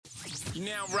You're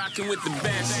now rocking with the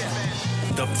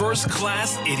best. The First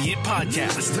Class Idiot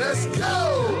Podcast. Let's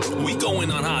go! We go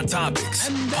in on hot topics,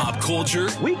 pop culture,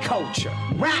 We culture.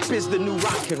 Rap is the new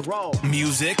rock and roll.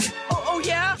 music, Oh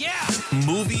yeah? Yeah.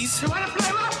 movies,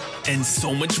 and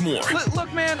so much more.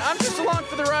 Look, man, I'm just along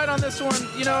for the ride on this one.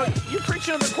 You know, you're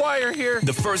preaching to the choir here.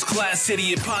 The First Class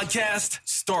Idiot Podcast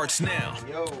starts now.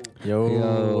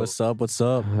 Yo, what's up? What's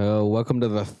up? Welcome to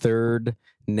the third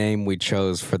name we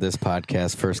chose for this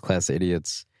podcast, First Class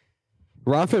Idiots.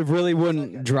 Rafa really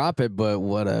wouldn't drop it, but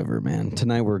whatever, man.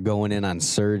 Tonight we're going in on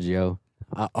Sergio.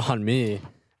 On me.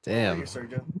 Damn.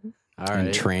 Sergio. All In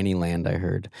right. tranny land, I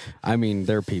heard. I mean,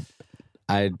 they're people.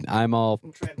 I'm all.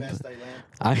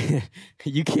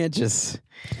 You can't just.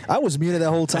 I was muted that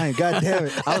whole time. God damn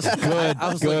it. I was good.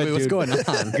 I was Good, like, wait, what's dude. going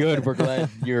on? Good. We're glad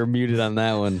you're muted on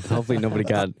that one. Hopefully nobody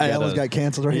got. I almost got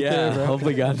canceled right there, bro.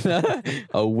 Hopefully got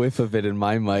a whiff of it in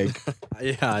my mic.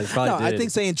 Yeah, I probably No, did. I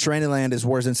think saying Trannyland is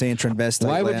worse than saying transvestite.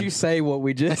 Why would land. you say what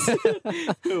we just?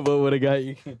 What would have got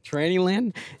you? Tranny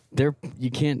land? There,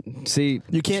 you can't see.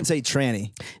 You can't say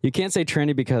tranny. You can't say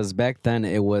tranny because back then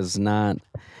it was not.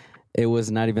 It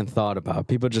was not even thought about.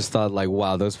 People just thought like,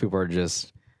 wow, those people are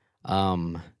just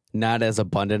not as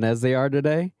abundant as they are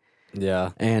today.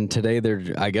 Yeah. And today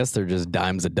I guess they're just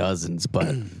dimes of dozens.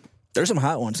 But There's some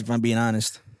hot ones, if I'm being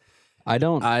honest. I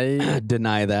don't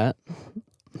deny that.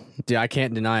 Dude, I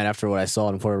can't deny it after what I saw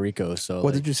in Puerto Rico. So,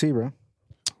 What did you see, bro?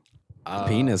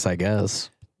 Penis, I guess.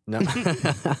 No.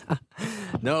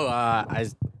 No.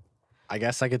 I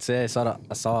guess I could say I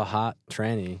saw a hot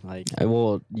tranny. Like,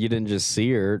 Well, you didn't just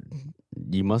see her.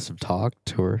 You must have talked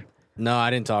to her. no, I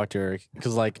didn't talk to her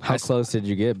because, like, How close did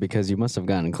you get? Because you must have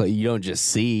gotten close. You don't just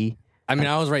see. I mean,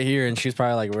 I was right here, and she's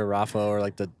probably like where Rafa or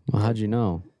like the Well, how'd you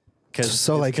know? because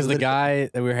like, the guy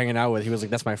that we were hanging out with, he was like,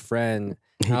 "That's my friend."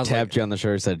 He And I was tapped you on the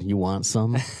shoulder and said, "You want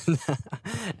some?"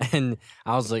 and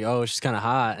I was like, "Oh, she's kind of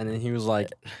hot," and then he was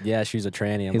like, "Yeah, she's a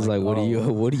tranny." I'm He's like, "What "Oh."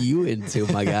 are you into,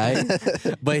 my guy?"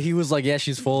 But he was like, "Yeah,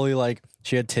 she's fully like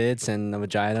she had tits and a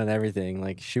vagina and everything.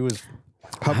 Like she was."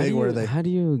 How big were they? How do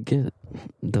you get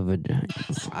the vagina?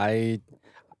 I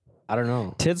don't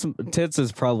know. Tits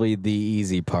is probably the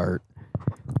easy part.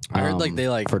 I heard like they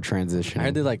like for transition. I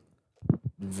heard they like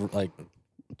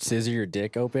scissor your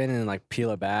dick open and like peel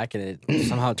it back and it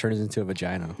somehow turns into a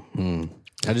vagina.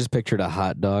 I just pictured a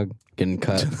hot dog getting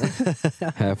cut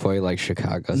halfway, like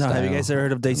Chicago No, style. have you guys ever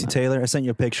heard of Daisy Taylor? I sent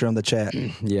you a picture on the chat.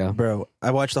 Yeah, Bro,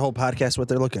 I watched the whole podcast with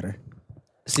her. Look at her.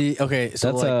 See, okay,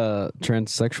 so that's like,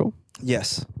 transsexual.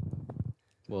 Yes.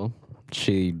 Well,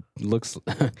 she looks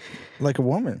Like a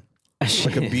woman.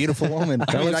 Like a beautiful woman.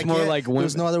 That looks more like women.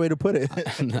 There's no other way to put it.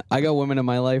 I got women in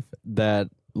my life that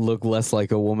look less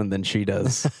like a woman than she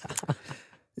does.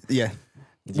 Yeah.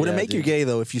 Would it Yeah, make you dude. gay,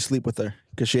 though, if you sleep with her?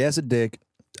 Because she has a dick.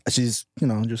 She's,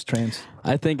 just trans.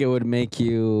 I think it would make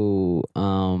you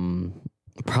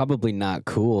probably not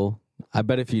cool. I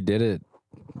bet if you did it,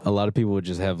 a lot of people would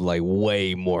just have like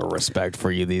way more respect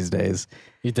for you these days.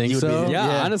 you think You would so? be-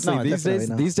 Yeah, honestly, No, these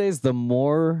definitely days, not. the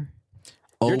more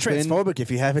You're open, transphobic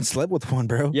if you haven't slept with one,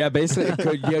 bro. Yeah,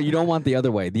 basically, you don't want the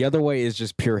other way. The other way is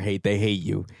just pure hate. They hate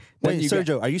you. Then Wait, you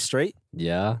Sergio, are you straight?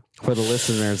 Yeah. for the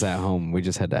listeners at home, we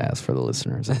just had to ask for the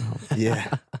listeners at home.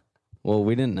 Yeah. Well,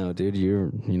 we didn't know, dude.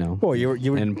 You're, Well, you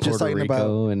were in just Puerto talking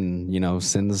Rico, about. and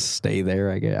sins stay there.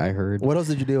 I heard What else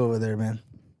did you do over there, man?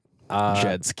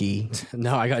 jet ski.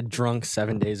 No, I got drunk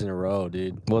 7 days in a row,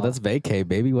 dude. Well, that's vacay,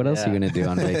 baby. What else are you Yeah. gonna do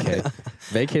on vacay?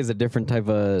 Vacay is a different type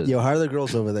of. Yo, how are the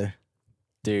girls over there?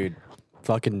 Dude,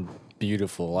 fucking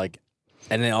beautiful. Like,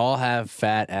 and they all have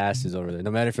fat asses over there. No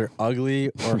matter if they're ugly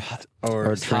or Or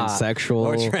hot transsexual.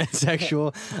 or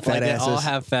transsexual, like they all asses.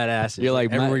 have fat asses. You're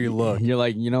like everywhere you look. You're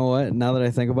like, you know what? Now that I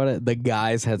think about it, the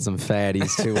guys had some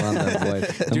fatties too on them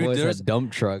boys. Them Dude, boys there's- had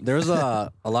dump truck. There's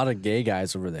a lot of gay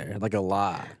guys over there, like a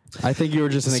lot. I think you were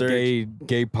just in a Serge.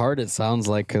 gay part. It sounds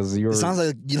like because you were. It sounds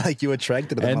like you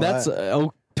attracted to them. and a that's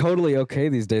lot. totally okay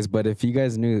these days. But if you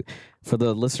guys knew, for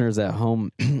the listeners at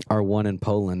home, are one in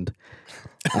Poland.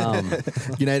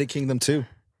 United Kingdom too.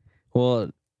 Well,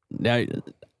 now,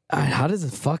 how does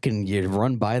it fucking you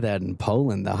run by that in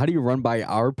Poland though? How do you run by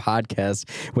our podcast,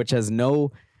 which has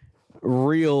no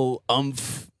real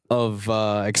of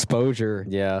exposure?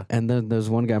 Yeah. And then there's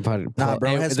one guy in Nah,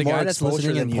 bro, it Hey, has the more guy that's exposure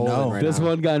listening than in you Poland know. right This now.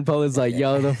 one guy in Poland's like,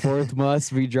 yo, the fourth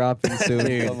must be dropping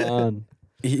soon. Come on.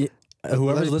 Let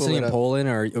Whoever's me listening pull it in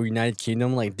up. Poland or United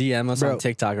Kingdom, like DM us Bro, on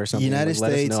TikTok or something. United like,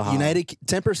 let us States, know how.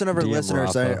 10% of our DM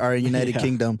listeners Rafa. are United Yeah.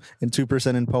 Kingdom and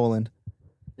 2% in Poland.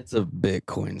 It's a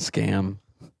Bitcoin scam.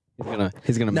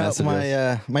 He's gonna No, message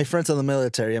us. my friend's in the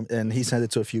military, and he sent it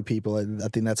to a few people. I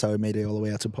think that's how it made it all the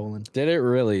way out to Poland. Did it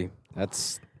really?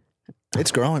 That's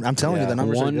It's growing. I'm telling you, the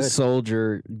numbers are One good.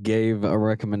 soldier gave a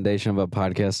recommendation of a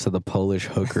podcast to the Polish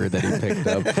hooker that he picked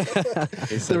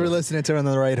up. They were listening to her on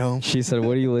the ride home. She said,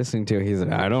 "What are you listening to?" He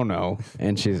said, "I don't know."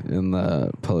 And the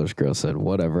Polish girl said,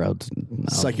 "Whatever, I'll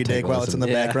Suck your take dick a while it's in the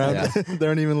listen." background. Yeah. They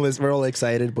don't even listen. We're all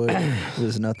excited, but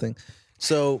there's nothing.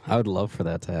 So, I would love for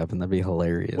that to happen. That'd be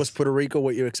hilarious. was Puerto Rico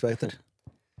what you expected?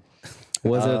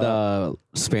 Was it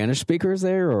Spanish speakers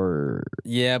there or?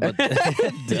 Yeah, but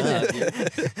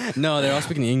no, they're all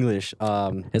speaking English.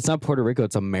 It's not Puerto Rico.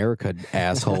 It's America,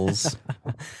 assholes.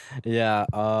 Yeah,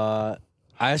 I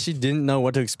actually didn't know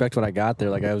what to expect when I got there.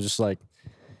 Like, I was just like,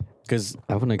 because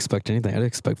I wouldn't expect anything. I'd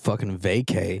expect fucking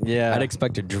vacay. Yeah. I'd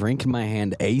expect a drink in my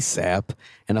hand ASAP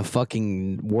and a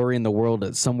fucking worry in the world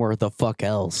at somewhere the fuck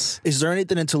else. Is there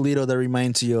anything in Toledo that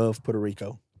reminds you of Puerto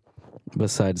Rico?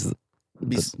 Besides,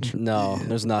 no,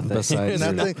 there's nothing. Besides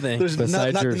There's Nothing. nothing. There's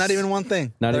Besides your- not even one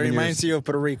thing not that even your- reminds you of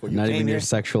Puerto Rico. You not came even your here.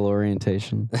 sexual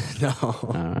orientation. No.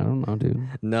 I don't know, dude.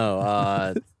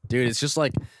 No, dude, it's just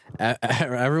like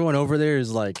everyone over there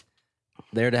is like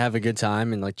there to have a good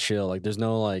time and like chill. Like, there's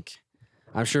no like,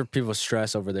 I'm sure people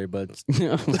stress over there, but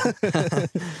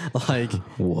like,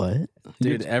 What?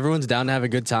 dude, everyone's down to have a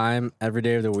good time every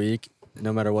day of the week,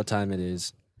 no matter what time it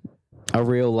is. A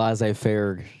real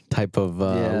laissez-faire type of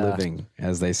living,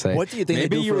 as they say. What do you think they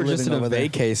Maybe do you for a were just in living a over there?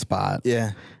 vacay spot. Yeah.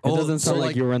 It Oh, doesn't so, sound like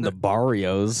like, you were in the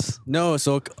barrios No,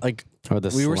 so like or the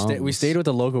we slums. stayed with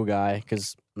a local guy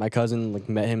because my cousin like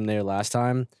met him there last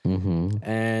time,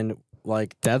 and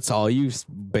like That's all you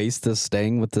based this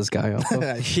staying with this guy off of?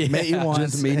 Met you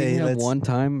once. Just meeting hey, him let's- one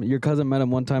time? Your cousin met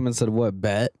him one time and said, what,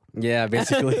 bet? yeah,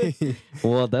 basically.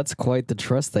 Well, that's quite the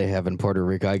trust they have in Puerto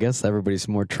Rico. I guess everybody's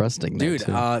more trusting there, Dude,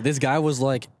 too. this guy was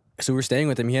like, so we were staying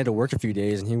with him. He had to work a few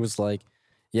days, and he was like,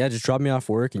 "Yeah, just drop me off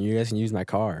work, and you guys can use my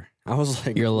car." I was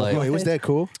like, You're like, Wait, was that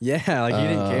cool? "Yeah, like he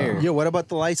didn't care." Yo, what about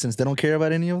the license? They don't care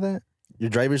about any of that? Your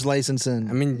driver's license and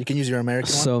I mean, you can use your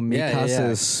American one? so mi Yeah, casa yeah.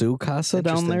 is su casa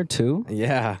down Interesting. there, too?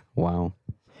 Yeah, Wow.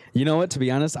 You know what? To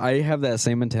be honest, I have that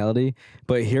same mentality,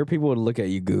 but here people would look at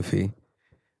you goofy.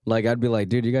 Like, I'd be like,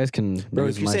 dude, you guys can. Bro,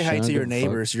 use if you my say shit, hi I don't to your give a fuck.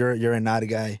 neighbors, you're a naughty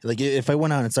guy. Like if I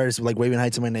went out and started like waving hi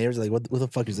to my neighbors, like what the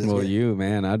fuck is this? Well, guy? you,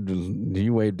 man,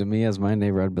 you waved to me as my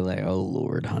neighbor. I'd be like, oh,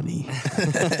 Lord, honey.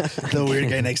 The weird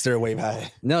guy next door wave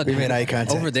hi. no, We made eye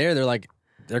contact. over there.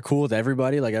 They're cool with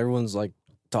everybody. Like everyone's like,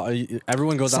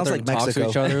 everyone goes out Sounds there like and talks to Mexico.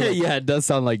 each other. Like, Yeah, it does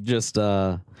sound like just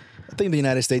I think the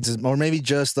United States is, or maybe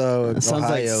just it sounds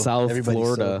like Ohio. South Everybody's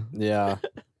Florida. yeah.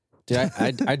 Dude,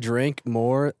 I drank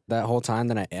more that whole time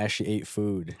than I actually ate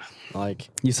food. Like,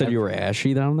 You said you were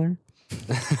ashy down there?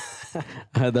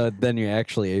 Then you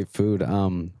actually ate food.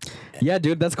 Yeah,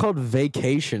 dude, that's called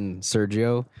vacation,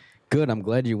 Sergio. Good, I'm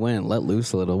glad you went. Let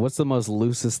loose a little. What's the most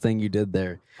loosest thing you did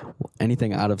there?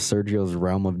 Anything out of Sergio's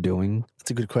realm of doing?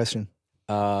 That's a good question.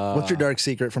 What's your dark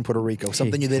secret from Puerto Rico?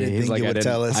 Something you didn't He's think like, you would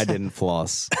tell us. I didn't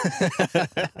floss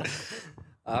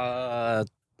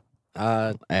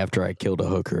after I killed a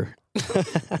hooker.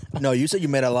 No, you said you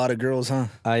met a lot of girls, huh?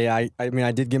 I mean,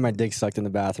 I did get my dick sucked in the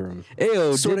bathroom.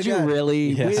 Ew, Swear did to you God. really?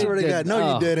 Yeah. We Swear to did- God, no,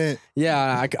 oh, you didn't.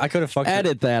 Yeah, I could have fucked her.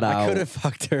 Edit that out. I could have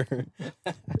fucked her.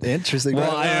 Interesting. Well,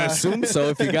 bro. I assume so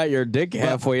if you got your dick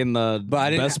halfway in the but I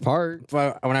didn't- best part.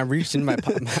 But when I reached in my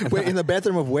Wait, in the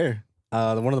bathroom of where?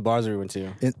 one of the bars we went to,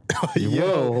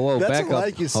 Whoa, that's back up.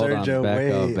 unlike you, Hold on, Sergio. back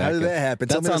Wait, up, back how did up. that happen?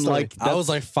 Tell That's me the story. unlike. I was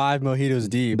like 5 mojitos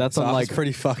deep. That's so I was unlike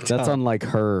pretty fucked That's up. unlike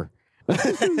her.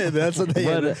 That's what they.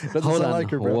 But, That's hold on.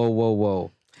 unlike her, bro.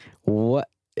 Whoa. What?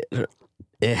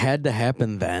 It had to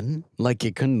happen then? Like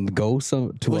it couldn't go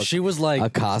to Well, a, she was like a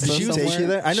casa Did she somewhere? take you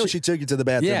there? I know she took you to the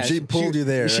bathroom. Yeah, she pulled you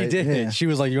there. She right? did. Yeah. She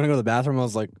was like, "You want to go to the bathroom?" I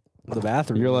was like, "The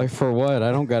bathroom." You're like, for what?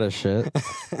 I don't got a shit.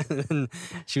 And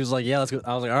she was like, "Yeah, let's go."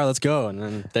 I was like, "All right, let's go." And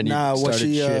then Then you Nah, was started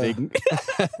she,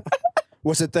 shitting.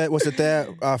 Was it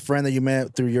that friend that you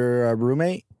met through your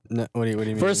roommate? no, what do you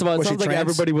mean? First of all, it Was she sounds like trans?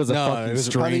 everybody was a No, fucking it was-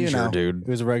 how do you stranger, know? dude. it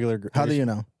was a regular. How do you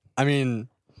know? I mean,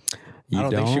 You I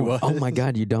don't think she was. Oh my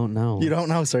god, you don't know. You don't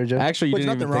know, Sergio. Actually, you There's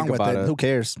didn't nothing even wrong think with about it. Who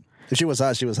cares? If she was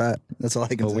hot, she was hot. That's all I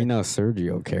can But say. we know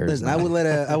Sergio cares. Listen, now.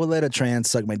 I would let a trans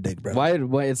suck my dick, bro.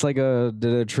 Why? It's like did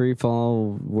a tree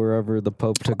fall wherever the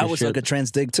Pope took I a would shit? suck a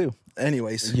trans dick too.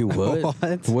 Anyways, You would?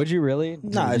 What? Would you really?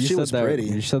 Nah, You if she said was that, pretty.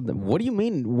 You said that. What do you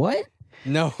mean? What?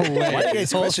 no way. why are you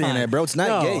guys Hold questioning on. that, bro? It's not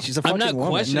No, gay. She's a I'm fucking not woman.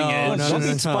 questioning No, it. no, Don't no,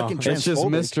 be no. fucking It's just transphobic.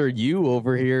 Mr. You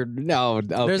over here. No, okay,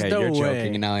 There's no you're way.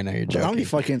 joking. Now I know you're Don't joking. be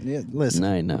fucking. Yeah, listen,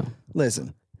 I know.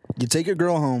 listen. You take your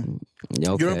girl home.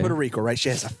 Okay. You're in Puerto Rico, right? She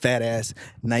has a fat ass,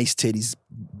 nice titties,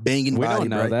 banging We body, don't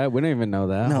know right? that. We don't even know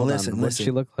that. No, Hold listen, on. What does listen.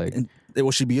 she look like? And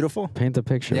Was she beautiful? Paint the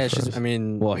picture. Yeah, first. I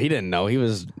mean, well, he didn't know. He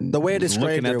was The way I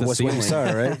described looking at her the was what you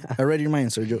ceiling. saw, right? I read your mind,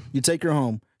 Sergio. You take her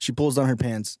home. She pulls down her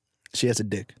pants. She has a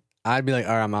dick. I'd be like,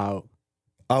 all right, I'm out.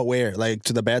 Out where? Like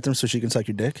to the bathroom so she can suck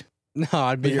your dick? No,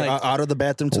 I'd be You're like, out of the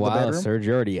bathroom to the Wow, bedroom? Serge,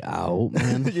 you're already out,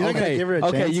 man. You're not gonna okay, give her a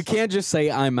okay, chance? you can't just say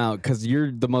I'm out because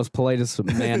you're the most politest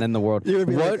man in the world. You would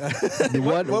be what?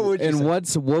 like, what would you and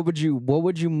say? what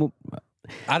would you?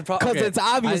 I'd probably Because it's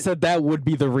obvious that would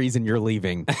be the reason you're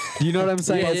leaving. You know what I'm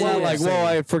saying? Yeah, It's yeah, not yeah. like, well,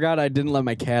 I forgot I didn't let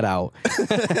my cat out. You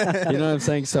know what I'm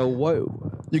saying? So what?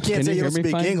 You can't say you hear don't me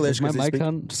speak fine? English Is my 'cause they mic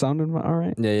speak- sounding all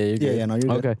right? Yeah, you're Yeah, good. yeah, no, you're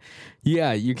good. Okay.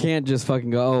 Yeah, you can't just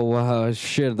fucking go, oh, wow,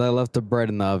 shit, I left the bread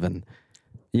in the oven.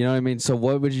 You know what I mean? So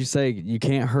what would you say? You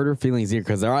can't hurt her feelings here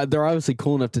because they're obviously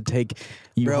cool enough to take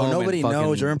you Bro, home. nobody and fucking,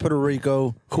 knows. You're in Puerto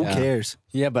Rico. Who Yeah. cares?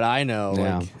 Yeah, but I know.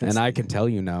 Yeah, Like, and I can tell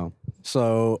you no.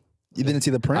 so You didn't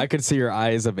see the print? I could see your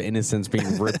eyes of innocence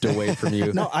being ripped away from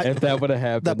you. No, if that would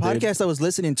have the happened. dude. podcast I was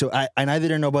listening to, I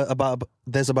didn't know about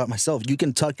this about myself. You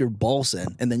can tuck your balls in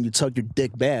and then you tuck your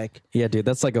dick back. Yeah, dude,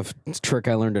 that's like a trick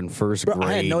I learned in first Bro, grade.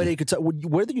 I had no idea you could tuck.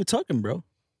 Where did you tuck him, bro?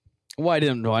 Well, I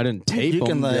didn't know. I didn't tape You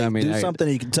can them. like I mean, do something.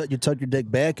 And you tuck your dick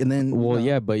back and then. Well, you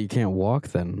know. yeah, but you can't walk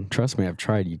then. Trust me, I've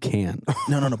tried. You can't.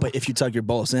 No. But if you tuck your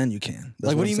balls in, you can.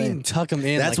 That's like, what do I'm you saying. mean tuck them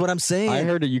in? That's what I'm saying. I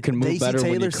heard that you can move Daisy better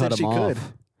when Taylor you said cut she them could.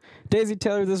 off. Daisy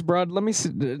Taylor, this broad. Let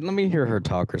me hear her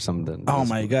talk or something. Oh This-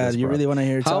 my God, this you broad. really want to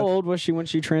hear her How talk? old was she when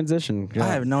she transitioned? I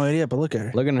have no idea, but look at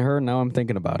her. Looking at her now, I'm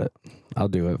thinking about it. I'll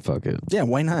do it. Fuck it. Yeah,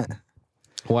 why not?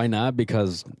 Why not?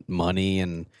 Because money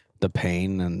and the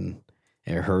pain and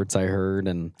it hurts. I heard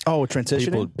and Oh,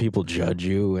 transitioning. people judge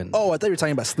you and Oh, I thought you were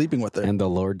talking about sleeping with her. and the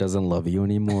Lord doesn't love you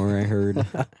anymore. I heard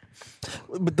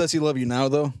But does he love you now,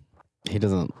 though? he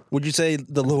doesn't. Would you say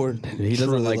the Lord He doesn't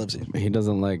truly like. loves you? He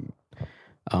doesn't like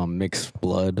mixed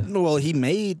blood. Well, he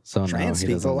made So, no, trans he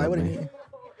people. doesn't Why love would me. he?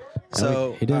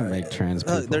 So he didn't all make trans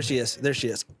people. There she is. There she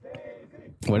is.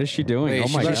 What is she doing? Wait, oh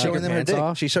my she's god! She's showing her them her pants dick.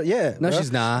 off? She show yeah. No, bro.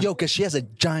 she's not. Yo, because she has a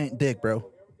giant dick, bro.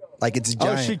 Like it's Oh,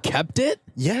 giant. she kept it.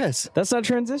 Yes. That's not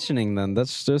transitioning then.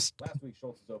 That's just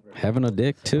having a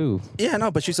dick too. Yeah,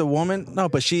 no, but she's a woman. No,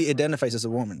 but she identifies as a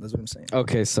woman. That's what I'm saying.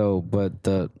 Okay, so but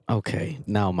okay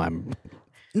now my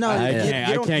No, I you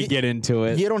can't don't- get into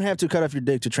it. You don't have to cut off your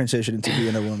dick to transition into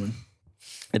being a woman.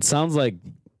 It sounds like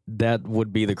that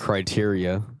would be the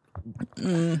criteria.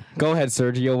 Go ahead,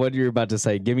 Sergio. What you're about to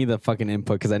say? Give me the fucking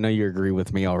input because I know you agree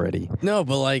with me already. No,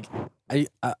 but like,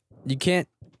 you can't.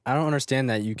 I don't understand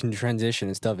that you can transition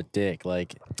and stuff a dick.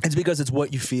 Like, It's because it's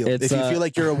what you feel. It's, If you feel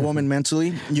like you're a woman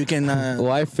mentally, you can.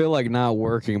 Well, I feel like not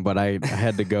working, but I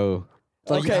had to go.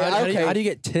 like Okay, how, okay. How do you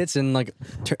get tits and like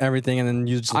everything, and then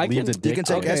you just I leave can- the you dick? you can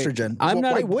take out? estrogen. I'm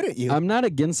Well, not. Why wouldn't you? I'm not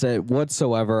against it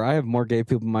whatsoever. I have more gay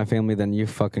people in my family than you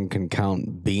fucking can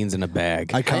count beans in a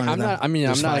bag. I counted I'm them. not. I mean,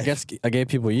 There's I'm not 5. against gay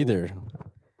people either.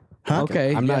 Huh?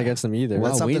 Okay, I'm not yeah. against them either.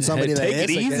 That's something somebody that take it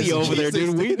is easy against. over there,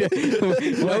 dude. We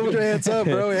Put your hands up,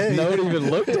 bro. Hey. Nobody even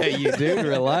looked at you, dude.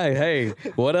 Relax. Hey,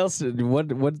 what else?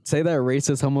 What? Say that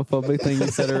racist, homophobic thing you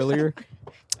said earlier.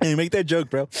 Hey, make that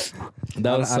joke, bro.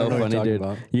 That was I so don't know what funny, you're dude.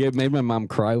 talking about. You made my mom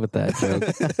cry with that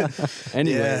joke.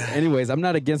 Anyways, I'm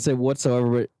not against it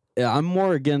whatsoever. But I'm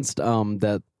more against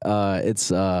that.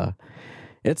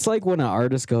 It's like when an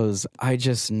artist goes, I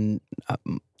just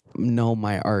know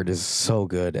my art is so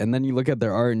good, and then you look at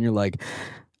their art and you're like,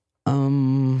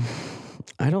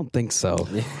 I don't think so.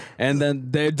 And then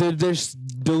they're just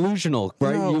delusional,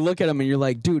 right? No. You look at them and you're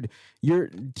like, dude, to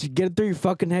get it through your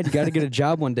fucking head. You got to get a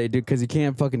job one day, dude, because you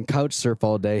can't fucking couch surf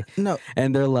all day. No.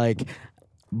 And they're like,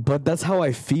 but that's how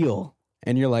I feel.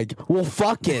 And you're like, well,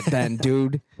 fuck it then,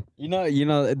 dude. You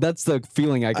know, that's the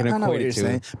feeling I can I know what equate you're it to.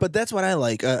 saying, but that's what I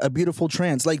like. A beautiful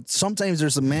trans. Like sometimes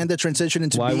there's a man that transition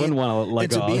into Well, I being, wouldn't wanna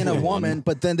like into a being a ugly woman, one.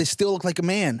 but then they still look like a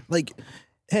man. Like,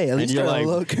 hey, at least you're I like,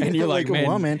 look and you're like, a man,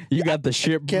 woman. you got the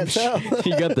shit. Can't tell.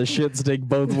 You got the shit stick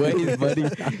both ways, buddy.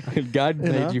 God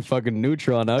made you fucking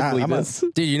neutral on ugliness.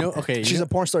 Dude, you know? Okay, She's a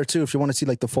porn star too. If you want to see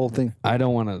like the full thing. I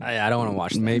don't want to. I don't want to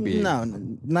watch that. Maybe. No,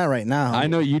 not right now. I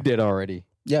know you did already.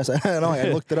 Yes, I know. I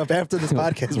looked it up after this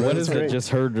podcast. bro. What It's is it? great. Just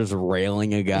her just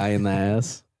railing a guy in the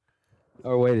ass?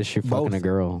 Or wait, is she fucking Both. a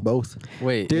girl? Both,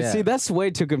 Wait, Dude, yeah. see, that's way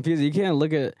too confusing. You can't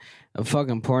look at a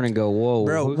fucking porn and go, whoa.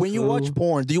 bro. When you watch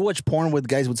porn, do you watch porn with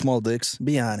guys with small dicks?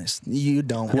 Be honest, you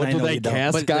don't. and What I do know they you don't.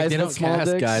 cast But guys they with don't small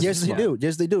cast dicks? guys. Yes, they do.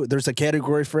 Yes, they do. There's a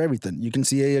category for everything. You can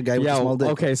see a guy with a small dick.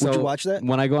 okay, so would you watch that?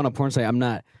 when I go on a porn site, I'm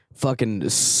not fucking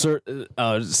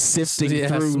sifting Yeah,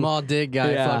 through. small dick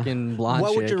guy, Yeah. fucking blonde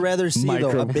What would you chick. rather see though?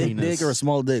 Micro A big penis. dick or a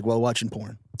small dick while watching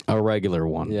porn? A regular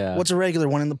one. Yeah. What's a regular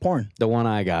one in the porn? The one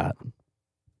I got.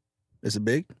 Is it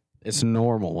big? It's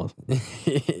normal.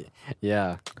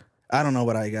 yeah. I don't know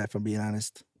what I got, if I'm being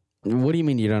honest. What do you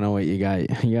mean you don't know what you got?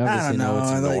 You obviously know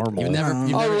it's normal.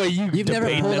 You've never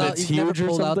debating that it's huge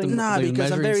or something? Nah,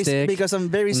 because I'm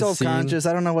very self-conscious.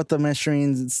 I don't know what the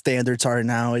measuring standards are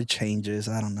now. It changes.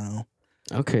 I don't know.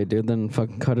 Okay, dude, then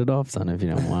fucking cut it off then if you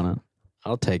don't want it.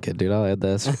 I'll take it, dude. I'll add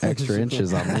the extra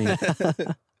inches on me.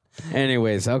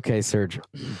 Anyways, okay, Serge.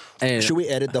 Hey, Should we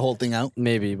edit the whole thing out?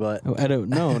 maybe, but Oh, edit?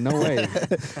 No way.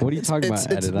 What are you talking about? It's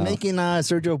Edit out. making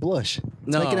Sergio blush.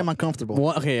 It's making him uncomfortable.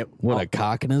 what? Okay, What, a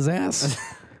cock in his ass?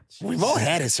 We've all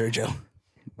had it, Sergio.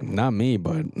 Not me,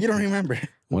 but You don't remember.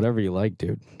 whatever you like,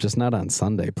 dude. Just not on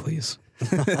Sunday, please.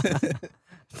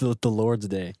 the Lord's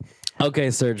Day.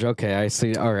 Okay, Serge. Okay, I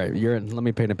see. All right, let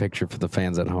me paint a picture for the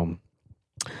fans at home.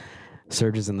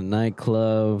 Serge is in the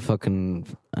nightclub. Fucking,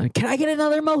 can I get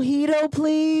another mojito,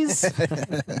 please?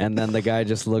 And then the guy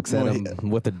just looks at him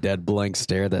with a dead blank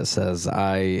stare that says,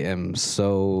 "I am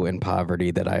so in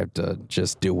poverty that I have to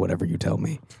just do whatever you tell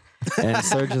me." And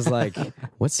Serge is like,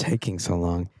 "What's taking so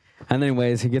long?" And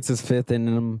anyways, he gets his fifth in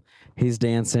him. He's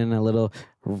dancing. A little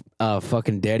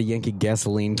fucking Daddy Yankee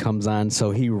Gasoline comes on,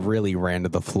 so he really ran to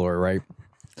the floor, right?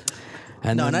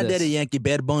 And No, not Daddy Yankee,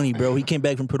 Bad Bunny, bro. He came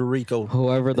back from Puerto Rico.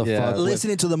 Whoever the fuck,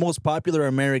 Listening to the most popular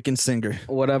American singer.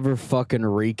 whatever fucking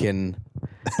Rican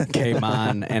came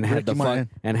on and had Ricky Martin.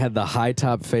 had the high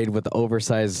top fade with the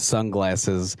oversized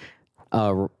sunglasses.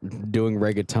 Doing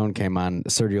reggaeton came on.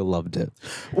 Sergio loved it.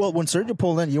 Well, when Sergio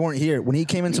pulled in, you weren't here. When he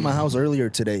came into my house earlier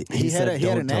today, he had said,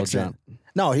 "Don't an tell accent.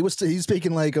 No, he's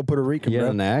speaking like a Puerto Rican, You bro.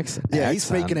 had an accent? Yeah, he's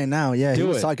faking it now. Yeah, Do he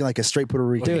was it. talking like a straight Puerto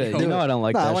Rican. Do it. You know I don't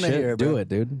like I that wanna shit. hear it, Do bro. it,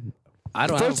 dude. I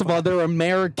don't. First of all, they're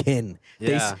American.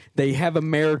 Yeah. They have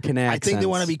American I accents. think they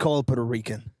want to be called Puerto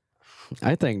Rican.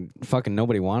 I think fucking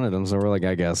nobody wanted them, so we're like,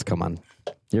 I guess, come on.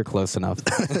 You're close enough.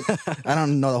 I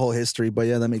don't know the whole history, but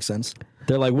yeah, that makes sense.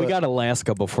 They're like, we got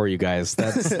Alaska before you guys.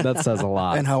 That says a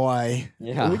lot. And Hawaii.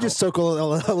 Yeah. We just took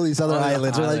all these other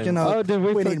islands. We're like, Oh, did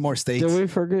we need more states. Did we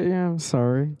forget? Yeah, I'm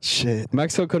sorry. Shit.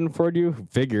 Mexico couldn't afford you?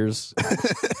 Figures.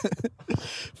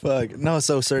 Fuck. No,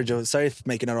 so Sergio, sorry for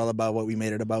making it all about what we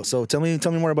made it about. So tell me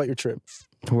more about your trip.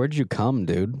 Where'd you come,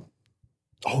 dude?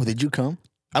 Oh, did you come?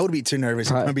 I would be too nervous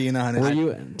if I'm being honest. Were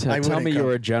you? I Tell wouldn't me you come.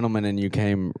 were a gentleman and you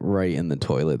came right in the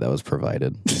toilet that was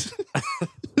provided.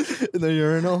 The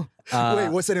urinal? Wait,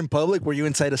 was it in public? Were you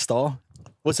inside a stall?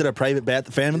 Was it a private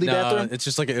family bathroom? It's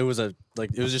just like it was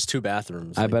just two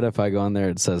bathrooms. I bet if I go in there,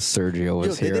 it says Sergio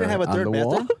was They here didn't have a on third the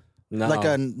wall. bathroom? No.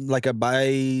 Like a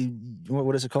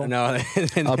what is it called? No.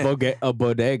 A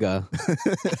bodega.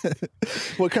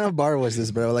 What kind of bar was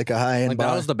this, bro? Like a high-end Like bar?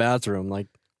 that was the bathroom. Like,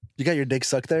 You got your dick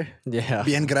sucked there? yeah.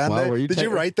 Bien grande. Wow, were you Did you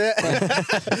taking- write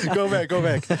that? Go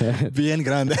back. Bien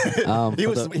grande.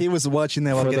 He was watching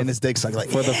that while getting his dick sucked. Like,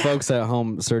 For the folks at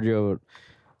home, Sergio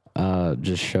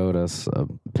just showed us a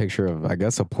picture of, I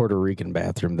guess, a Puerto Rican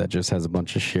bathroom that just has a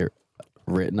bunch of shit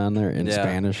written on there in Yeah.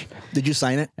 Spanish, did you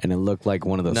sign it? and it looked like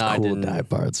one of those No, I cool didn't. dive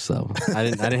bars. So, I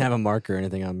didn't have a marker or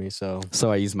anything on me, so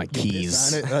I used my keys.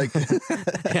 Sign it? Like,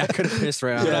 yeah, I could have pissed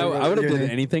right on Dude, it. I would have Your done name.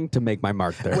 anything to make my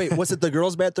mark there. wait, was it the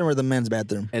girls' bathroom or the men's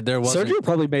bathroom? And there wasn't. Sergio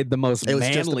probably made the most It was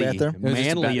just the bathroom? It was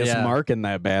just a manliest yeah. mark in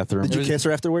that bathroom. Did you kiss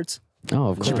her afterwards? Oh,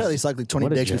 of course. She probably sucked like 20 What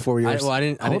did dicks you- before yours. I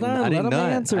didn't. Hold on, I let didn't him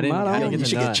nut. answer, I didn't not I on. didn't You get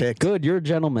should to get nut. checked. Good, you're a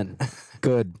gentleman.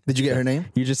 Good. Did you get her name?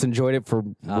 You just enjoyed it for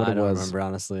what I it don't was. remember,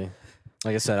 honestly.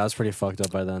 Like I said, I was pretty fucked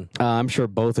up by then. I'm sure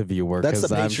both of you were, That's the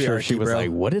because I'm sure she patriarchy, was bro. like,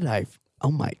 "What did I?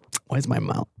 Oh my! Why does my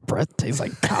mouth breath taste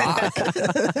like cock?"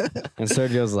 And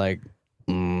Sergio's like,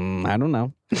 "I don't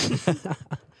know."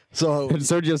 So And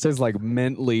Sergio says like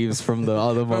mint leaves from the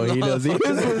other mojitos.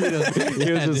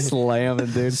 He was just slamming,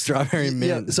 dude. Strawberry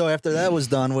mint. yeah, so after that was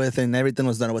done with and everything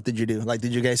was done, what did you do? Like,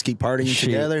 did you guys keep partying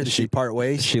together? Did she part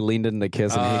ways? She leaned in to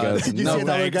kiss, and he goes, Did you "No, see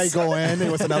another guy thanks." go in? It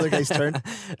was another guy's turn.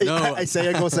 No.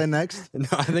 Isaiah goes in next. No,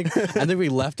 I think we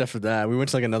left after that. We went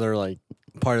to like another like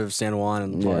part of San Juan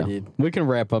and Yeah. partied. We can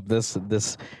wrap up this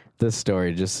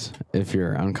story just if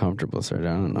you're uncomfortable, Sergio.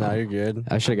 I don't know. No, you're good.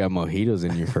 I should have got mojitos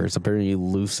in you first. Apparently, you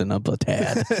loosen up a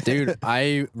tad. Dude,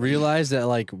 I realized that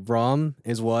like rum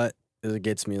is what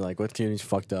gets me, like what gets me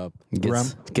fucked up.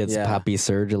 Gets Yeah. Poppy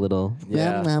Surge a little.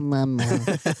 Yeah.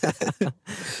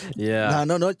 Yeah.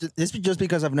 No. It's just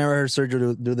because I've never heard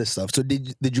Sergio do this stuff. So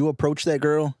did you approach that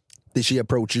girl? Did she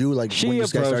approach you? Like when you guys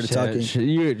started talking?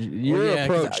 Your yeah,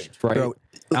 'cause approach, right? Bro,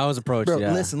 I was approached, bro,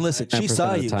 yeah. listen. 10% She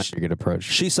saw of the you. time you get approached.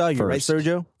 She saw you, right, first.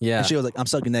 Sergio? Yeah. And she was like, "I'm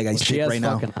sucking that guy's She dick has right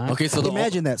now." fucking eyes. Okay, so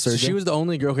Imagine that, so Sergio. she was the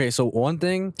only girl. Okay, so one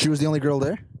thing. She was the only girl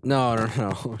there. No.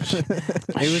 It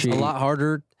was She- a lot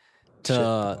harder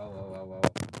to.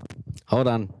 Hold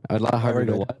on, a lot harder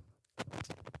to good. what?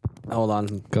 Hold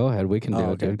on. Go ahead, we can do Oh,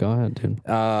 it, okay. dude. Go ahead, dude.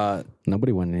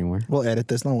 Nobody went anywhere. We'll edit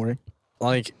this. Don't worry.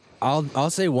 like I'll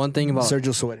say one thing about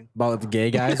Sergio sweating. about the gay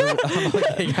guys. About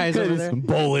the gay guys over there.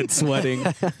 Bullet sweating.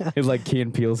 It's like Key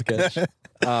and Peele sketch.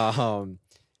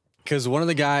 Because one of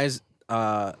the guys,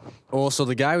 so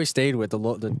the guy we stayed with,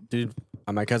 the dude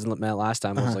my cousin met last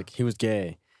time was like he was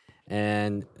gay,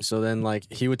 and so then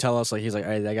like he would tell us like he's like,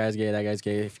 hey, that guy's gay, that guy's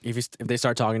gay. If they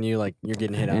start talking to you, like you're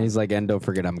getting hit on. And he's like, and don't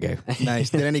forget I'm gay. Nice.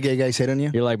 Did any gay guys hit on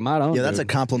you? You're like, I don't. Yeah, that's a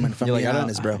compliment from the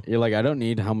honest, bro. You're like, I don't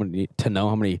need to know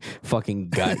how many fucking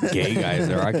gay guys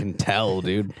there are. I can tell,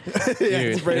 dude. Yeah,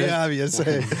 it's pretty obvious.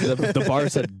 The bar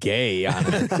said gay on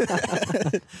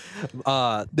it.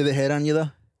 Did they hit on you though?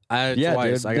 Twice. Dude.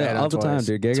 I got hit on all the time, twice.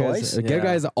 dude. Gay Yeah.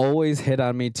 guys always hit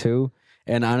on me too.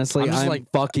 And honestly, I'm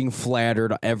like fucking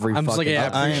flattered every I'm fucking just like,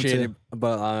 yeah, I I am appreciate too. it,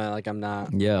 but like I'm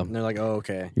not. Yeah. And they're like, oh,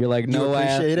 okay. You're like, no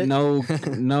appreciate it?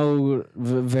 no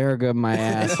verga my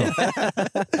ass.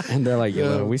 And they're like,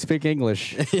 yo, we speak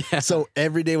English. So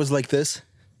every day was like this?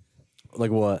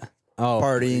 Like what? Oh,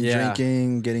 Partying, yeah.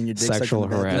 drinking, getting your dick sucked Sexual in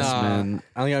the bathroom? harassment.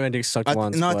 I only got my dick sucked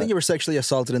once. No, I but think you were sexually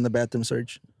assaulted in the bathroom,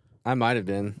 Serge. I might have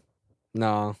been.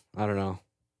 No, I don't know.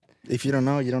 If you don't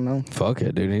know, you don't know. Fuck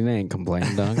it, dude. He ain't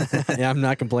complaining, dog. Yeah, I'm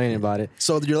not complaining about it.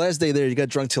 So your last day there, you got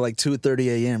drunk till like 2:30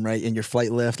 a.m., right? And your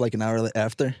flight left like an hour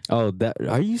after? Oh,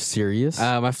 are you serious?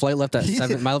 My flight left at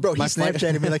 7. Bro, he my flight,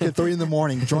 Snapchatted me like at 3 in the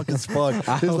morning, drunk as fuck.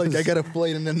 He's like, I got a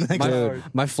flight and then the next hour.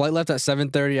 my flight left at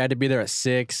 7:30. I had to be there at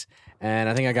 6, and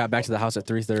I think I got back to the house at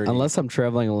 3:30. Unless I'm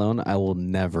traveling alone, I will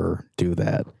never do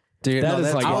that. Dude, That is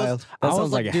that's like wild. That I was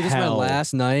sounds like dude, this is my hell.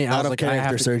 last night. I Out was of like, I have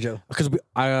character, to, Sergio. because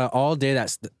all day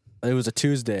it was a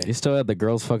Tuesday. You still had the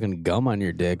girl's fucking gum on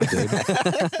your dick, dude.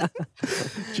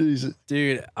 Jesus.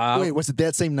 Dude, Wait, was it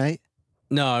that same night?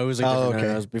 no, it was like different.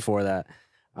 okay. It was before that.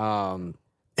 And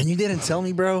you didn't tell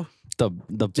me, bro? the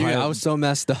Dude, I was so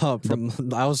messed up.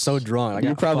 I was so drunk. I You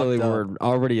got probably fucked up. were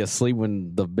already asleep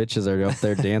when the bitches are up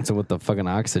there dancing with the fucking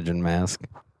oxygen mask.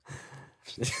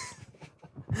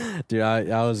 Dude, I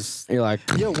was. You're like,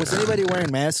 Yo, was anybody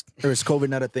wearing masks? Or is COVID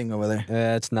not a thing over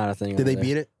there? It's not a thing. Did they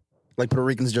beat it? Like Puerto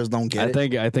Ricans just don't get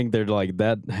it? I think they're like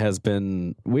that has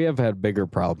been. We have had bigger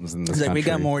problems in this It's like country. we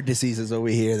got more diseases over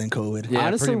here than COVID. Yeah,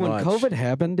 Honestly, pretty when much. COVID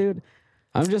happened, dude,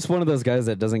 I'm just one of those guys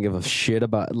that doesn't give a shit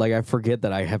about. Like, I forget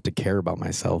that I have to care about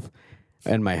myself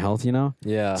and my health. You know.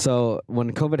 Yeah. So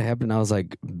when COVID happened, I was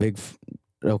like,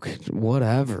 okay,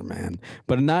 whatever, man.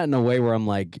 But not in a way where I'm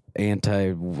like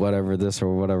anti whatever this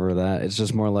or whatever that. It's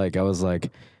just more like I was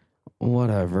like,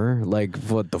 whatever. Like,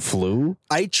 what, the flu?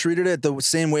 I treated it the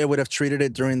same way I would have treated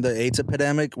it during the AIDS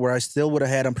epidemic, where I still would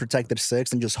have had unprotected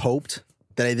sex and just hoped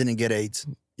that I didn't get AIDS.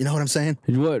 You know what I'm saying?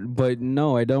 What? But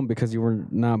no, I don't, because you were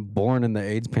not born in the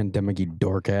AIDS pandemic, you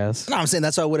dork ass. No, I'm saying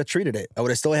that's how I would have treated it. I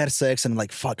would have still had sex and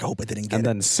like, fuck, I hope I didn't get And it.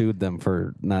 then sued them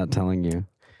for not telling you.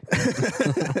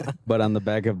 But on the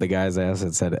back of the guy's ass,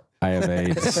 it said, I have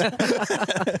AIDS.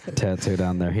 Tattooed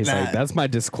on there. He's Nah. like, that's my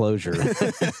disclosure.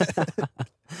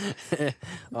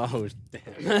 Oh,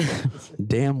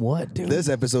 Damn what, dude? This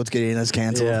episode's getting us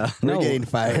canceled. Yeah. We're getting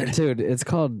fired. Dude, it's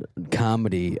called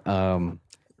comedy.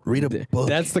 Read a book.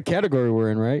 That's the category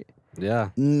we're in, right? yeah.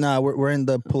 Nah, we're in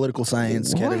the political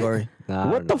science category. Nah, I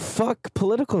What don't the know. fuck?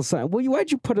 Political science? Well,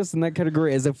 why'd you put us in that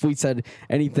category as if we said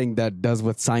anything that does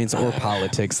with science or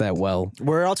politics that well?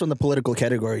 We're also in the political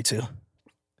category too.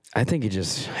 I think you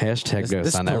just hashtagged This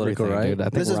us on political, everything, right? dude. I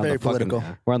think This we're is on very the fucking,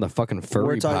 political. We're on the fucking furry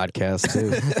We're talking- podcast,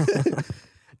 too.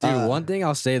 Dude, one thing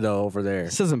I'll say though over there.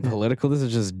 This isn't political. This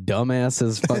is just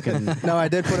dumbasses fucking... No, I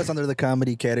did put us under the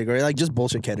comedy category, like just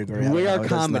bullshit category. I We don't are know, that's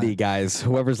comedy, not- guys.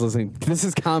 Whoever's listening, this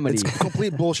is comedy. It's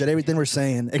complete bullshit. Everything we're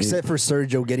saying, except for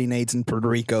Sergio getting AIDS in Puerto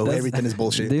Rico, everything is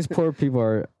bullshit. These poor people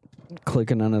are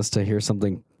clicking on us to hear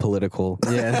something political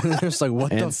Yeah, they're just like, what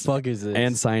the And- fuck is this?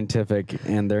 and scientific,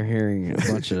 and they're hearing a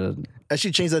bunch of... I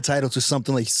should change that title to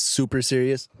something like super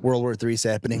serious. World War III's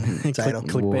happening. Title: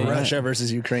 clickbait. Russia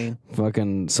versus Ukraine.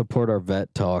 Fucking support our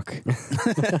vet talk.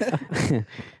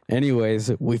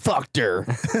 Anyways, we fucked her.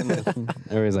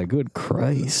 Everybody's like, good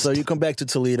Christ. So you come back to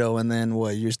Toledo, and then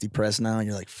what? You're just depressed now, and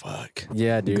you're like, "Fuck."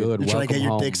 yeah, dude. Good. You're trying to get Welcome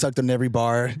your home. dick sucked in every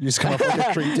bar. You just come up like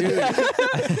a creep,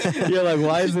 dude. You're like,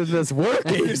 why isn't this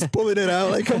working? You're just pulling it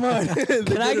out. Like, come on.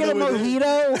 Can I get a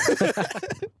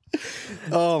mojito?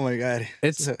 Oh my god.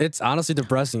 It's honestly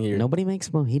depressing here. Nobody makes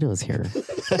mojitos here.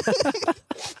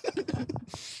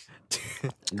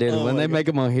 Dude, Oh when my they God. make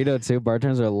a mojito too,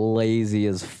 bartenders are lazy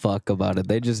as fuck about it.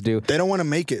 They just do. They don't want to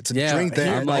make it to Yeah, drink there.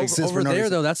 here- and, like, over, sit for over no there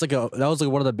reason. though, that was like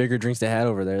one of the bigger drinks they had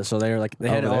over there. So they were like they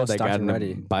had it Over all there, they stocked got and in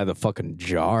ready. by the fucking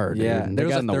jar, dude. Yeah, And there they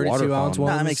was got a in the 32 ounce waterfall.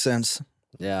 one. Nah, that makes sense.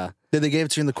 Yeah. Did they give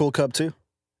it to you in the cool cup too?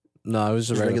 No, it was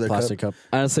just a Just regular regular plastic cup.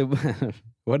 Honestly,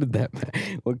 What did that?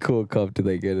 What cool cup do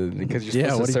they get in? Because you're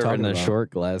supposed to serve in a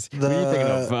short glass. The, what are you thinking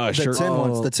of? the tin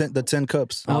ones, the tin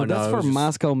cups. Oh, that's for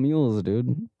Moscow mules,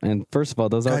 dude. And first of all,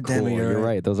 those are cool. You're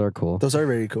right. Those are cool. Those are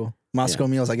very cool. Moscow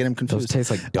mules. I get them confused. Those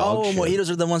taste like dog shit. Mojitos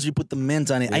are the ones you put the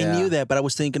mint on it. I knew that, but I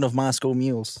was thinking of Moscow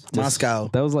mules. Moscow.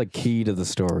 That was like key to the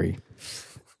story.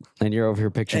 And you're over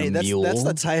here picturing a mule. That's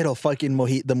the title. Fucking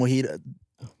the mojito.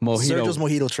 Sergios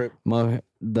mojito trip.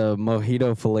 The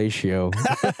mojito fellatio.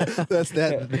 That's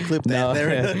that. Clip that.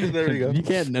 There we go. You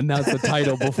can't announce the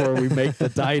title before we make the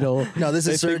title. No, this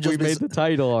is Sergios. We made the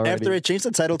title already. After I changed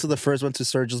the title to the first one to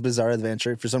Sergio's Bizarre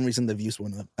Adventure, for some reason the views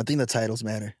went up. I think the titles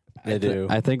matter. They do.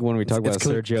 I think when we talk about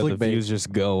Sergio, the views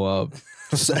just go up.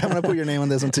 So I'm gonna put your name on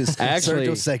this one too. Actually,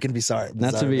 Sergio's second Bizarre.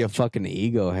 Not to be a fucking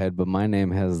ego head, but my name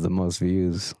has the most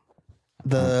views.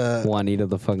 The Juanito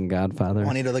the fucking Godfather.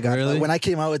 Juanito the Godfather. Really? When I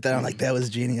came out with that, I'm like, that was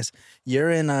genius.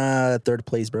 You're in third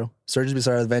place, bro. Sergios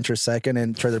Bizarre Adventure second,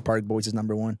 and Trailer Park Boys is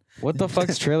number one. What the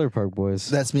fuck's Trailer Park Boys?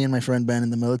 That's me and my friend Ben in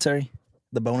the military.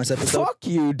 The bonus episode. Fuck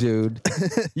you, dude.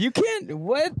 You can't.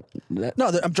 What?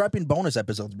 No, I'm dropping bonus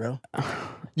episodes, bro.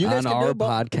 You on our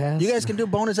podcast? You guys can do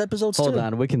bonus episodes Hold too.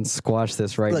 on, we can squash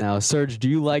this right Look. now. Serge, do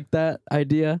you like that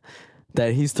idea?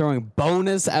 That he's throwing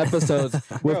bonus episodes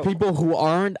with people who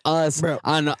aren't us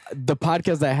on the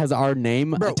podcast that has our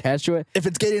name attached to it? If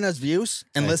it's getting us views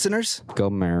and listeners, go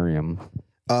marry him.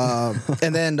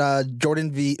 And then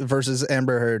Jordan V versus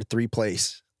Amber Heard, 3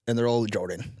 place, and they're all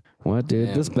Jordan. What, dude?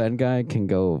 Damn. This Ben guy can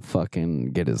go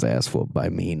fucking get his ass whooped by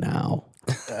me now.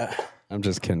 I'm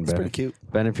just kidding, Ben. Pretty cute.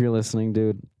 Ben, if you're listening,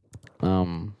 dude, you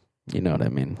know what I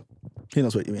mean. He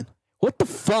knows what you mean. What the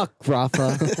fuck,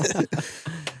 Rafa?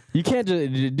 You can't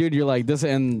just, dude, you're like, this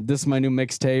is my new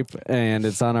mixtape, and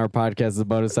it's on our podcast, the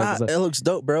bonus episode. It looks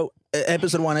dope, bro.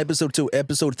 Episode 1, episode 2,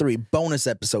 episode 3, bonus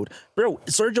episode. Bro,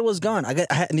 Sergio was gone.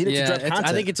 I needed to drop content.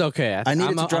 I think it's okay. I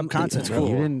needed to drop content, bro.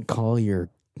 You didn't call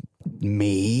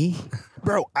me?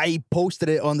 Bro, I posted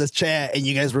it on this chat, and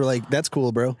you guys were like, that's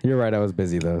cool, bro. You're right, I was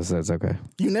busy, though, so it's okay.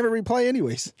 You never reply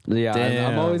anyways. Yeah,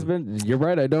 I've always been, you're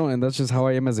right, I don't, and that's just how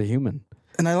I am as a human.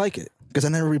 And I like it. Because I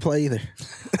never reply either.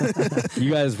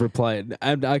 You guys reply.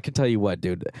 I can tell you what,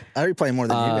 dude. I reply more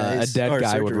than you guys. A dead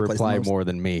guy would reply more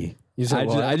than me.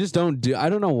 I just don't do. I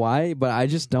don't know why, but I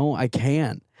just don't. I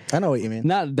can't. I know what you mean.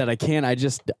 Not that I can't. I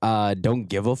just don't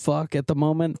give a fuck at the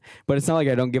moment. But it's not like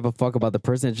I don't give a fuck about the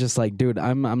person. It's just like, dude,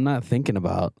 I'm not thinking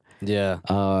about. Yeah.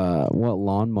 What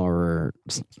lawnmower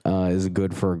is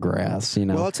good for grass? You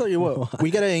know. Well, I'll tell you what.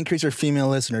 We gotta increase our female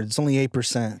listeners. It's only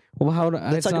 8%. Well,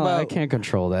 I can't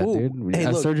control that, dude. Hey,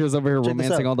 look, Sergio's over here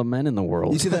romancing all the men in the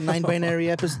world. You see that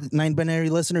 9-binary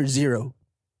listener? 0.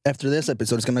 After this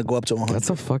episode, it's gonna go up to 100.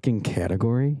 That's a fucking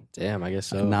category. Damn, I guess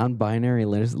so. Non-binary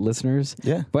listeners.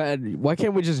 Yeah. But why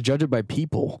can't we just judge it by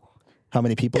people? How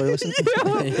many people are listening?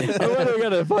 Why do we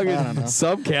gotta fucking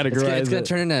subcategorize It's gonna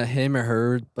turn into him or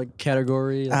her like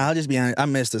category. I'll just be honest. I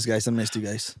missed this, guys. I missed you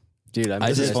guys. Dude,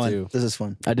 this is fun. Too. This is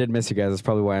fun. I did miss you guys. That's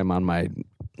probably why I'm on my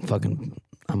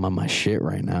shit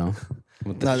right now.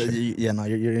 You're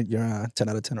 10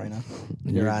 out of 10 right now.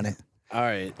 You're on it. All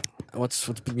right. What's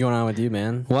been going on with you,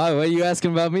 man? Why? What are you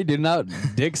asking about me? Dude, not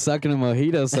dick sucking a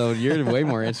mojito, so you're way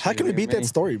more interested. How can we beat that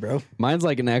story, bro? Mine's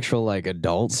like an actual like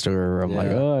adult story where I'm like,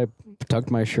 oh, I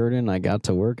tucked my shirt in, I got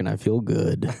to work, and I feel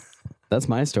good. That's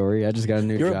my story. I just got a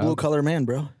new job. You're a blue collar man,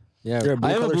 bro. Yeah,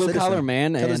 I am a blue collar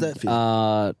man. How does that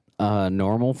feel?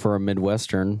 Normal for a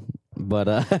Midwestern,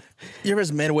 but you're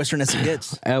as Midwestern as it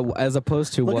gets. As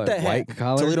opposed to Look what, at that white hat.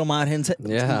 collar? Toledo Mod Hens hat.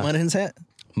 Yeah. Mod Hens hat.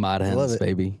 Mod Hens,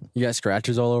 baby. You got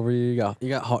scratches all over you. You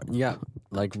got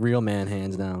like real man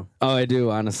hands now. Oh, I do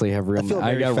honestly have real.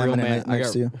 I got real man. I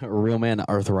got real man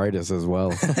arthritis as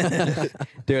well.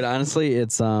 Dude, honestly,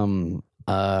 it's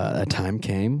a time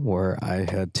came where I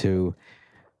had to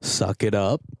suck it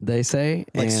up. They say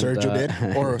like Sergio did,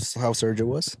 or how Sergio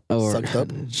was sucked up,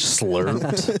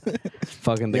 slurped.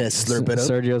 Fucking slurp it up.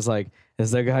 Sergio's like,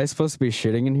 is that guy supposed to be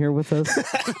shitting in here with us?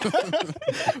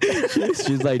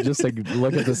 She's like, just like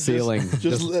look at the ceiling.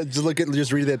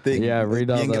 Just read that thing. Yeah, read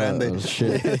all the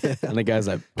shit. And the guy's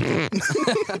like,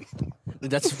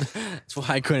 that's why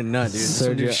I couldn't nut, dude.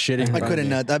 Sergio, shitting. I couldn't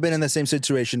nut. I've been in the same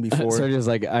situation before. Sergio's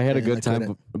like, I had a good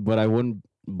time, but I wouldn't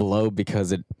blow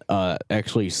because it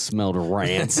actually smelled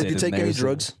rancid. Did you take any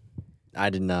drugs? I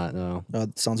did not. No. Oh,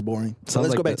 it sounds boring.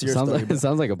 Let's go back to your story. It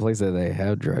sounds like a place that they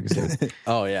have drugs. Dude.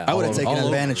 Oh yeah, I would have taken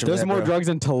advantage of that. There's more drugs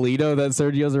in Toledo that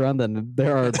Sergio's around than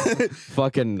there are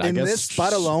fucking. In this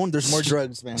spot alone, there's more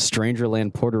drugs, man.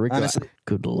 Strangerland, Puerto Rico. Honestly.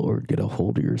 Good Lord, get a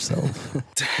hold of yourself.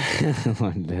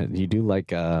 You do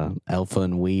like alpha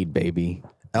and weed, baby.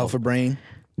 Alpha brain.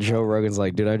 Joe Rogan's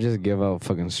like, dude, I just give out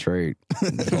fucking straight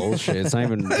bullshit. It's not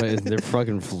even, they're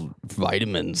fucking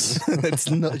vitamins. It's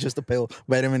not just a pill.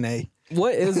 Vitamin A.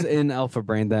 What is in Alpha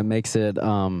Brain that makes it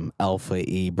Alpha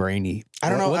E brainy? I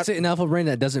don't know. What's it in Alpha Brain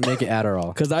that doesn't make it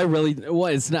Adderall? Because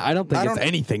it's not. I don't think it's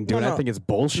anything, dude. No. I think it's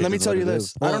bullshit. Let me tell you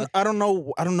this. I don't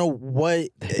know why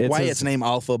it's named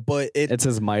Alpha, but it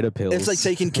says Mida pills. It's like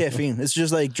taking caffeine. It's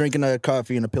just like drinking a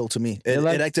coffee and a pill to me. It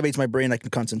activates my brain. I can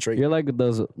concentrate. You're like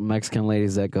those Mexican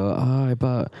ladies that go, "Oh, I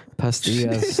bought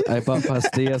pastillas. I bought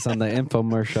pastillas on the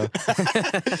infomercial."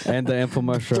 And the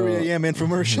infomercial. 3 a.m.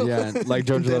 infomercial. Yeah, like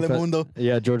George Lopez.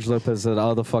 Yeah, George Lopez said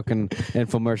all the fucking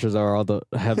infomercials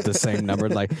have the same number.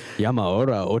 Like llama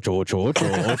ahora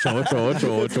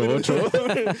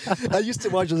 888888888. I used to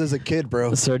watch those as a kid,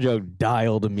 bro. Sergio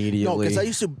dialed immediately. No, because I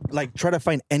used to like try to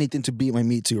find anything to beat my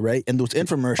meat to, right? And those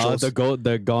infomercials.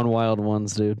 The Gone Wild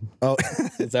ones, dude. Oh,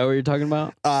 is that what you're talking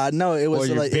about? No, it was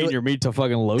you're like beating your meat to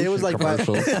fucking lotion. It was like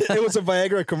commercial. it was a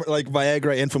Viagra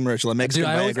infomercial, a Mexican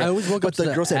Dude, Viagra. I always woke up to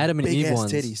the girls the had Adam and big Eve ass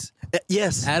ones. titties.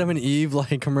 Yes, Adam and Eve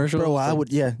like commercial. bro. I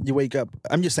would. Yeah, you wake up.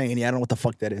 I'm just saying. Yeah, I don't know what the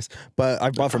fuck that is, but I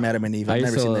bought from Adam and Eve. I've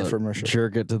never seen that infomercial.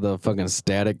 Jerk it to the fucking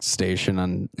static station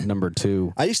on number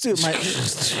 2. I used to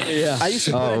I used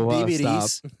to put in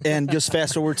DVDs and just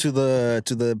fast forward to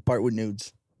the part with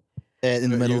nudes in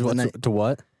the middle of the night. To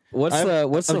what? What's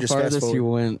the just farthest fast you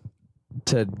went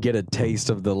to get a taste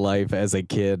of the life as a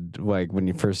kid? Like when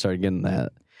you first started getting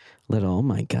that little, oh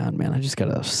my god, man, I just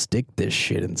gotta stick this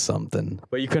shit in something.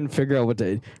 But you couldn't figure out what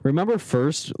to. Remember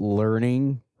first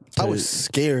learning? I was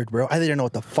scared, bro. I didn't know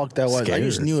what the fuck that was. I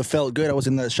just knew it felt good. I was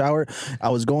in the shower. I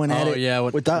was going at it. Oh yeah,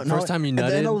 without first time you nutted.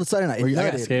 And then all of a sudden I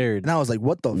got scared. and I was like,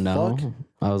 "What the fuck?"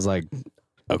 I was like,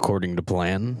 according to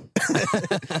plan.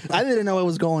 I didn't know what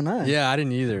was going on. Yeah, I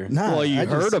didn't either. Nah, Well, you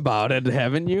heard about it,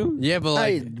 haven't you? Yeah, but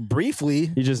like briefly.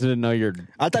 You just didn't know your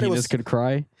I thought penis could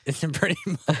cry. pretty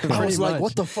much. I was like,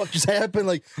 "What the fuck just happened?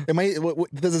 Like, am I?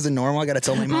 This isn't normal. I gotta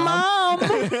tell my mom."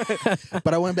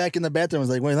 But I went back in the bathroom. I was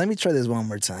like, "Wait, let me try this one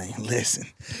more time. Listen."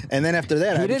 And then after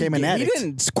that, I became an addict. He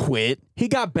didn't quit. He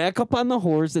got back up on the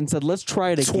horse and said, "Let's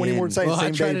try it again." 20 more times. Well, I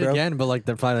same tried day, it bro. again, but like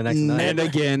probably the next night. And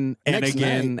again, and Next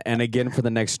again, night. and again for the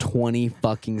next 20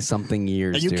 fucking something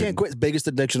years. You dude. can't quit. Biggest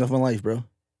addiction of my life, bro.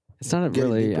 It's not Getting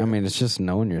really. deeper. I mean, it's just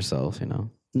knowing yourself. You know.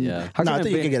 Yeah. No, I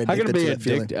think you can get addicted to that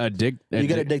feeling. You get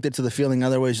addicted. addicted to the feeling.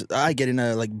 Otherwise, I get in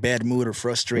a like bad mood or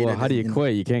frustrated. Well, how do you know.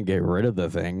 quit? You can't get rid of the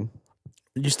thing.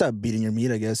 You stop beating your meat,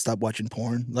 I guess. Stop watching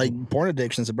porn. Like porn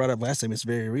addictions, I brought up last time. It's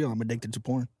very real. I'm addicted to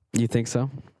porn. You think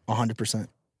so? 100%.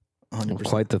 100%.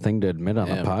 Quite the thing to admit on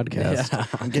a podcast. Yeah.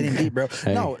 I'm getting deep, bro.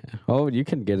 Hey. No, Oh, you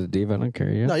can get it deep. I don't care.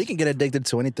 Yeah. no, you can get addicted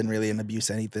to anything really and abuse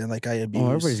anything. Like I abuse. Oh,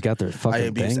 everybody's got their I fucking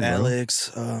abuse thing, bro.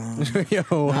 Alex. Yo,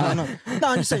 No,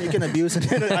 I'm just saying you can abuse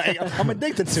it. I'm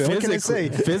addicted to it. What can I say?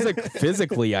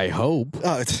 Physically, I hope.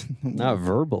 Oh, Not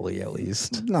verbally, at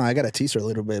least. no, I got to tease her a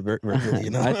little bit, verbally,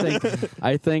 you know.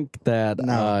 I think that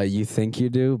No. you think you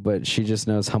do, but she just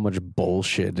knows how much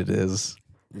bullshit it is.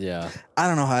 yeah. I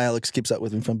don't know how Alex keeps up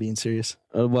with me if I'm being serious.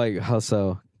 Like how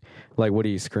so? Like, what do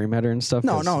you scream at her and stuff?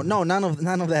 No, 'Cause- no, none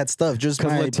of that stuff. Just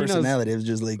 'Cause my Latinos- personality is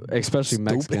just like especially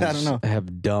stupid. Mexicans, I don't know.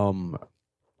 have dumb.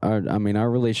 Our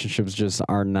relationships just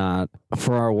are not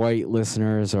for our white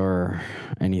listeners or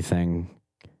anything.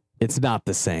 It's not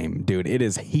the same, dude. It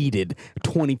is heated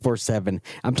 24/7.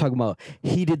 I'm talking about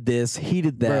heated this,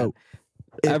 heated that. Bro,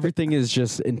 Everything is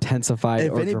just intensified.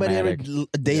 If or anybody dramatic. ever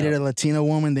dated a Latino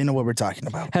woman, they know what we're talking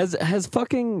about. Has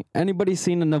fucking anybody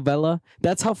seen a novella?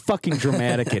 That's how fucking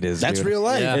dramatic it is. That's dude. real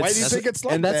life. Yeah, Why do you that's- think it's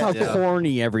like And that's that? how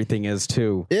corny everything is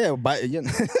too. Yeah, but yeah.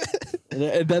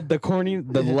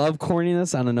 The love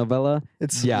corniness on a novella.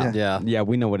 It's Yeah.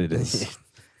 We know what it is.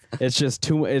 It's just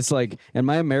too. It's like in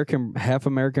my half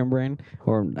American brain,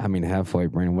 or I mean half white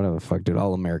brain, whatever the fuck, dude.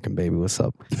 All American, baby. What's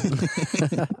up?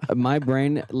 My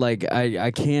brain, like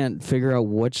I can't figure out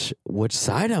which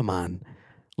side I'm on.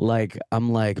 Like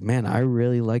I'm like, man, I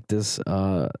really like this.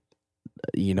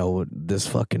 This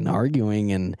fucking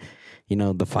arguing and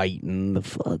the fighting, the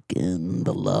fucking,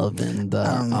 the loving, the.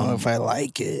 I don't know if I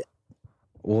like it.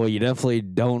 Well, you definitely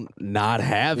don't not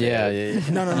have it. Yeah.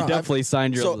 No. You definitely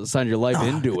signed your life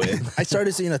into it. I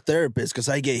started seeing a therapist because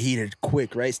I get heated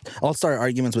quick, right? I'll start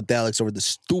arguments with Alex over the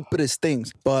stupidest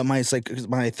things. But my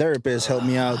therapist helped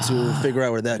me out to figure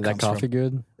out where that Is that comes coffee from.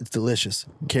 good? It's delicious.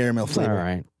 Caramel All flavor.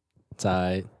 right. It's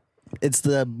alright. It's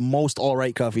the most all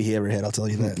right coffee he ever had, I'll tell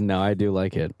you that. No, I do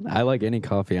like it. I like any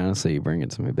coffee, honestly. You bring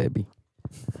it to me, baby.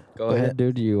 Go ahead,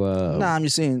 dude. You Nah, I'm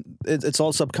just saying it's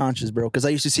all subconscious, bro. Because I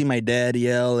used to see my dad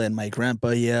yell and my grandpa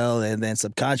yell, and then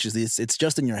subconsciously it's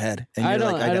just in your head. And I you're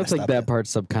don't. like, I don't think stop that part's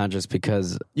subconscious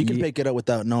because you can pick it up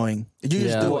without knowing. You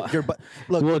just do it.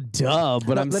 Look, well, duh.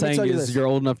 But I'm let me saying tell you is this. you're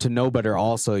old enough to know better.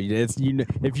 Also, it's you.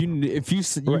 If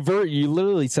you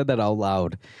literally said that out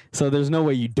loud, so there's no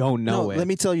way you don't know it. Let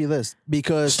me tell you this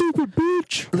because Stupid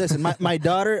bitch. listen, my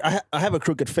daughter, I have a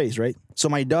crooked face, right? So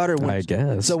my daughter, I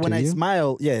guess. So when Do I you?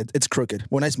 smile, yeah, it's crooked.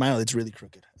 When I smile, it's really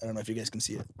crooked. I don't know if you guys can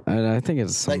see it. I think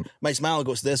it's Like my smile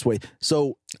goes this way.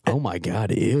 So oh my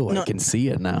god, ew! No, I can see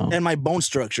it now. and my bone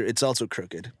structure, it's also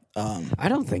crooked. I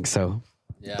don't think so.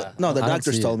 Yeah. No, the I don't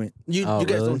doctors see told it. me. You Oh,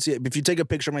 guys really? don't see it. If you take a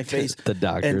picture of my face, The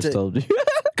doctors told you.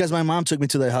 because my mom took me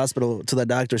to the hospital to the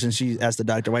doctors, and she asked the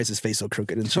doctor, "Why is his face so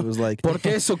crooked?" And she was like, ¿Por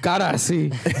qué su cara así?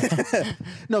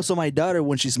 "No." So my daughter,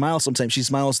 when she smiles, sometimes she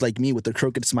smiles like me with a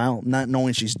crooked smile, not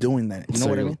knowing she's doing that. You know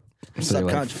what I mean? So like,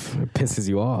 Subconscious, it pisses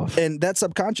you off. and that's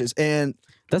subconscious. And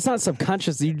That's not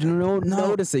subconscious. You don't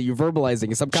notice it. You're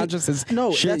verbalizing. Subconscious is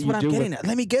no, shit that's you what I'm do getting with- at.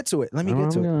 Let me get to it. Let me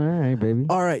get to it. All right, baby.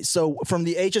 All right, so from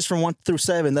the ages from 1 through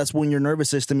 7, that's when your nervous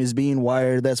system is being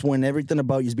wired. That's when everything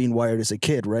about you is being wired as a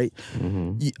kid, right?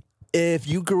 If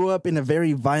you grew up in a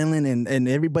very violent and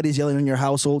everybody's yelling in your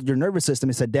household, your nervous system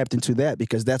is adapting to that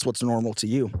because that's what's normal to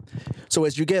you. So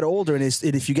as you get older and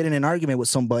if you get in an argument with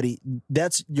somebody,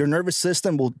 that's your nervous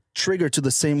system will trigger to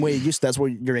the same way it used to. That's where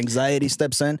your anxiety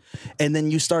steps in. And then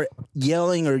you start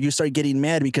yelling or you start getting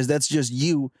mad because that's just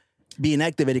you being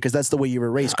activated because that's the way you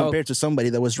were raised compared to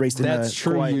somebody that was raised in That's a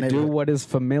true. quiet You do neighborhood. what is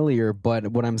familiar, but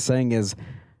what I'm saying is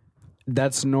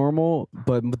that's normal.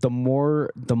 But the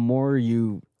more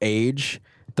you age,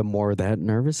 the more that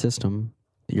nervous system,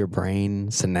 your brain,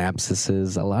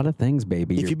 synapses, a lot of things,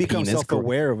 baby. If your you become penis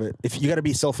self-aware of it, if you got to be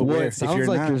Well, self-aware. it If sounds you're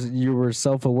like not, you were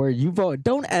self-aware.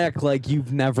 Don't act like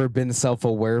you've never been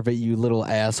self-aware of it, you little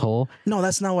asshole. no,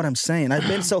 that's not what I'm saying. I've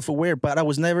been self-aware, but I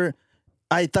was never.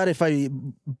 I thought if I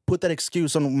put that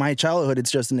excuse on my childhood,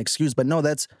 it's just an excuse. But no,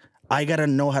 I gotta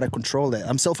know how to control that.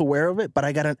 I'm self-aware of it, but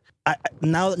I gotta.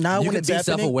 Now You when can it's be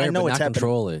happening, self-aware, I know but it's not happening.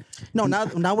 control it. No, now when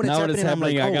it's Now when happening, it's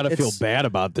happening, I'm I like, gotta feel it's- bad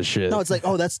about the shit. No, it's like,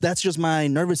 that's just my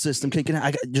nervous system kicking in. I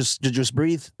got, just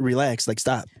breathe, relax, like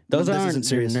stop. Those this aren't isn't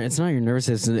serious. It's not your nervous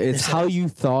system. It's how you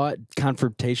thought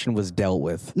confrontation was dealt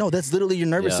with. No, that's literally your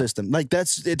nervous Yeah. system. Like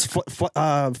it's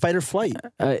fight or flight.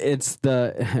 It's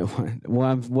the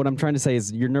what I'm trying to say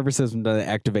is your nervous system doesn't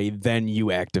activate, then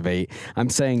you activate. I'm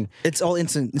saying It's all I'm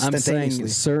saying instantaneously.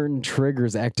 certain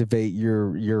triggers activate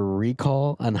your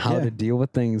recall on how Yeah. to deal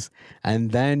with things,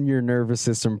 and then your nervous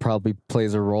system probably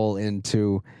plays a role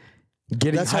into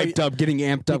getting That's how hyped you- up, getting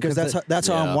amped up. Because that's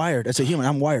how I'm Yeah. wired. As a human,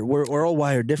 I'm wired. We're all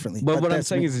wired differently. But what I'm that's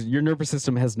saying me. is your nervous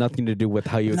system has nothing to do with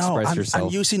how you No, express I'm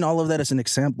yourself. using all of that as an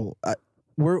example.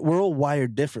 We're all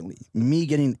wired differently. Me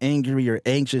getting angry or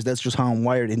anxious, that's just how I'm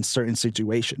wired in certain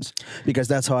situations because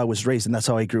that's how I was raised and that's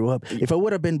how I grew up. If I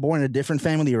would have been born in a different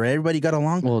family or everybody got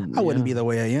along, Well, I wouldn't yeah. be the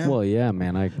way I am. Well, yeah,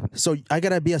 man. So I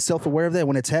gotta be self-aware of that.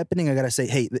 When it's happening, I gotta say,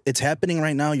 "Hey, it's happening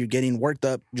right now. You're getting worked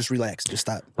up. Just relax. Just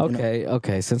stop." You know?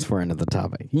 Okay. Since we're into the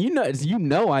topic, you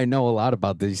know, I know a lot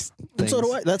about these And things. so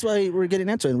do I. That's why we're getting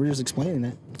into it. We're just explaining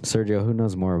it. Sergio, who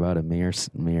knows more about it, me or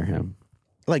him?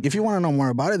 Like, if you want to know more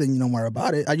about it, then you know more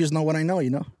about it. I just know what I know. You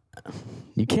know.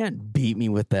 You can't beat me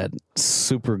with that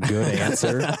super good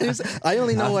answer. I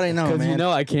only know what I know, Because man. you know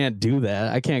I can't do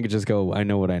that. I can't just go, I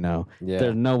know what I know. Yeah.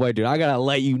 There's no way, dude. I gotta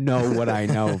let you know what I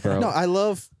know, bro. No, I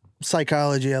love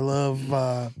psychology. I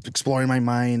love exploring my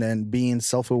mind and being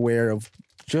self-aware of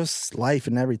just life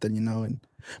and everything, you know. And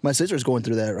my sister's going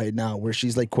through that right now, where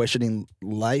she's like questioning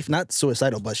life, not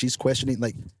suicidal, but she's questioning,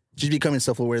 like, she's becoming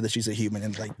self-aware that she's a human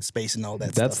and like space and all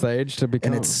that. That's stuff. the age to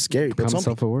become. And it's scary. But Become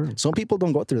self-aware. some people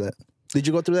don't go through that. Did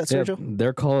you go through that, Yeah, Sergio?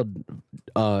 they're called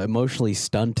emotionally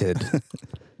stunted.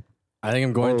 I think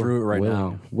I'm going Or through it right will.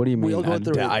 now. What do you We mean? all go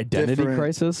through it Identity different-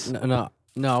 crisis?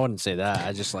 No, I wouldn't say that.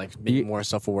 I just like being You- more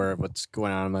self-aware of what's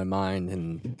going on in my mind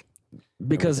and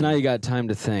Because now you got time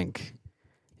to think.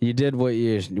 You did what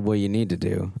you need to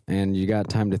do, and you got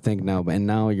time to think now. And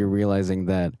now you're realizing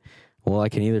that, well, I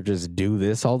can either just do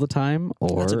this all the time,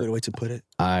 That's a good or way to put it.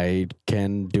 I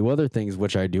can do other things,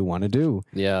 which I do want to do.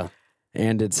 yeah.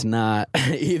 And it's not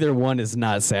either one is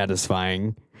not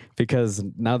satisfying because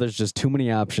now there's just too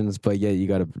many options. But yet you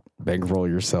got to bankroll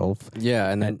yourself. Yeah,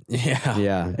 and then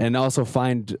Yeah, and also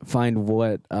find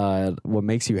what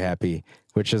makes you happy,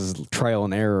 which is trial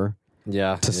and error.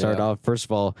 Yeah. To start off, first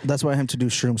of all, That's why I have to do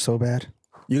shrooms so bad.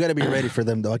 You got to be ready for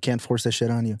them, though. I can't force that shit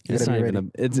on you. You it's got to not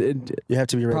be ready. even You have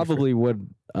to be ready. probably would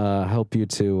help you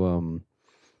to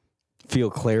feel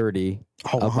clarity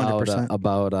Oh, 100%.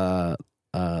 about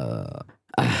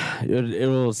it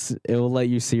will let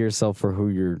you see yourself for who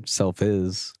yourself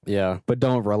is. Yeah. But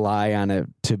don't rely on it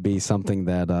to be something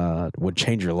that would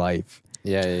change your life.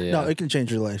 Yeah. No, it can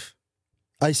change your life.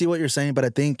 I see what you're saying, but I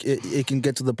think it can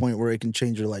get to the point where it can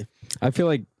change your life. I feel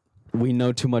like we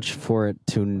know too much for it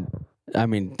to. I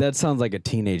mean, that sounds like a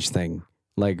teenage thing.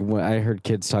 Like when I heard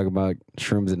kids talk about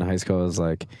shrooms in high school, I was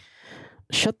like,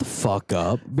 shut the fuck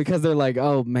up. Because they're like,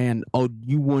 oh man,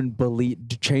 you wouldn't believe,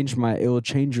 it will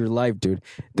change your life, dude.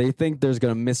 They think there's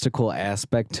a mystical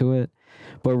aspect to it.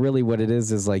 But really what it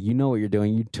is like, you know what you're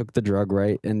doing. You took the drug,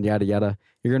 right? And yada, yada.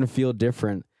 You're going to feel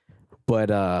different.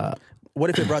 But, what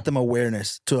if it brought them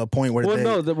awareness to a point where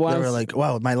they were like,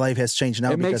 "Wow, my life has changed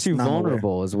now"? It makes you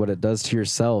vulnerable, is what it does to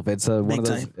yourself. It's one of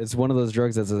those. It's one of those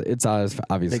drugs it's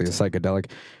obviously a psychedelic,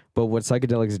 but what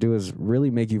psychedelics do is really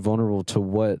make you vulnerable to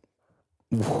what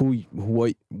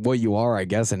you are. I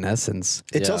guess in essence,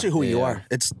 it tells you who you are.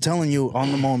 It's telling you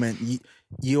on the moment.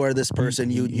 You are this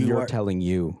person. You're telling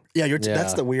you. Yeah,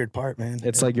 that's the weird part, man.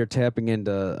 It's like you're tapping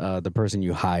into the person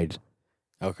you hide.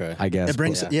 Okay, I guess it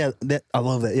brings. I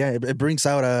love that. Yeah, it brings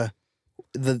out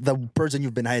the person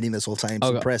you've been hiding this whole time,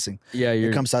 suppressing. Yeah,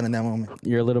 it comes out in that moment.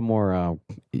 You're a little more.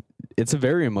 It's a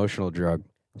very emotional drug.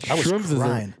 I was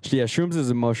crying. Shrooms is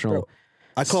emotional. Bro,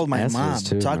 I called my mom,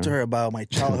 talked to her about my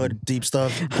childhood deep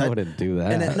stuff. I wouldn't do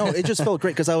that. And it just felt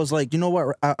great because I was like, you know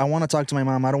what? I want to talk to my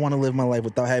mom. I don't want to live my life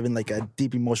without having like a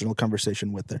deep emotional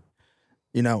conversation with her.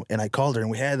 You know, and I called her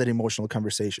and we had that emotional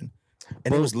conversation.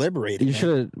 And it was liberating. You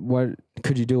should have. What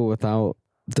could you do it without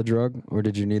the drug, or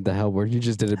did you need the help, or you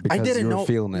just did it because you were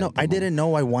feeling it? No, I didn't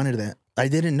know I wanted that. I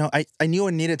didn't know. I knew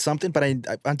I needed something, but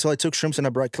until I took shrooms and I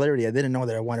brought clarity, I didn't know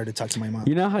that I wanted to talk to my mom.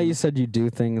 You know how you said you do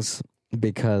things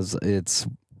because it's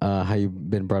how you've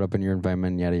been brought up in your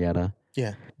environment, yada yada.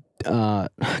 Yeah. God,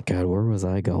 where was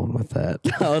I going with that?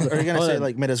 Are you gonna say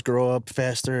like made us grow up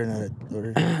faster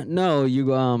and? No,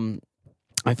 you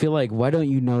I feel like, why don't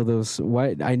you know those?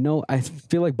 I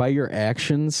feel like by your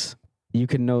actions you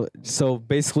can know. So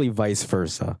basically, vice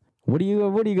versa. What do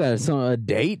you got? So a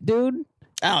date, dude?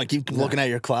 I don't keep looking at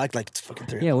your clock like it's fucking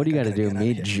 3. Yeah, what do you got to do?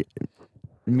 Meet.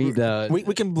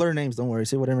 We can blur names. Don't worry.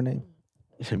 Say whatever name.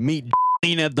 Meet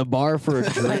at the bar for a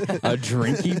drink, a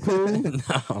drinky poo.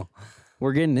 No.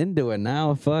 We're getting into it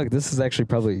now. Fuck, this is actually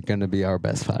probably going to be our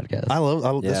best podcast. I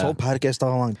love this whole podcast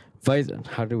all along.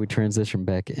 How do we transition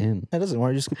back in? That doesn't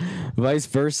work. Just vice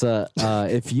versa.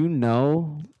 If you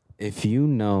know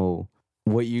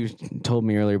what you told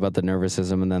me earlier about the nervous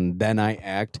system, and then I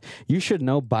act, you should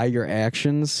know by your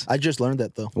actions. I just learned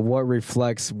that though. What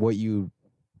reflects what you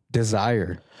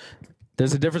desire.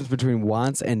 There's a difference between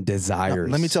wants and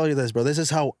desires. Let me tell you this, bro. This is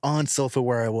how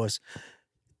unself-aware I was.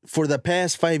 For the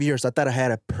past 5 years, I thought I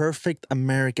had a perfect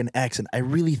American accent. I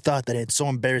really thought that it's so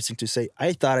embarrassing to say.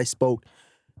 I thought I spoke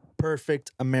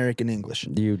perfect American English.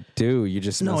 You do. You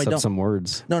just mess up some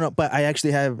words. No, but I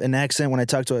actually have an accent when I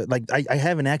talk to it. Like, I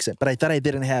have an accent, but I thought I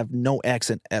didn't have no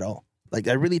accent at all. Like,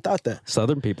 I really thought that.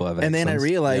 Southern people have accents. And then I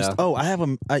realized,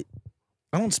 I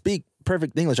don't speak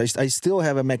perfect English. I still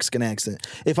have a Mexican accent.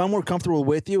 If I'm more comfortable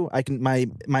with you, I can. My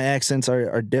accents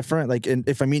are different. Like,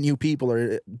 if I meet new people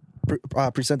or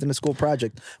presenting a school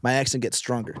project, my accent gets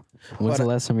stronger. When's the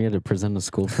last time you had to present a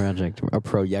school project? A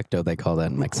proyecto, they call that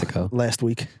in Mexico. Last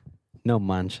week. No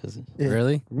manches. Yeah.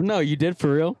 Really? No, you did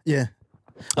for real? Yeah.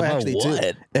 Well, actually,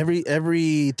 what?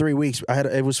 Every 3 weeks,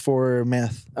 it was for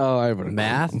math. Oh, I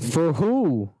math for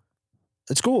who?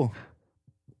 At school.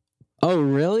 Oh,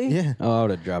 really? Yeah. Oh, I would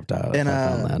have dropped out if I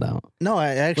found that out. No,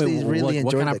 I actually really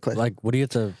enjoyed that class. Like, what do you have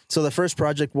to? So the first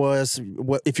project was,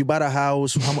 if you bought a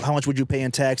house, how much would you pay in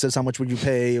taxes? How much would you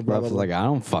pay? Blah, blah, blah. Like, I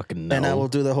don't fucking know. And I will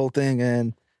do the whole thing.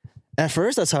 And at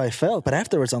first, that's how I felt. But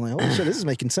afterwards, I'm like, oh shit, this is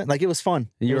making sense. Like, it was fun.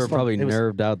 You were probably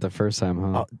nerved out the first time,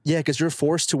 huh? Yeah, because you're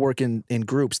forced to work in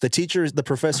groups. The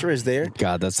professor is there.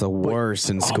 God, that's the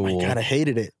worst in school. Oh my God, I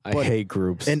hated it. I hate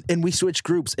groups. And we switch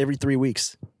groups every 3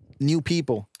 weeks. New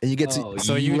people, and you get to.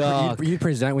 So you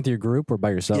present with your group or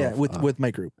by yourself? Yeah, with my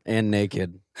group and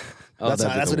naked. That's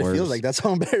what it feels like. That's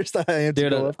how embarrassed I am.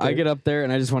 Dude, to go up there. I get up there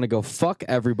and I just want to go fuck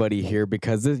everybody here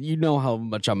because you know how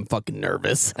much I'm fucking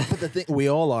nervous. But the thing, we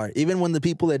all are. Even when the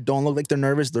people that don't look like they're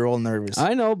nervous, they're all nervous.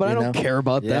 I know, but I don't care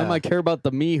about them. I care about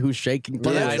the me who's shaking.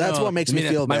 But that's what makes me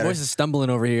feel better. My voice is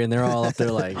stumbling over here, and they're all up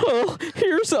there like, "Oh,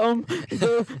 here's some."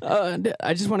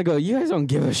 I just want to go. You guys don't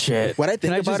give a shit. What I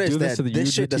think about is that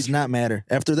this shit does not matter.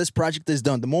 After this project is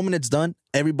done, the moment it's done,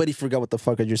 everybody forgot what the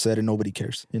fuck I just said, and nobody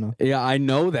cares. You know? Yeah, I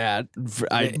know that.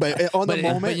 But on the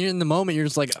moment, but you're in the moment, you're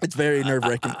just like, it's very nerve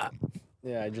wracking.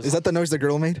 Yeah, I just Is that the noise the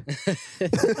girl made? No,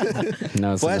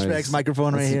 it's the Flashbacks noise.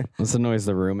 microphone right here. That's the noise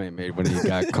the roommate made when he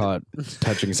got caught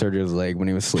touching Sergio's leg when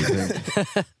he was sleeping.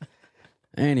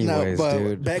 Anyways,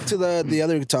 dude. Back to the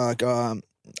other talk.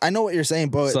 I know what you're saying,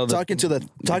 but So talking to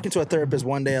a therapist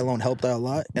one day alone helped out a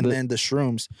lot, and then the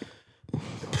shrooms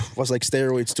was like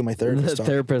steroids to my The therapist. talk.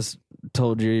 therapist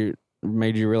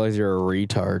made you realize you're a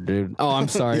retard, dude. Oh, I'm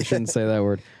sorry. I shouldn't say that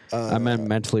word. I meant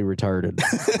mentally retarded.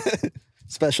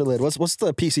 Special ed. What's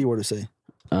the PC word to say?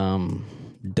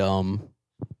 Dumb.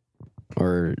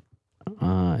 Or,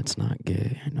 it's not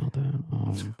gay. I know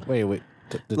that. wait.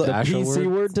 The The actual PC word?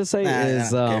 word to say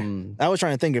is, I was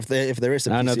trying to think if there is a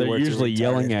PC I know they're word to usually retard.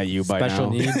 yelling at you by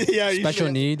Special now. need. Yeah, Special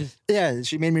need. Yeah,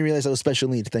 she made me realize I was special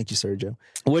need. Thank you, Sergio.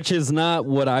 Which is not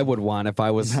what I would want if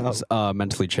I was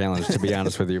mentally challenged, to be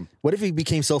honest with you. What if he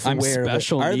became I'm self-aware?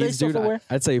 special Are they needs, dude. self-aware?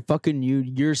 I'd say fucking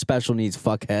you're special needs,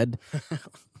 fuckhead.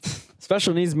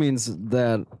 Special needs means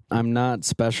that I'm not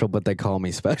special, but they call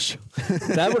me special.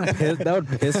 that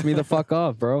would piss me the fuck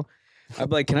off, bro. I'd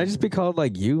be like, can I just be called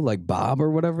like you, like Bob or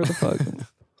whatever the fuck?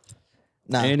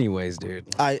 Nah. Anyways, dude.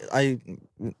 I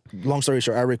long story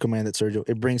short, I recommend it, Sergio.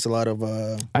 It brings a lot of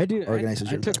I do. organizes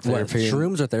I your took What, therapy.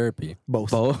 shrooms or therapy?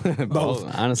 both.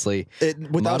 Both. Honestly,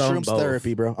 Without Not on shrooms, both.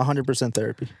 therapy, bro. 100%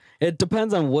 therapy. it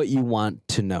depends on what you want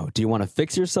to know. Do you want to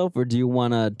fix yourself or do you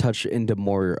want to touch into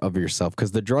more of yourself?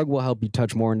 Because the drug will help you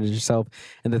touch more into yourself,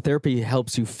 and the therapy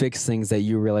helps you fix things that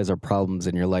you realize are problems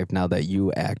in your life now that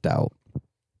you act out.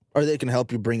 Or they can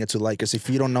help you bring it to light. Because if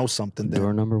you don't know something, then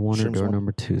Door number 1 or shrooms door won't.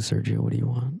 number 2, Sergio? What do you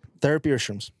want? Therapy or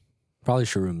shrooms? Probably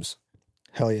shrooms.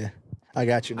 Hell yeah. I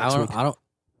got you next week. I don't.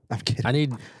 I'm kidding. I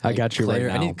need. I got you right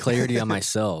I now. need clarity on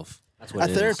myself. That's what A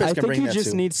it is. therapist I can think bring you that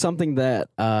just too. need something that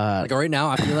Like right now,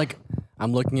 I feel like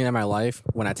I'm looking at my life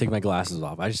when I take my glasses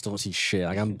off. I just don't see shit.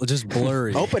 Like I'm just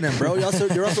blurry. Open them, bro.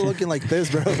 You're also looking like this,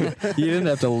 bro. you didn't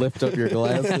have to lift up your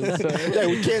glasses. Yeah,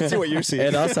 we can't see what you're seeing.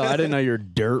 And also, I didn't know you're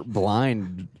dirt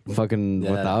blind fucking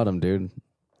Yeah. without him, dude.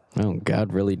 Oh,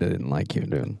 God really didn't like you,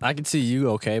 dude. I can see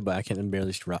you okay, but I can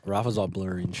barely. Rafa's all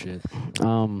blurry and shit.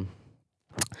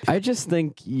 I just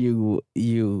think you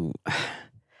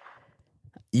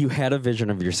had a vision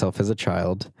of yourself as a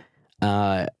child,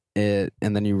 and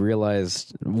then you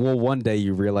realized, well, one day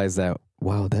you realized that,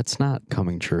 wow, that's not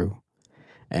coming true,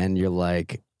 and you're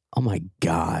like, oh my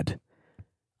god,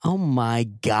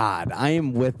 I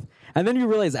am with, and then you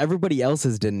realize everybody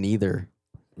else's didn't either,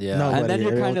 Yeah. No. and then Nobody,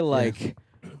 you're kind of everyone- like,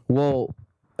 well,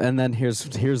 and then here's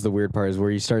the weird part is where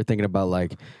you start thinking about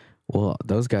like, well,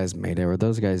 those guys made it or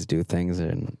those guys do things,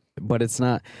 but it's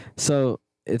not. So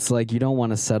it's like you don't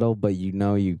want to settle, but you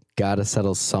know you got to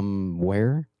settle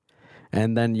somewhere.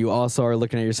 And then you also are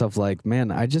looking at yourself like,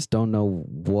 man, I just don't know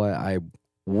what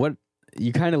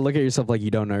you kind of look at yourself like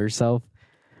you don't know yourself,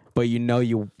 but you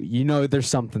know there's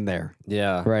something there,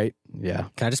 Yeah. right? Yeah.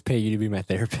 Can I just pay you to be my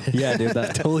therapist? Yeah, dude.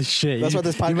 That, Holy shit. That's You- what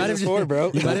this you might podcast have is just- for,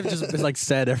 bro. You might have just like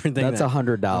said everything. that's that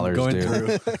 $100, I'm going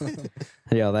dude. through.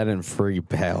 Yeah, that ain't free,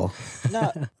 pal.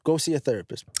 Nah, go see a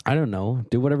therapist. I don't know.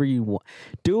 Do whatever you want.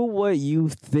 Do what you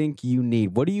think you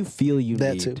need. What do you feel you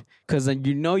That need? too. Because then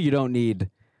you know you don't need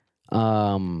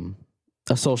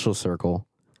a social circle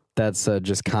that's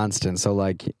just constant. So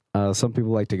like some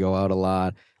people like to go out a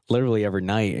lot, literally every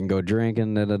night and go drink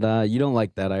and da-da-da. You don't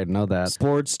like that. I know that.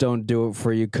 Sports don't do it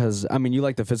for you because, I mean, you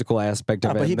like the physical aspect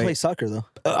of it. But he and they- plays soccer, though.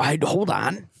 hold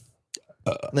on.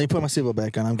 Let me put my seatbelt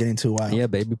back on. I'm getting too wild. Yeah,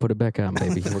 baby, put it back on,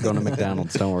 baby. We're going to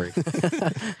McDonald's. Don't worry.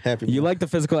 Happy. You like the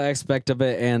physical aspect of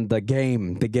it and the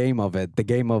game of it. The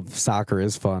game of soccer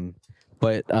is fun.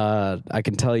 But I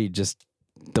can tell you just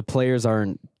the players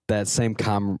aren't that same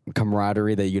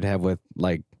camaraderie that you'd have with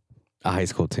like a high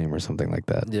school team or something like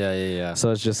that. Yeah. So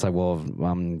it's just like, well,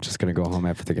 I'm just going to go home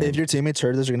after the game. If your teammates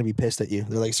heard this, they're going to be pissed at you.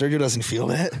 They're like, Sergio doesn't feel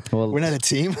that. Well, We're not a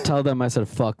team. Tell them I said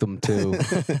fuck them too.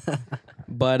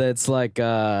 But it's like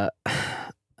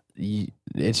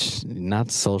it's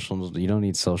not social. You don't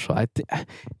need social.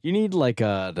 You need like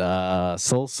a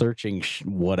soul searching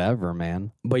whatever,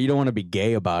 man. But you don't want to be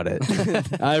gay about it.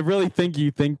 I really think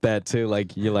you think that too.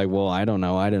 Like you're like, well, I don't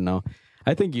know.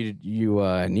 I think you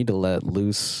need to let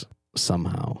loose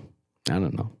somehow. I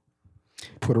don't know.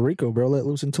 Puerto Rico, bro. Let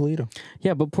loose in Toledo.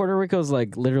 Yeah, but Puerto Rico's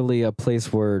like literally a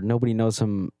place where nobody knows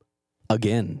him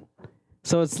again.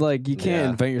 So it's like you can't Yeah.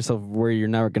 invent yourself where you're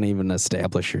never going to even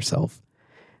establish yourself.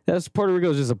 That's Puerto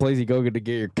Rico's just a place you go to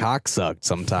get your cock sucked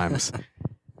sometimes.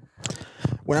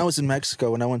 When I was in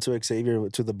Mexico, when I went to Xavier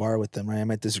to the bar with them, right, I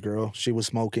met this girl. She was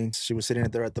smoking. She was sitting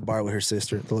there at the bar with her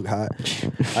sister. It looked hot. I She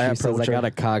says, I approach her. got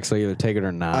a cock, so either take it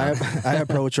or not. I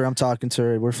approach her. I'm talking to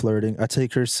her. We're flirting. I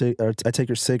take her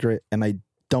cigarette and I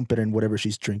dump it in whatever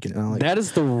she's drinking. And I'm like, That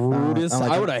is the rudest. I'm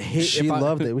like, I would have hated. She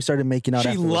loved it. We started making out. She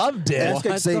afterwards. loved it. Ask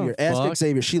What Xavier. the Ask fuck?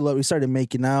 Xavier. She loved. We started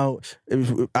making out.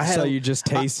 So you just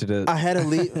tasted it. I had to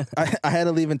leave. I had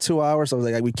to leave in 2 hours. So I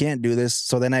was like, we can't do this.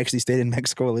 So then I actually stayed in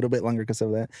Mexico a little bit longer because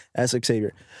of that. Ask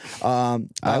Xavier.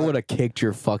 I would have kicked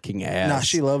your fucking ass. Nah,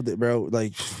 she loved it, bro.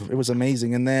 Like it was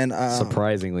amazing. And then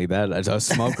Surprisingly, that a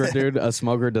smoker, dude. A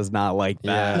smoker does not like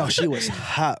that. no, she was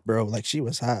hot, bro. Like she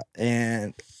was hot,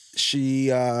 and she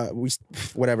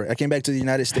whatever. I came back to the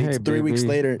United States. Hey, 3 weeks baby.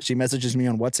 later, she messages me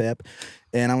on WhatsApp,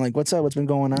 and I'm like, "What's up? What's been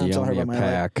going on?" I'm telling her Yummy about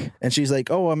my life, pack. and she's like,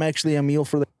 "Oh, I'm actually a meal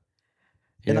for the."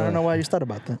 And I Yeah. don't know why you thought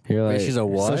about that. You're Wait, like, she's a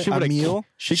what? So she A would've meal?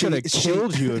 She could have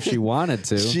killed you if she wanted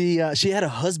to. She had a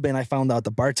husband. I found out the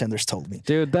bartenders told me.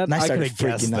 Dude, that And I I could started have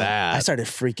guessed freaking out. that. I started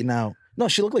freaking out. No,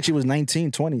 she looked like she was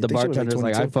 19, 20. The I think she was bartender's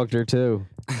like, I 22. fucked her too.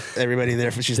 Everybody there,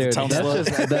 she's the Dude, town that's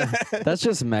slut. that's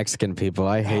just Mexican people.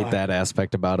 I hate that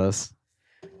aspect about us.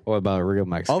 Or about real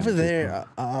Mexican Over people. there,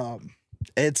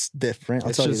 it's different. I'll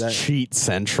It's tell you just that. cheat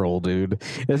central, dude.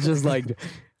 It's just like,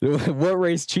 what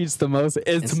race cheats the most?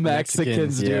 It's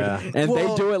Mexicans, dude. yeah. And they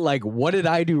Well- do it like, what did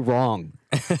I do wrong?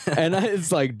 And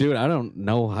it's like, dude, I don't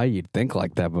know how you'd think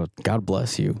like that, but God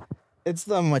bless you. It's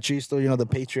the machisto, the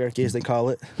patriarchy as they call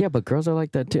it. Yeah, but girls are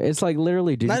like that too. It's like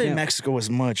literally, dude. Not you in can't- Mexico as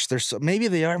much. There's maybe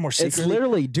they are more It's secretly,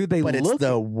 literally, dude, they but look. it's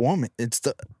the woman. It's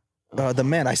the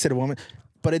men. I said woman,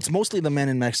 but it's mostly the men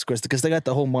in Mexico because they got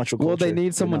the whole macho culture. Well, they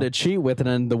need someone to cheat with, and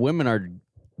then the women are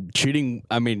cheating.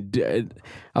 I mean,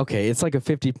 okay, it's like a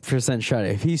 50% shot.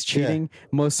 If he's cheating,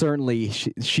 most certainly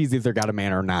she's either got a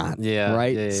man or not. Yeah,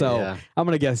 right. yeah, So yeah. I'm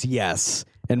gonna guess yes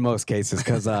in most cases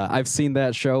because I've seen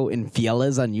that show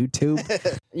Infieles on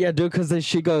YouTube. Yeah, dude. Because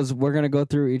she goes, "We're gonna go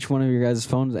through each one of your guys'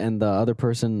 phones," and the other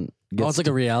person. Oh, it's like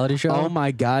a reality show. Oh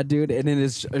my god, dude! And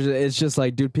it's just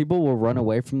like, dude, people will run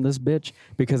away from this bitch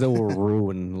because it will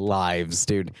ruin lives,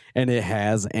 dude. And it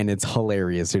has, and it's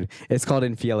hilarious, dude. It's called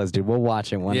Infieles, dude. We'll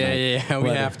watch it one night. Yeah, we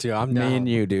But, have to. I'm me down. and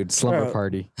you, dude. Slumber Bro.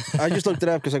 party. I just looked it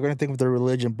up because I couldn't think of their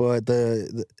religion, but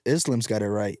the Islam's got it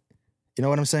right. You know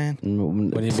what I'm saying?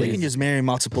 What do you They mean? can just marry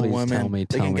multiple Please women. tell me,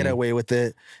 They can get me. away with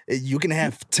it. You can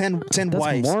have 10 That's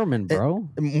wives. Mormon, bro.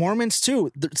 Mormons too.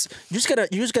 You just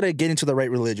gotta get into the right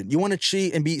religion. You want to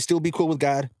cheat and still be cool with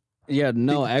God. Yeah,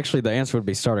 no, actually, the answer would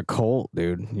be start a cult,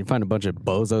 dude. You find a bunch of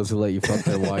bozos who let you fuck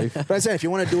their wife. But I said if you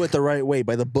want to do it the right way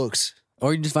by the books,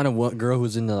 Or you just find a girl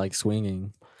who's into like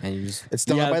swinging, and you just it's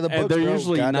done by the and books. they're bro.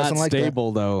 usually God not doesn't like that.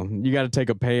 stable though. You got to take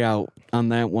a payout on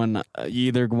that one. You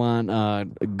either want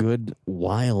good,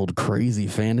 wild, crazy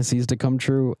fantasies to come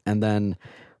true, and then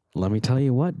let me tell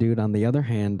you what, dude. On the other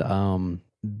hand,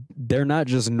 they're not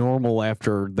just normal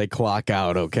after they clock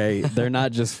out. Okay, they're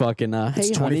not just fucking. Hey,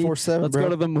 It's honey, 24/7, let's bro. go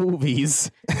to the movies.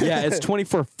 Yeah, it's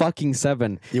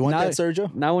 24/7. You want Now- that,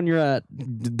 Sergio? Now when you're at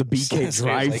the BK Sergio's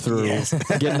drive-through, like, yes.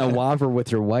 getting a Whopper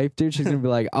with your wife, dude, she's gonna be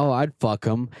like, "Oh, I'd fuck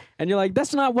him," and you're like,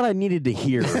 "That's not what I needed to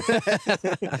hear."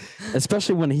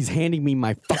 Especially when he's handing me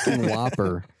my fucking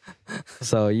Whopper.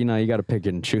 So you got to pick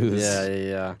and choose.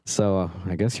 yeah. So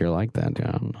I guess you're like that, dude.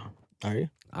 I don't know. Are you?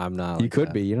 I'm not. You like could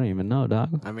that. be. You don't even know,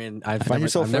 dog. I mean, I've Find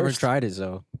yourself never first. tried it,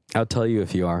 so I'll tell you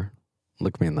if you are.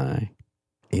 Look me in the eye.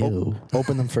 Ew.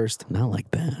 Open them first. Not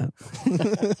like that.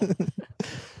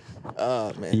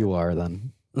 Oh man. You are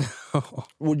then.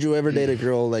 Would you ever date a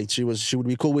girl like she would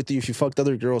be cool with you if you fucked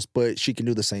other girls, but she can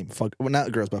do the same? Fuck, well,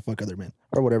 not girls, but fuck other men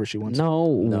or whatever she wants. No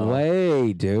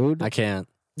way, dude. I can't.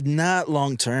 Not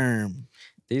long term.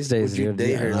 These days, Would you dude,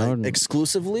 date her I like, don't-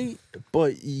 exclusively?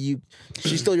 But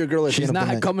she's still your girl. At the she's end of the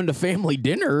not night. coming to family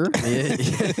dinner.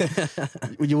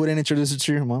 You wouldn't introduce her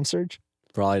to your mom, Serge?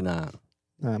 Probably not.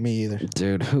 Me either.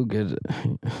 Dude, who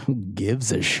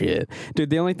gives a shit? Dude,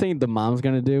 the only thing the mom's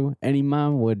gonna do, any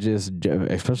mom would just,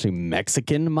 especially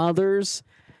Mexican mothers.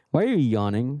 Why are you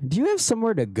yawning? Do you have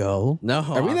somewhere to go? No.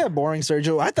 Are we that boring,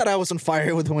 Sergio? I thought I was on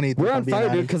fire with 20. We're on fire,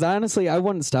 dude, because honestly, I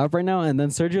wouldn't stop right now. And then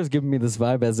Sergio's giving me this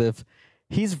vibe as if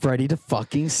he's ready to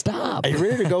fucking stop. Are you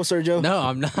ready to go, Sergio? No,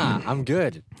 I'm not. I'm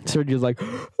good. Sergio's like,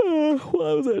 well,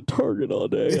 I was at Target all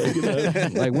day.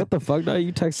 Like, what the fuck? Now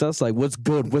you text us like, what's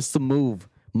good? What's the move?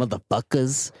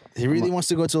 Motherfuckers. He really wants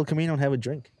to go to El Camino and have a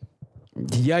drink.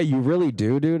 Yeah, you really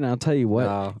do, dude. And I'll tell you what. No,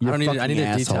 I you're don't need. I fucking need a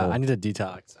asshole. detox. I need a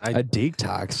detox. A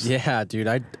detox. Yeah, dude.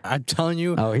 I'm telling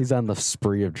you. Oh, he's on the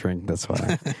spree of drink. That's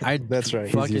why. That's right.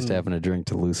 He's Fucking, used to having a drink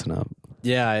to loosen up.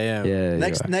 yeah, I am. Yeah.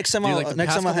 Next time Dude, I'll like, the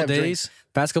next past time I'll couple have days, drinks.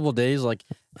 Past couple days, like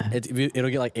it'll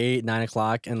get like 8, 9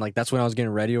 o'clock, and like that's when I was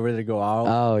getting ready to go out.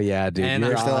 Oh yeah, dude. And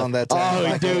You're still on that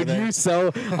time. Oh, dude,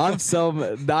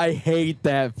 I hate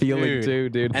that feeling too,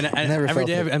 dude. And Never every felt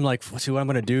day it. I'm like, see what I'm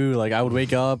gonna do. Like I would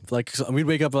wake up, like we'd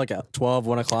wake up like at 12,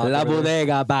 1 o'clock. La whatever,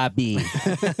 bodega,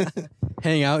 papi.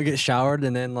 hang out, get showered,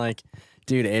 and then like,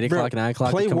 dude, 8 o'clock, 9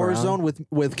 o'clock. Play come Warzone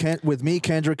around. with me,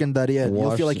 Kendrick, and Dariet.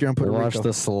 You'll feel like you're in Puerto Wash Rico.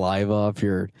 the saliva off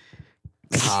your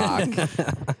cock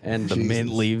and the mint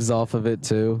leaves off of it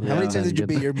too. How many times did you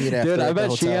beat your meat after? Dude, I at the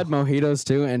bet she hotel? had mojitos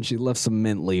too, and she left some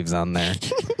mint leaves on there.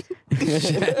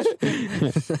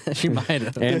 She might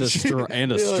have. And a straw.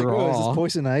 And a You're like, "Oh, is this straw.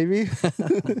 poison ivy?"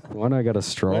 Why do I got a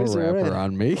straw Why is it wrapper red?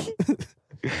 on me?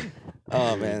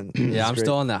 Oh man. Yeah, I'm It's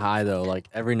still on that high though. Like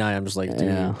every night, I'm just like, dude,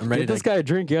 Yeah. I'm ready Get to. this guy a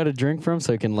drink. You got a drink from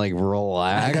so he can like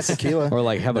relax. I got tequila. Or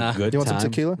like have Nah. a good You want some time.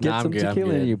 tequila? Get Nah, I'm some good, I'm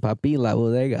tequila in good. you, papi la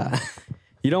bodega.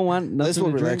 You don't want nothing This will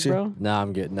to relax drink, you. bro? Nah,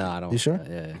 I'm good. Nah, I don't. You sure?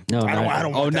 Yeah. No, I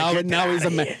don't want that. now Get now that he's a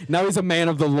outta man. here. Now he's a man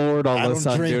of the Lord. All I of a don't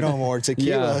sudden, drink dude. no more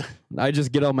tequila. Yeah, I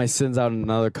just get all my sins out in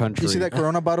another country. You see that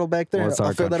Corona bottle back there? Well, it's I'll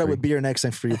our fill that up country. with beer next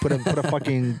time for you. Put a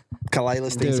fucking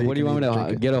Kalila thing. Dude, what do you want me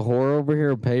to get a whore over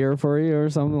here, pay her for you,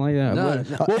 or something like that? No, what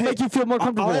no. will make you feel more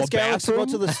comfortable? I'll ask A Alex to go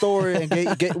bathroom? to the store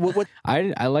and get what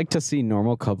I like to see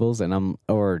normal couples, and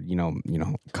you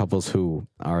know couples who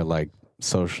are like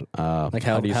social, Like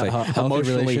how do you say healthy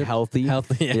emotionally relationship? healthy,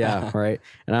 Healthy, yeah. right.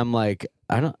 And I'm like,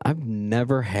 I've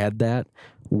never had that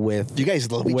with you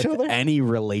guys love each with other. any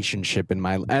relationship in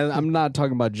my. And I'm not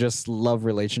talking about just love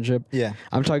relationship. Yeah.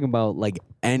 I'm talking about like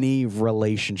any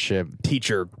relationship,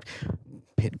 teacher.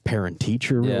 Parent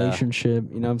teacher Yeah. relationship,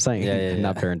 you know what I'm saying? Yeah.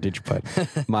 Not parent teacher, but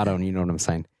motto, you know what I'm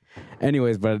saying?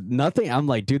 Anyways, but nothing. I'm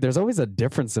like, dude, there's always a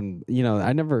difference in,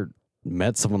 I never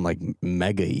met someone like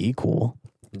mega equal.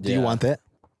 Do you want that?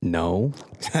 No.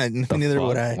 Neither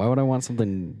would I. Why would I want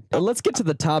something? Let's get to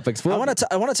the topics. I want to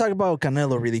talk about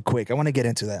Canelo really quick. I want to get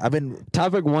into that. I've been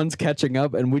Topic one's catching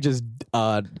up, and we just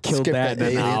killed Skip that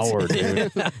the in an aliens. hour,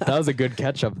 dude. That was a good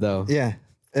catch up, though. yeah.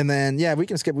 And then we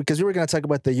can skip because we were going to talk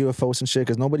about the UFOs and shit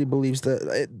because nobody believes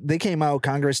that they came out.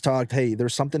 Congress talked. Hey,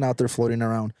 there's something out there floating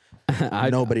around.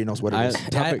 Nobody knows what it is.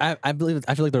 I believe.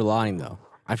 I feel like they're lying though.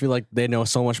 I feel like they know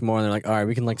so much more, and they're like, all right,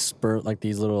 we can like spurt like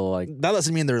these little like. That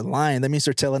doesn't mean they're lying. That means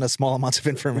they're telling us small amounts of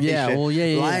information. Yeah, well,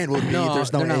 yeah. Lying would be no,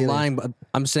 there's no they're not alien. lying, but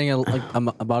I'm saying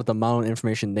about the amount of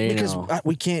information they Because know.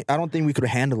 we can't. I don't think we could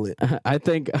handle it. I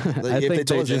think if they they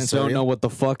told us just it's don't real. know what the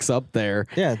fuck's up there.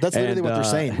 Yeah, that's literally And, what they're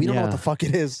saying. We don't know what the fuck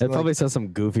it is. It Like, probably says some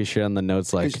goofy shit on the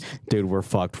notes like, dude, we're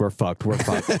fucked. We're fucked.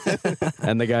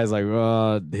 And the guy's like,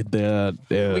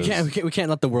 We can't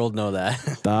let the world know that.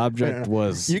 the object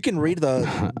was you can read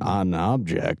the an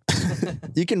object.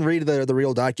 you can read the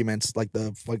real documents like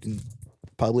the fucking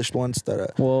published ones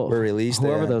that were released.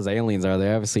 Whoever those aliens are,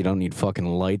 they obviously don't need fucking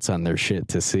lights on their shit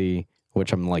to see,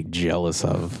 which I'm like jealous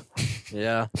of.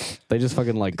 Yeah. They just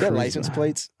fucking like Their cruise- license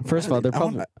plates. First of all, they're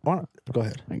probably. Go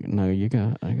ahead. No, you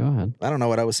go ahead. I don't know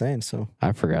what I was saying. So,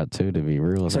 I forgot too, to be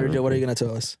real. with Sergio, what are you everything. gonna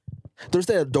tell us? There's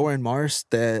that door in Mars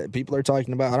that people are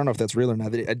talking about. I don't know if that's real or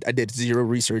not. I did zero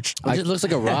research. It looks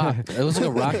like a rock. It looks like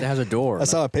a rock that has a door. I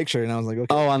saw a picture and I was like, okay.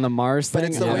 Oh, on the Mars thing?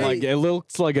 it's the I'm way- like, it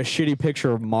looks like a shitty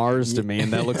picture of Mars to me,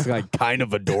 and that looks like kind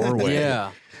of a doorway.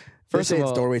 Yeah. First say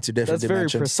it's doorway to different that's very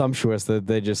dimensions. presumptuous that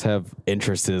they just have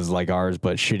interests like ours,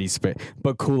 but shitty space,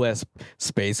 but cool ass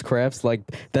spacecrafts. Like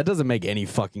that doesn't make any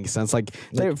fucking sense. Like,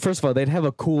 first of all, they'd have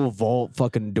a cool vault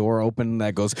fucking door open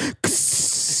that goes.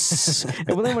 And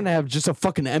they wouldn't have just a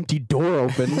fucking empty door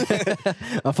open.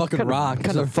 A fucking rock.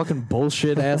 Kind of fucking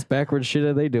bullshit ass backwards shit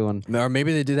are they doing? Or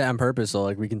maybe they do that on purpose, so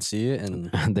like we can see it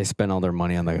and They spend all their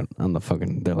money on the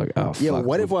fucking. They're like, oh Yeah, fuck,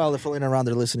 what if while they're floating around,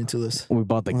 they're listening to this? we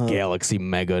bought the Galaxy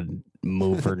Mega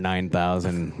Move for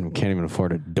 9,000. We can't even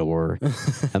afford a door.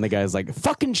 And the guy's like,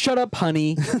 fucking shut up,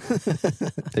 honey.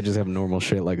 They just have normal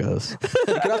shit like us.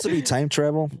 It could also be time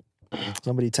travel.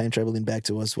 Somebody time traveling back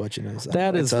to us watching us.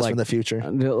 That It's is us like from the future.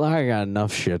 I got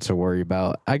enough shit to worry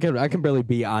about. I can barely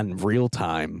be on real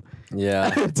time.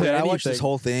 yeah. Dude, I watched this anything.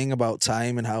 whole thing about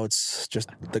time and how it's just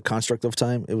the construct of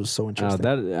time. It was so interesting.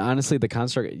 That honestly, the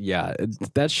construct,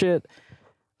 that shit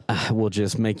will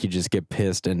just make you just get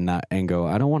pissed and go,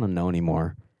 I don't want to know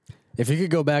anymore. If you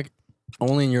could go back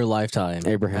only in your lifetime.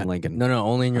 Abraham Lincoln. No,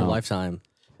 only in your lifetime.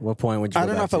 What point would you I go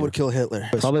don't know back if I to? would kill Hitler.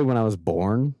 Probably when I was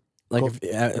born. Like if,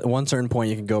 at one certain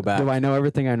point you can go back. Do I know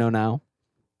everything I know now?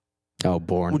 Oh,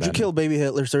 born. Would you then. kill baby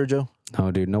Hitler, Sergio?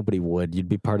 No, dude, nobody would. You'd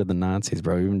be part of the Nazis,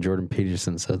 bro. Even Jordan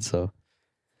Peterson said so.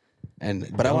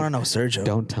 But I want to know Sergio.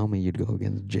 Don't tell me you'd go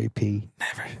against JP.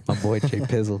 Never. My boy Jay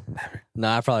Pizzle. No,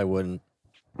 I probably wouldn't.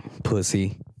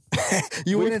 Pussy.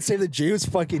 You wouldn't say the Jews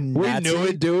fucking We Nazi? knew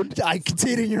it, dude. I could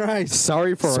see it in your eyes.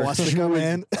 Sorry for our Swastika,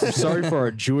 man. sorry for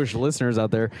our Jewish listeners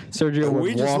out there. Sergio We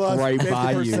would just walk lost right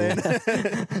by you.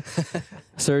 50%.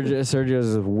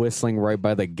 Sergio's whistling right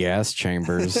by the gas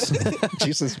chambers.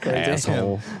 Jesus Christ.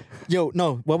 Asshole. Yo,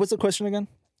 no. What was the question again?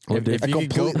 If I you could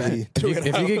go back, completely threw it if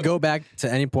you out. could go back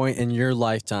to any point in your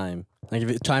lifetime, like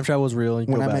if time travel was real, you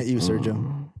could When go I back. met you,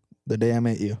 Sergio. The day I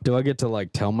met you. Do I get to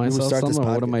like tell myself start this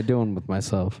something? Or what am podcast. I doing with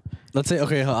myself? Let's say,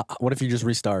 okay, what if you just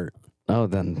restart? Oh,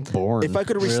 then born. If I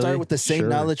could restart Really? with the same Sure.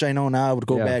 knowledge I know now, I would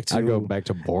go Yeah, back to. I'd go back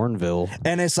to Bourneville.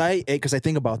 And because I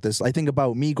think about this, I think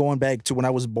about me going back to when I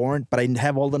was born, but I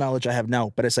have all the knowledge I have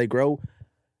now. But as I grow,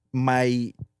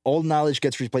 my old knowledge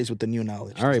gets replaced with the new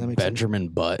knowledge. All Does that right, make sense? Benjamin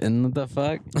Button. What the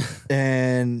fuck?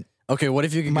 And Okay, what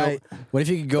if you could My- go? What if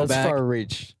you could go That's back? far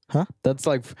reach. Huh? That's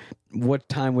like, what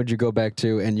time would you go back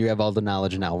to? And you have all the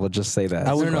knowledge now. We'll just say that.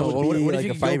 I I would- don't know. would What, be what like if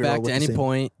you a could go 5-year-old back with to the any same-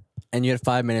 point and you had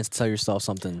 5 minutes to tell yourself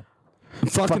something?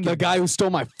 fucking the guy who stole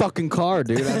my fucking car,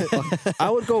 dude. I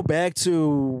would go back to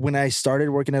when I started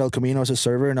working at El Camino as a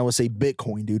server, and I would say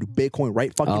Bitcoin, dude. Bitcoin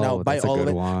right fucking Oh, out. Buy that's a all of good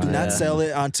it. one. Do not Yeah. sell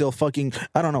it until fucking,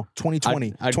 I don't know,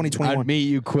 2020, 2021. I'd meet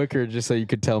you quicker just so you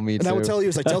could tell me and too. I would tell you,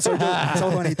 it's like, tell Sergio, tell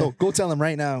Juanito, go tell him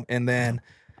right now. And then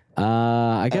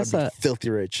I I guess guess filthy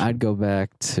rich. I'd go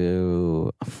back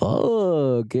to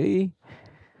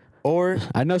Or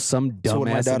I know some So when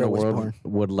my dumbass in daughter the was world born.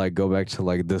 would like go back to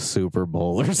like the Super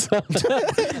Bowl or something,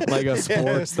 like a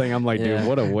sports thing. I'm like, Yeah. dude,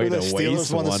 what a way the to Steelers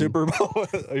waste won one. the Super Bowl.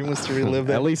 He wants to relive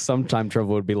that. At least some time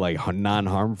travel would be like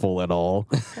non-harmful at all.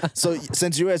 So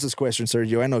since you asked this question,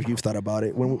 Sergio, I know you've thought about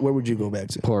it. Where would you go back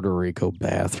to? Puerto Rico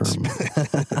bathroom.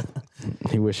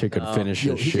 He wish he could finish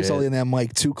Yo, his he shit. keeps holding that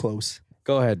mic too close.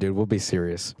 Go ahead, dude. We'll be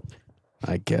serious.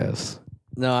 I guess.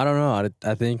 No, I don't know.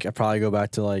 I think I'd probably go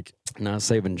back to like Not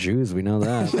saving Jews. We know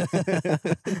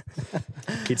that.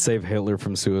 He'd save Hitler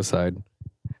from suicide.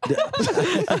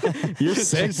 You're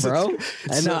sick, bro.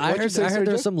 I know. I heard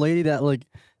there's some lady that like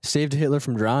saved Hitler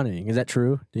from drowning. Is that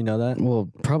true? Do you know that? Well,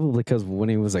 probably because when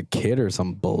he was a kid or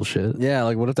some bullshit. Yeah.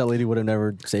 Like, what if that lady would have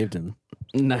never saved him?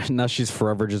 Now she's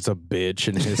forever just a bitch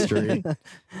in history.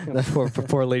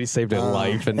 poor lady saved her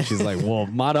life, and she's like, "Well,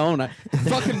 Madonna,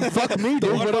 fuck me,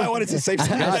 dude." What do I wanted to save?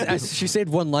 She saved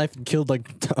one life and killed like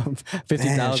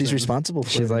 50,000. Man, she's responsible for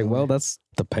it. She's like, "Well, that's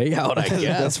the payout, I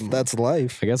guess." that's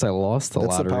life. I guess I lost the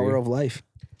That's lottery. the power of life.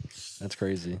 That's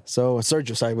crazy. So,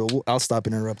 Sergio, sorry, but I'll stop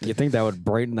interrupting. You think that would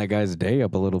brighten that guy's day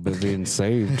up a little bit being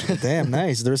saved? Damn,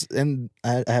 nice.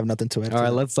 I have nothing to add. All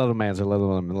right, let's let him answer.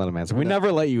 Let him answer. We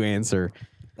never let you answer.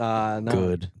 No.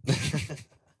 Good.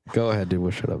 Go ahead, dude.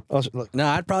 We'll shut up. Look, No,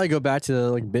 I'd probably go back to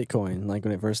like Bitcoin, like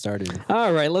when it first started.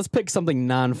 All right, let's pick something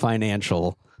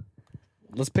non-financial.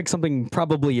 Let's pick something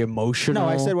probably emotional. no,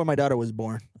 I said when my daughter was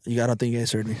born. I don't think you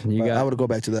guys heard me. I would go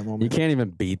back to that moment. You can't even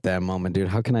beat that moment, dude.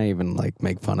 How can I even like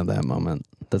make fun of that moment?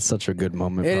 That's such a good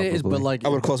moment. It probably. is, but like I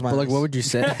would close my But like, eyes. what would you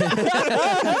say?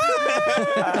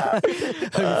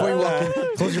 Before you walk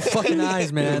in, close your fucking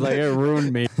eyes, man. like it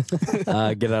ruined me.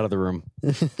 Get out of the room.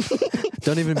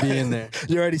 Don't even be in there.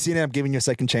 You already seen it. I'm giving you a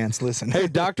second chance. Listen. Hey,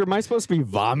 doctor, am I supposed to be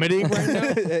vomiting right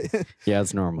now? Yeah,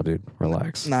 it's normal, dude.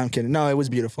 Relax. No, I'm kidding. No, it was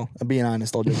beautiful. I'm being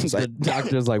honest. All jokes The aside.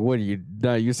 doctor's like, "What are you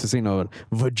not used to seeing a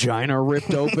vagina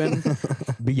ripped open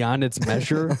beyond its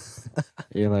measure?"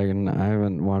 You're like, "I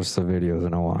haven't watched the videos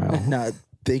in a while." No,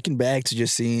 thinking back to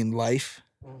just seeing life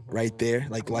right there,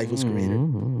 like life was created.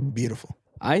 Mm-hmm. Beautiful.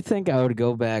 I think I would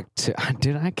go back to,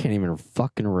 dude, I can't even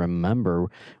fucking remember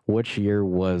which year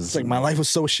was. It's like my life was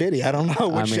so shitty. I don't know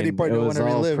which shitty part it do I was want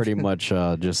to all relive. pretty much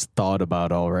just thought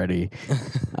about already.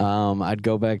 I'd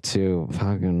go back to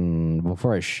fucking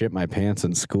before I shit my pants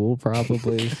in school,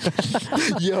 probably.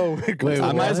 Yo,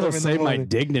 I might as well save my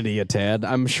dignity a tad.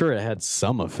 I'm sure it had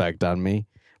some effect on me.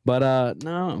 But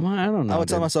no, I don't know. I would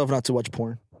tell dude. myself not to watch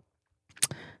porn.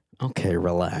 Okay,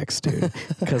 relax, dude.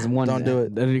 Because Don't do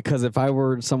it. Because if I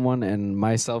were someone and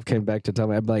myself came back to tell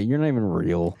me, I'd be like, "You're not even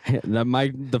real."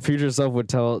 The future self would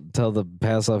tell the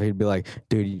past self. He'd be like,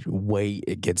 "Dude, wait,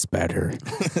 it gets better.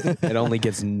 It only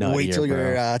gets nuttier." Wait till bro.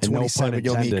 you're And no 27. pun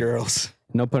You'll meet intended. girls.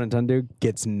 No pun intended.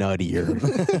 Gets nuttier.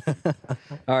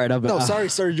 All right. No, sorry,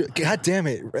 Sergio. God damn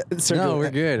it, Sergio. No, we're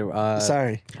good.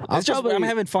 Sorry. It's just, I'm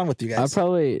having fun with you I guys.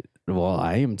 probably. Well,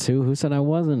 I am too. Who said I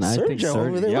wasn't? I think Sergio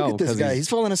over there. Look at this guy. He's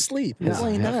falling asleep. He's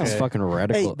laying down. He's fucking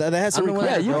radical. Hey, that has to recliner.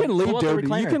 Yeah, you bro. can leave, Pull out the dude. You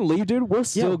recliner. can leave, dude. We'll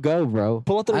still go, bro.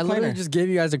 Pull out the I literally recliner. just gave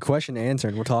you guys a question to answer,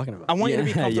 and we're talking about. I want you to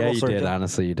be comfortable, yeah, you Sergio. did.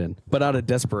 Honestly, you did. But out of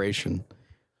desperation,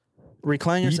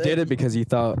 Recline you yourself. did it because you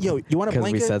thought. Yo, you want a because we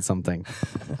blanket? said something.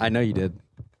 I know you did.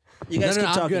 You guys keep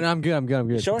I'm talking. good. I'm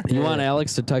good. Sure. You want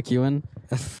Alex to tuck you in?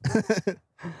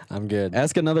 I'm good.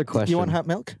 Ask another question. You want hot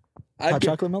milk? Hot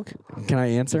chocolate milk? Can I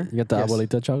answer? You got the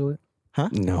abuelita chocolate?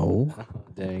 No.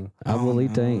 Dang.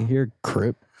 Abuelita ain't here,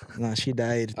 Crip. No, she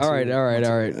died. All right.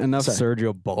 Enough Sorry.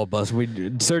 Sergio ball bust.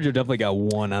 Sergio definitely got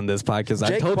one on this podcast. I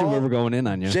Jake told you we Paul- were going in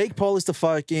on you. Jake Paul is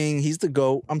he's the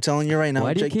GOAT. I'm telling you right now.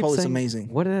 Why do you Jake keep Paul is saying- amazing.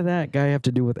 What did that guy have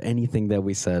to do with anything that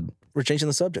we said? We're changing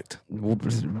the subject.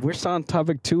 We're still on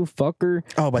topic 2, fucker.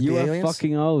 Oh, about the aliens?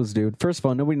 fucking O's, dude. First of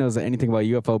all, nobody knows anything about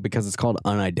UFO because it's called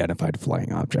unidentified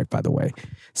flying object, by the way.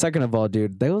 Second of all,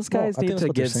 dude, those guys I think need that's to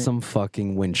what they're get saying. some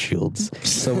fucking windshields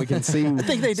so we can see. I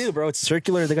think they do, bro. It's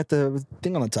circular. They got the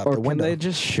thing on the top. Or the can window. they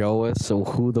just show us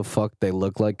who the fuck they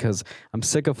look like? Because I'm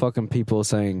sick of fucking people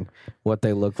saying what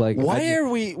they look like. Why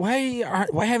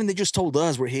haven't they just told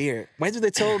us we're here? Why did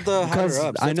they tell the higher Because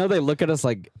ups? I know they look at us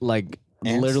like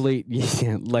Ants? literally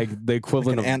like the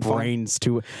equivalent Like an ant of farm? brains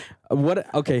to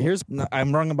what. Okay, here's No,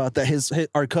 I'm wrong about that.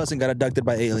 Our cousin got abducted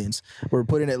by aliens. We're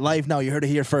putting it live now. You heard it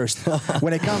here first.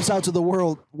 When it comes out to the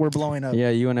world, we're blowing up. yeah,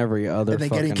 you and every other And then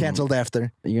fucking, getting canceled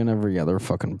after. You and every other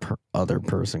fucking other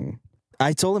person.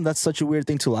 I told him that's such a weird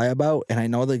thing to lie about, and I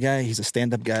know the guy. He's a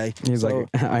stand-up guy. He's So-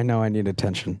 like, I know I need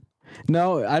attention.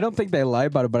 No, I don't think they lie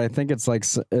about it, but I think it's like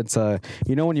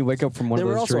you know when you wake up from one They of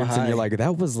were those also dreams and you're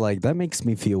high. like that makes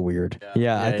me feel weird.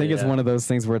 Yeah, I think it's one of those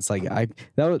things where it's like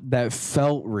that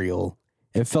felt real.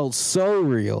 It felt so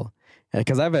real.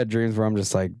 Because I've had dreams where I'm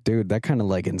just like, dude, that kind of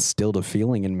like instilled a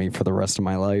feeling in me for the rest of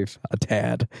my life, a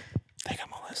tad. I got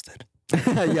molested.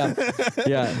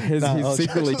 yeah. He's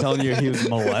secretly telling you he was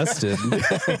molested.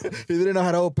 He didn't know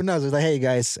how to open us. He was like, hey,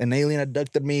 guys, an alien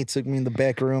abducted me, took me in the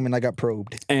back room, and I got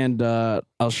probed. And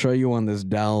I'll show you on this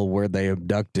doll where they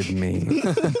abducted me.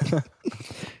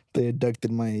 They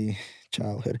abducted my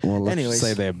childhood. Well, let's Anyways,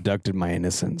 just say they abducted my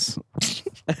innocence.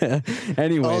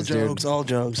 Anyways, all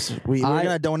jokes. We're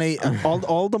gonna donate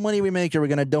all the money we make. We're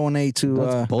gonna donate to.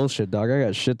 That's bullshit, dog. I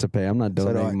got shit to pay. I'm not do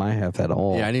I. donating my half at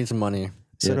all. Yeah, I need some money.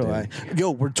 So do dude. I. Yo,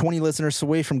 we're 20 listeners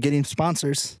away from getting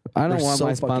sponsors. I don't We're want so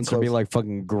my fucking sponsor to be close. like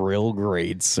fucking grill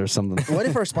grades or something. What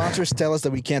if our sponsors tell us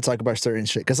that we can't talk about certain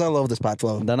shit? Because I love this pot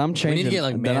flow. Then I'm changing. need to get,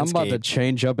 like, then I'm about to Manscaped.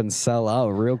 change up and sell out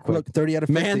real quick. Look, 30 out of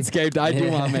 50. Manscaped. I do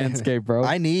want Manscaped, bro.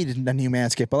 I need a new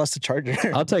Manscaped. I lost the charger.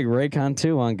 I'll take Raycon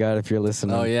too on God if you're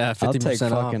listening. Oh, yeah, I'll take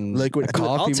 50% off. fucking Liquid. coffee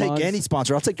I'll take mugs. any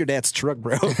sponsor. I'll take your dad's truck,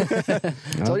 bro.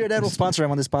 Tell your dad will sponsor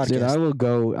him on this podcast. Dude, I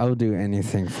will do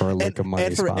anything for a lick of money.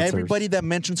 And for sponsors. everybody that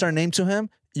mentions our name to him,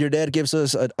 your dad gives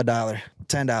us $1,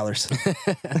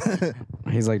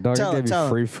 $10. He's like, dog, Tell I him, gave tell you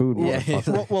him. free food.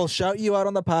 motherfucker." We'll shout you out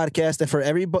on the podcast, and for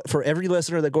every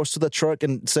listener that goes to the truck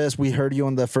and says we heard you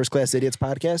on the First Class Idiots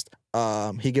podcast,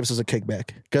 he gives us a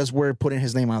kickback because we're putting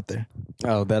his name out there.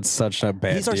 Oh, that's such a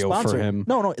bad He's our deal sponsor. for him.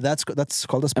 No, that's called a If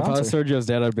I was sponsor. Sergio's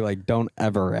dad, I'd be like, don't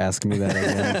ever ask me that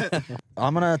again.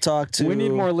 I'm gonna talk to. We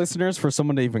need more listeners for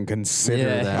someone to even consider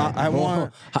Yeah. that. I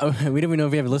want. We don't even know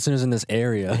if we have listeners in this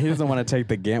area. He doesn't want to take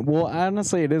the game. Well,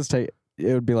 honestly,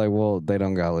 it would be like, well, they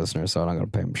don't got listeners, so I'm not going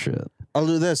to pay them shit. I'll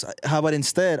do this. How about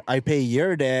instead, I pay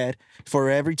your dad for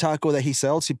every taco that he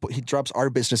sells. He drops our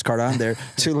business card on there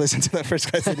to listen to the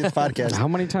First Class Idiots podcast. How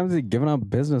many times has he given out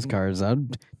business cards?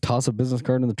 I'd toss a business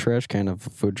card in the trash can of a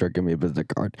food truck. Give me a business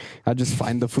card. I'd just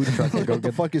find the food truck and go What the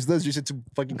get. fuck is this? You said to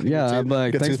fucking. Yeah, I'm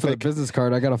like, get thanks to for the pick. business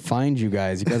card. I got to find you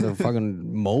guys. You guys are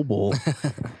fucking mobile.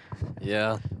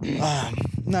 Yeah.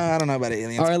 No, I don't know about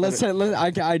aliens. All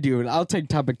right, I do. I'll take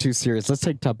topic 2 serious. Let's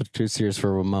take topic 2 serious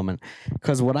for a moment.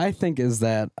 Because what I think is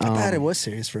that. I thought it was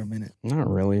serious for a minute. Not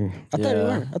really. I thought we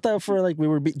were. I thought for like we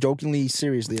were jokingly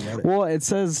seriously about it. Well, it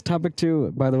says topic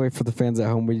 2. By the way, for the fans at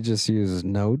home, we just use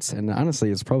notes, and honestly,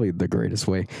 it's probably the greatest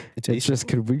way. It's just,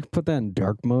 could we put that in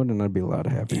dark mode, and I'd be a lot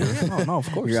happier. No, of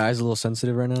course. Your eyes a little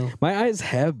sensitive right now? My eyes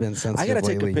have been sensitive. I gotta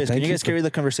take lately. a piss. Can Thank you guys for- carry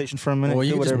the conversation for a minute? Well,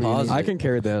 you Do can just whatever pause need. it. I can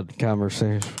carry that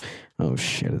conversation. Oh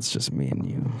shit, it's just me and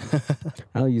you.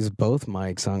 I'll use both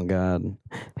mics on God.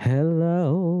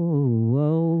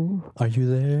 Hello. Are you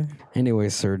there? Anyway,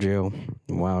 Sergio.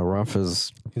 Wow, Ruff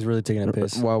is He's really taking a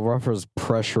piss. while Ruff is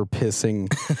pressure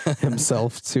pissing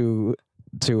himself to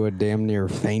a damn near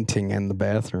fainting in the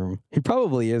bathroom. He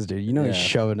probably is, dude. You know he's Yeah.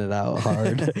 shoving it out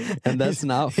hard. And that's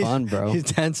not fun, bro. He's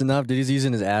tensing up, dude. He's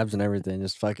using his abs and everything.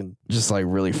 Just fucking. Just like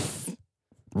really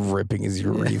ripping his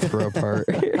urethra apart.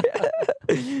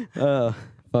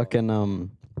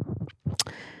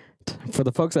 For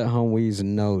the folks at home, we use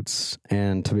notes,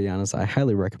 and to be honest, I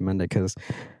highly recommend it because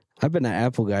I've been an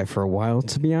Apple guy for a while,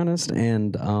 to be honest,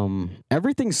 and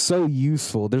everything's so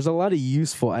useful. There's a lot of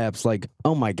useful apps. Like,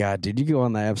 oh my god, dude, you go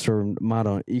on the App Store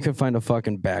model, you can find a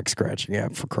fucking back scratching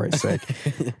app for Christ's sake.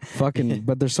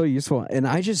 But they're so useful, and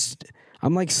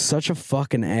I'm like such a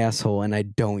fucking asshole, and I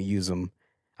don't use them.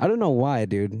 I don't know why,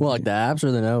 dude. Well, like the apps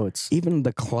or the notes? Even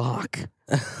the clock.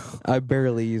 I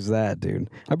barely use that, dude.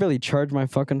 I barely charge my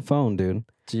fucking phone, dude.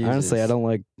 Jesus. Honestly, I don't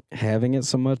like having it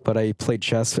so much, but I play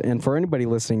chess. And for anybody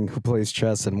listening who plays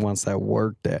chess and wants that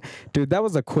work day, dude, that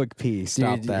was a quick pee.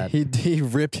 Stop Dude, that. He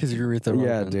ripped his urethra.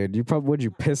 Yeah, open. dude. Would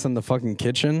you piss in the fucking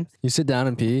kitchen? You sit down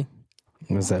and pee.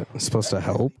 Was that supposed to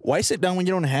help? Why sit down when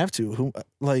you don't have to? Who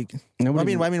like?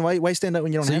 Nobody- Why stand up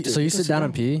when you don't have to? So you sit down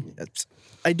and pee?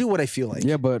 I do what I feel like.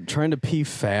 Yeah, but trying to pee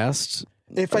fast.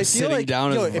 If I feel sitting like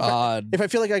down is odd. if I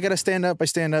feel like I gotta stand up, I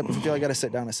stand up. If I feel like I gotta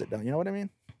sit down, I sit down. You know what I mean?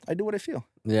 I do what I feel.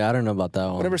 Yeah, I don't know about that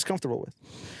one. Whatever's comfortable with.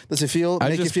 Does it I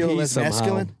make you just feel pee less somehow.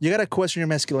 masculine? You gotta question your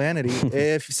masculinity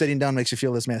if sitting down makes you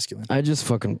feel less masculine. I just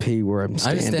fucking pee where I'm I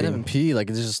standing. just stand up and pee. Like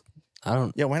it's just, I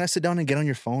don't. Yeah, why not sit down and get on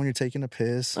your phone? You're taking a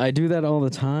piss. I do that all the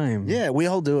time. Yeah, we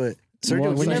all do it. Sergio,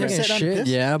 Well, you when never you're sat down and shit. pissed?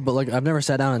 Yeah, but like I've never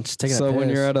sat down and just taken a So piss. when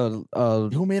you're at a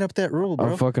Who made up that rule,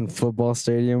 bro? fucking football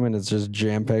stadium and it's just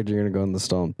jam packed, you're gonna go in the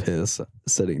stall and piss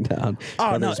sitting down.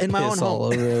 Oh, And no, there's in my piss own all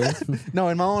home. over it. No,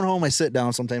 in my own home, I sit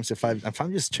down sometimes if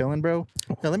I'm just chilling, bro.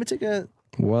 Now let me take a.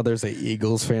 While there's a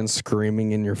Eagles fan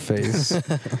screaming in your face,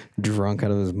 drunk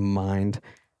out of his mind.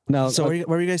 No, So what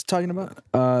were you guys talking about?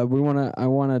 I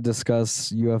wanna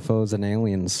discuss UFOs and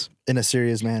aliens. In a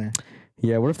serious manner.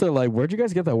 Yeah, what if they're like, where'd you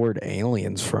guys get that word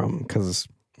aliens from? Because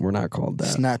we're not called that.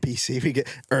 It's not PC.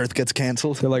 Earth gets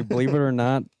canceled. They're like, believe it or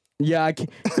not. Yeah,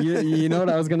 you know what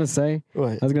I was gonna say?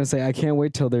 What? I was gonna say I can't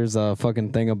wait till there's a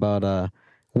fucking thing about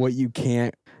what you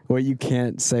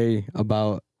can't say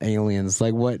about aliens,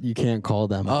 like what you can't call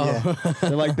them. Oh,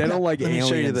 They're like they don't like Let me show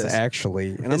you aliens this.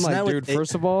 actually, and It's I'm not like, with dude.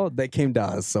 First of all, they came to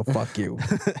us, so fuck you.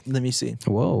 Let me see.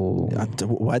 Whoa,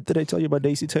 What did I tell you about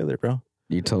Daisy Taylor, bro?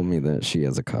 you told me that she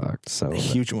has a cock, so A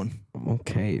huge one.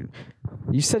 okay.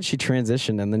 You said she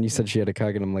transitioned, and then you said she had a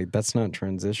cock, and I'm like, that's not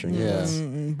transition. Yeah.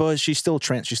 But she's still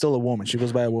trans. She's still a woman. She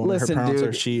goes by a woman. Listen, her pronouns dude,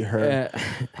 are she, her.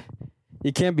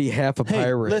 You can't be half a Hey,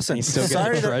 pirate. listen. and you still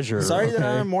Sorry get that, treasure. sorry that okay?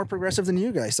 I'm more progressive than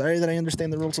you guys. Sorry that I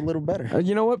understand the rules a little better.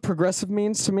 You know what progressive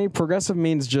means to me? Progressive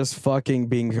means just fucking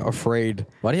being afraid.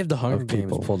 why do you have the Hunger Of Games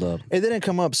people. pulled up? It didn't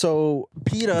come up. So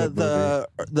PETA,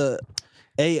 the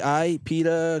AI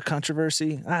PETA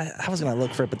controversy. I was gonna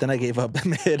look for it, but then I gave up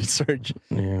mid search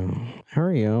Yeah.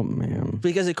 Hurry up, man.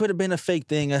 because it could have been a fake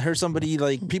thing. I heard somebody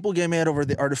like people get mad over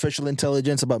the artificial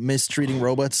intelligence about mistreating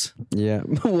robots. Yeah.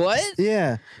 What?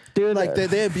 Yeah, Dude, like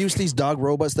they abuse these dog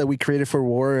robots that we created for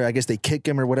war. I guess they kick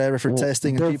them or whatever for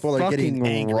testing, and they're people are getting fucking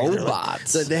angry. They're like-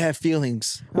 robots. they have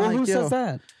feelings. Well, I'm who like, yo, says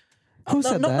that? Who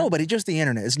said that? Nobody, just the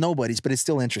internet. It's nobody's, but it's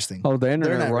still interesting. Oh, the They're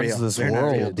internet not runs real. this They're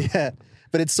not real. world. Yeah,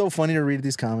 but it's so funny to read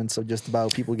these comments of just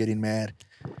about people getting mad.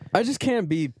 I just can't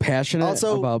be passionate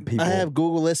Also, about people. I have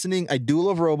Google listening. I do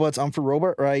love robots. I'm for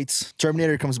robot rights.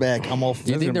 Terminator comes back. I'm all for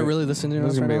Do you think they're really listening to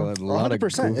There's us right gonna now? be a lot of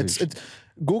 100%. goofy It's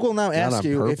Google now asks on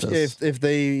you purpose.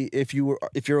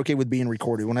 if you're okay with being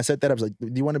recorded. When I said that, I was like, "Do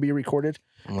you want to be recorded?"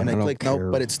 Like, And I I don't click no, care.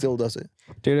 but it still does it.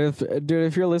 Dude,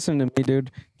 if you're listening to me,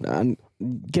 dude,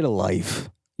 get a life.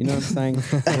 You know what I'm saying?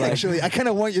 Like, Actually, I kind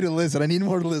of want you to listen. I need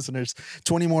more listeners.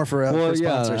 20 more for well,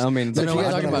 sponsors. yeah. I mean, So No, if we're you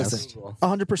guys talking wanna about listen, Google.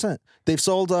 100%. They've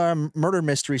solved murder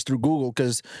mysteries through Google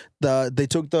because they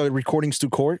took the recordings to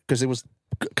court because it was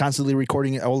constantly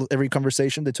recording every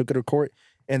conversation. They took it to court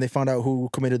and they found out who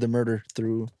committed the murder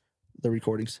through the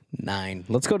recordings. 9.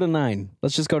 Let's go to 9.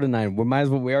 Let's just go to 9. We might as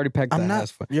well. We already packed I'm that not.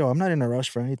 ass. I'm not in a rush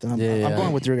for anything. I'm Yeah.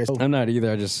 going with your guys. I'm not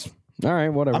either. I just. All right,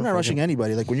 whatever. I'm not fuck rushing it.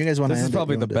 anybody. Like when you guys want to. This is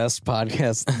probably the best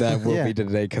podcast that will Yeah. be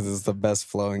today because it's the best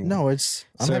flowing. No, it's.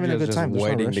 I'm having a Sergio's good just time. There's no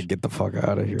waiting rush. to get the fuck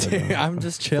out of here. I'm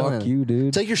just chilling. Fuck you,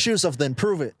 dude. Take your shoes off, then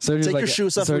prove it. Sergio's Take like- your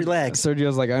shoes off. Relax.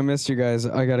 Sergio's like, I missed you guys.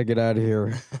 I gotta get out of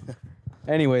here.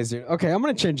 Anyways, dude. Okay, I'm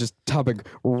gonna change this topic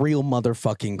real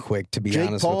motherfucking quick. To be Jake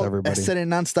honest Paul. with I everybody. said it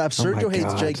nonstop. Oh my Sergio hates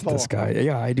God, Jake Paul. This guy.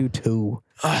 Yeah, I do too.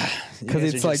 guys Because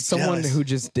are it's like just someone jealous. who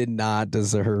just did not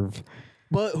deserve.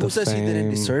 But who the says he didn't fame.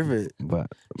 deserve it? But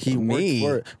He me.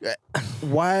 worked for it.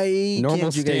 Why Normal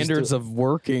can't you guys standards do- of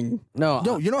working. No,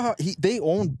 No, you know how they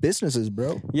own businesses,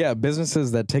 bro. Yeah,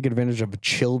 businesses that take advantage of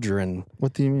children.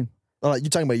 What do you mean? Oh, you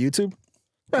talking about YouTube?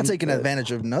 They're not taking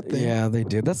advantage of nothing. Yeah, they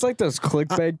do. That's like those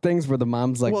clickbait things where the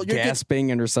mom's like Well, you're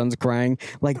gasping and her son's crying.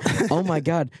 Like, oh my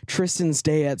God, Tristan's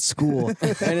day at school. And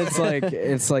it's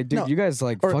like, dude, No. you guys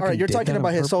like Or, fucking all right, you're did talking that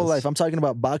about on his whole purpose. life. I'm talking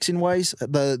about boxing wise.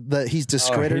 He's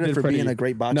discredited did for pretty- being a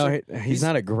great boxer. No, he's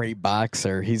not a great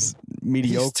boxer. He's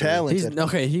mediocre. He's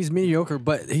talented. he's mediocre,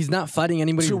 but he's not fighting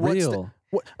anybody So what's real.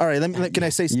 all right, can I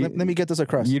say? Let me get this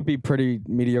across. You'd be pretty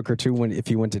mediocre too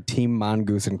if you went to Team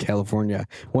Mongoose in California,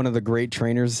 one of the great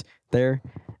trainers there.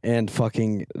 and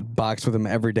fucking box with him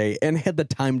every day and had the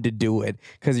time to do it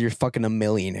because you're fucking a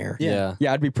millionaire. Yeah.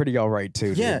 Yeah, I'd be pretty all right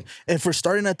too. Yeah, dude. and for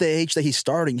starting at the age that he's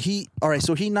starting,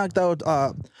 so he knocked out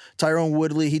Tyrone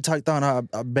Woodley. He knocked down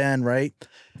Ben, right?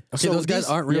 Okay, So those guys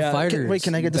aren't real fighters.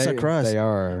 Can I get this across? They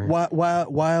are.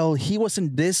 While he was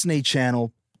in Disney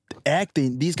Channel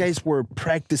acting, these guys were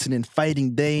practicing and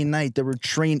fighting day and night. They were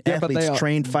trained athletes,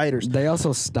 trained fighters. They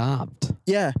also stopped.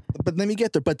 Yeah, but let me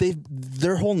get there. But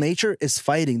their whole nature is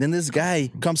fighting. Then this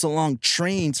guy comes along,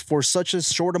 trains for such a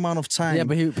short amount of time. Yeah,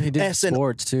 but he did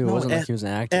sports too. It wasn't like he was an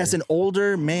actor. As an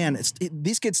older man,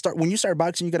 these kids when you start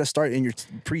boxing, you got to start in your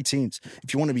preteens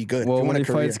if you want to be good. Well, if you when want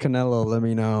he fights Canelo, let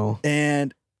me know.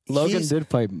 And Logan did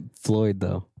fight Floyd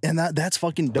though. And that's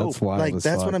fucking dope. That's wild as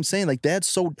that's fuck. what I'm saying. Like that's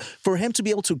so for him to be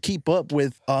able to keep up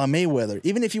with Mayweather.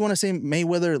 Even if you want to say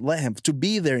Mayweather, let him to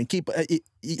be there and keep.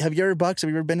 Have you ever boxed? Have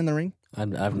you ever been in the ring? I've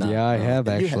not. Yeah, I have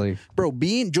actually. Bro,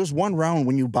 being just one round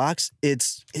when you box,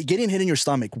 it's getting hit in your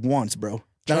stomach once, bro.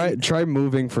 Try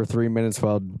moving for 3 minutes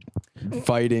while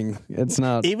fighting. It's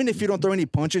not. Even if you don't throw any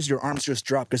punches, your arms just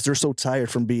drop because they're so tired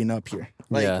from being up here.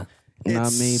 Like, yeah.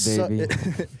 Not me, baby.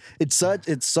 It's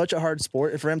such a hard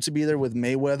sport for him to be there with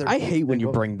Mayweather. I hate when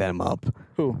you bring them up.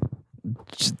 Who?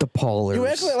 Just the Paulers. You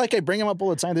act like I bring him up all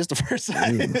the time. This is the first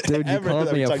time. Dude, you ever called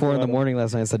that me we at talked 4 in the about him. morning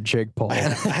last night and said Jake Paul. I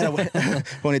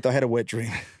had a wet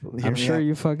dream. I'm sure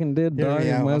you fucking did, dog.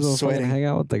 Yeah, you might I'm as well fucking sweating. hang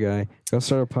out with the guy. Go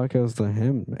start a podcast with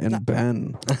him and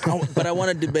Ben. But I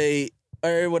want to debate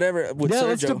or whatever with Yeah, Sergio.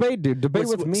 let's debate, dude. Debate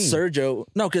with me. Sergio.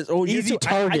 No, because Easy I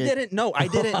target. didn't know. I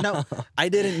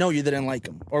didn't know you didn't like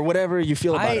him or whatever you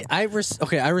feel about him. I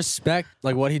respect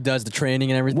like what he does, the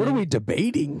training and everything. What are we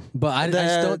debating? But I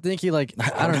just don't think he like.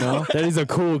 I don't know. That he's a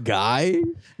cool guy?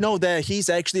 No, that he's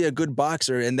actually a good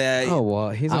boxer and that Oh, well,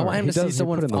 he's I want him to see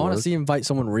someone. I want to see him fight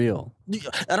someone real.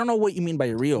 I don't know what you mean by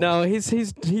real. No, he's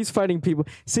fighting people.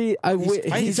 See,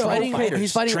 He's fighting fighters,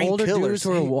 He's fighting trained older killers. dudes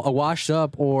who are washed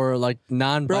up or like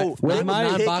Bro, they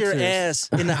would kick your ass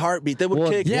in a heartbeat. They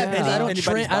would kick. Yeah, any- because I don't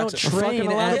anybody's boxer. train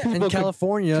a lot of people in could-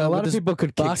 California. A lot with of this people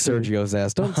could kick boxing. Sergio's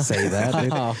ass. Don't say that,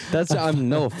 dude. That's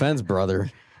no offense,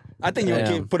 brother. I think you Yeah.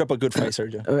 would put up a good fight,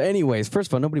 Sergio. Anyways, first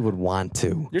of all, nobody would want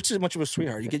to. You're too much of a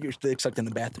sweetheart. You get your dick sucked in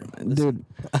the bathroom. Dude,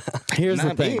 here's the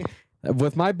Not thing. me.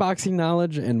 With my boxing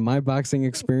knowledge and my boxing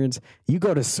experience, you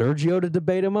go to Sergio to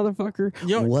debate a motherfucker?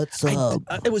 You know, What's up?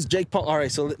 It was Jake Paul. All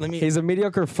right, so let me. He's a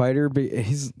mediocre fighter, but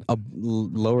he's a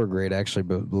lower grade, actually,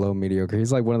 but below mediocre.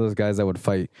 He's like one of those guys that would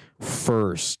fight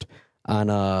first on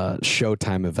a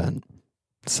Showtime event.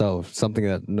 So something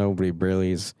that nobody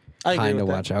really is I agree kind of with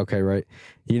that. watching. Okay, right?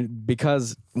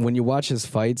 Because when you watch his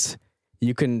fights,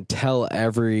 you can tell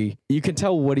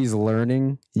what he's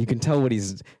learning. You can tell what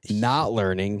he's not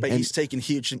learning. But and- he's taking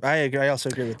huge. I agree. I also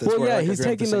agree with this. well, We're yeah, like he's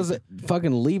agreeing with taking the same those thing.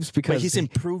 fucking leaps because he's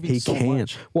improving he so can.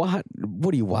 much. What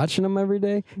are you watching him every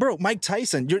day? Bro, Mike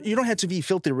Tyson. You don't have to be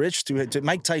filthy rich to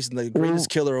Mike Tyson, the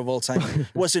greatest killer of all time,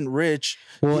 wasn't rich.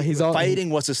 Well, he's all- fighting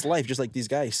was his life, just like these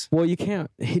guys. Well, you can't.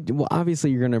 Well,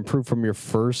 obviously, you're going to improve from your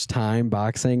first time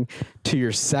boxing to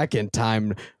your second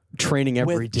time training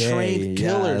every With day. trained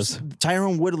killers, Yes.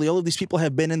 Tyrone Woodley. All of these people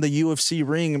have been in the UFC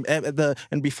ring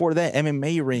and before that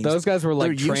MMA rings. Those guys were like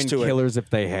They're used trained to it. killers if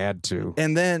they had to.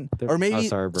 And then, or maybe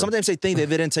sorry, bro. sometimes they think they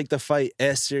didn't take the fight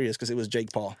as serious because it was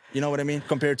Jake Paul. You know what I mean?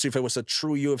 Compared to if it was a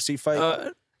true UFC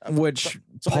fight. Which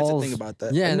Sometimes I Paul's think about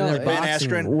that. Yeah, and No, they're Ben boxing.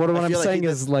 Askren. What I I'm feel like saying he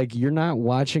is like you're not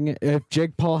watching it. If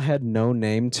Jake Paul had no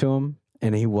name to him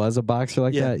and he was a boxer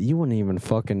like Yeah. that, you wouldn't even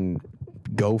fucking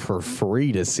go for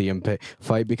free to see him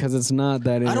fight because it's not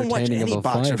that I don't watch entertaining any of a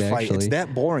boxer fight. fight. Actually, It's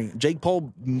that boring. Jake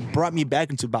Paul brought me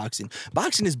back into boxing.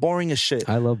 Boxing is boring as shit.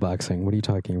 I love boxing. What are you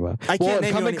talking about? I can't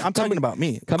name you any. I'm talking about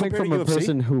me. Coming Compared from to a UFC.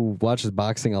 person who watches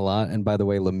boxing a lot, and by the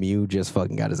way, Lemieux just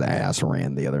fucking got his ass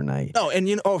ran the other night. Oh,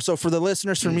 and so for the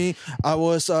listeners, for me, I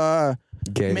was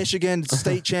Gay. Michigan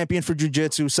state champion for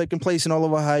jiu-jitsu, second place in all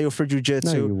of Ohio for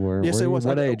jiu-jitsu. No, you weren't. Yes, Were it you? was.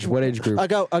 What age? What age group? I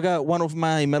got one of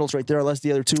my medals right there. I lost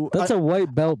the other two. That's a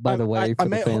white belt, by the way, for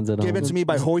the fans at home. Given to me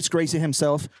by Hoist Gracie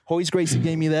himself. Hoist Gracie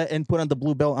gave me that and put on the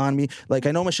blue belt on me. Like,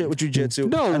 I know my shit with jiu-jitsu. I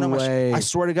know No my way. I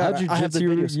swear to God, How'd I have the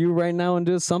jujitsu videos. you right now and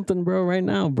do something, bro? Right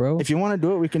now, bro. If you want to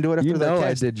do it, we can do it after you that know I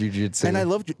cast. did jujitsu. And I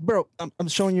love, bro, I'm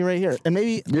showing you right here. And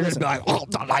maybe, You're listen, gonna be like,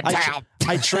 oh,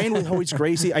 I trained with Hoist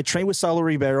Gracie. I trained with Saulo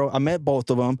Ribeiro. I met both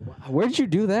of them. where'd you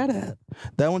do that at?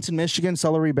 That one's in Michigan.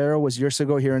 Saulo Ribeiro was years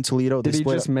ago here in Toledo. Did They he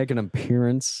split just up. make an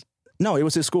appearance? No, it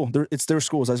was his school. It's their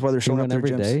schools. That's why they're He showing up went their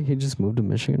every gyms. day. He just moved to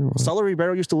Michigan. Or what? Saulo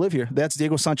Ribeiro used to live here. That's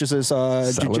Diego Sanchez's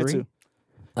Celery? jiu-jitsu.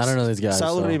 I don't know these guys.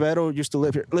 Saulo so. Ribeiro used to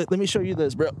live here. Let me show you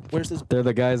this, bro. Where's this? They're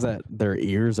the guys that their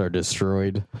ears are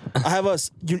destroyed. I have a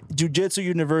Jiu-Jitsu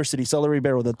University, Saulo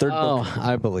Ribeiro, the third book. Oh,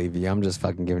 I believe you. I'm just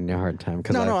fucking giving you a hard time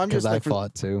because I'm just I like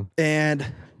fought too. And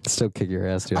Still kick your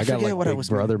ass, dude. I I got forget like what I big was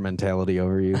brother mentality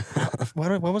over you.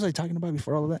 what was I talking about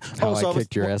before all of that? How I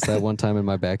kicked your ass that one time in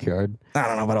my backyard. I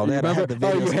don't know about all that. I have the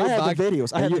remember- videos. you I hate have the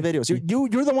videos. I have the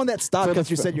videos. You're the one that stopped because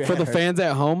you said your for head the hurt. fans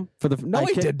at home. No, I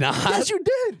did not. Yes, you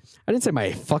did. I didn't say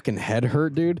my fucking head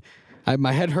hurt, dude.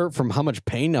 My head hurt from how much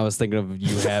pain I was thinking of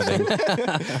you having,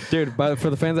 dude. But for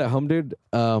the fans at home, dude,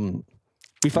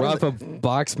 Rafa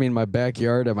boxed me in my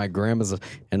backyard at my grandma's,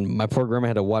 and my poor grandma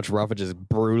had to watch Rafa just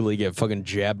brutally get fucking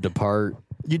jabbed apart.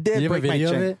 You did You have a break my video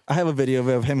of chin. it? I have a video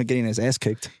of him getting his ass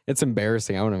kicked. It's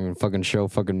embarrassing. I wouldn't even fucking show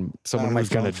fucking someone my who's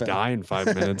gonna phone fell. die in 5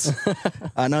 minutes.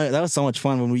 I know that was so much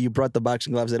fun when you brought the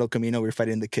boxing gloves at El Camino. We were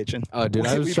fighting in the kitchen. Oh, dude,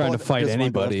 I was We trying to both fight just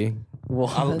one glove.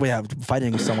 anybody. Yeah,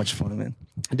 fighting is so much fun, man.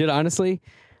 Dude, honestly,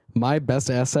 my best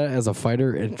asset as a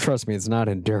fighter, and trust me, it's not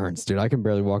endurance, dude. I can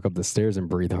barely walk up the stairs and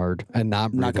breathe hard and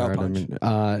not breathe Knockout hard. punch.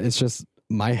 I mean, it's just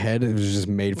my head is just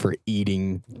made for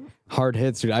eating hard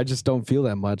hits, dude. I just don't feel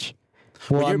that much.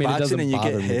 Well, When you're I mean, it boxing doesn't and you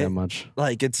bother get me hit, that much.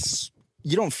 Like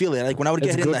you don't feel it. Like when I would get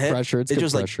It's hit in good the head, pressure. It's it good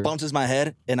just pressure. like bounces my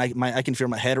head, and I can feel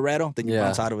my head rattle. Then you Yeah.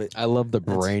 bounce out of it. I love the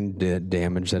brain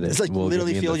damage that It's it like will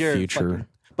literally give me feel in the your future. fucking-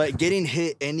 But getting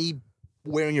hit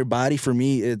anywhere in your body, for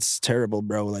me, it's terrible,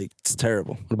 bro. Like it's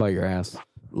terrible. What about your ass?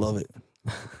 Love it.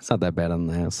 It's not that bad on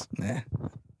the ass. Nah.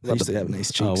 I used to have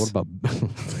nice cheeks. Oh, what about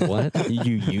what?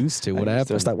 You used to? What So I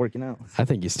happened? stopped working out. I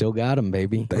think you still got him,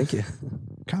 baby. Thank you.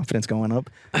 Confidence going up.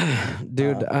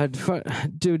 Dude,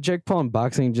 dude, Jake Paul and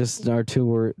boxing just are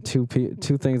two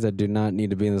things that do not need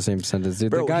to be in the same sentence.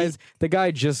 Dude, Bro, the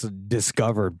guy just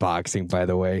discovered boxing, by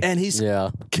the way, And he's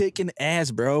Yeah. kicking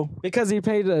ass, bro. because he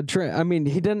paid a I mean,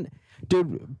 he didn't.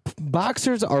 Dude,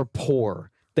 boxers are poor.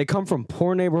 They come from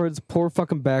poor neighborhoods, poor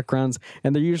fucking backgrounds,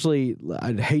 and they're usually,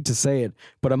 I'd hate to say it,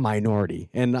 but a minority.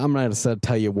 And I'm not going to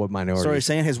tell you what minority. Sorry,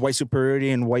 saying his white superiority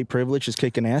and white privilege is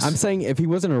kicking ass. I'm saying if he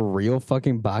wasn't a real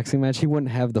fucking boxing match, he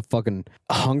wouldn't have the fucking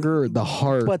hunger, the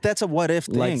heart. but that's a what if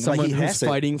thing. like someone he who's has it.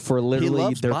 fighting for He literally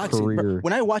loves their boxing. Bro, career.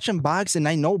 when I watch him box and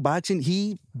I know boxing,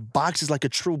 he boxes like a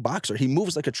true boxer. He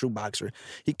moves like a true boxer.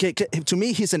 To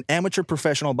me, he's an amateur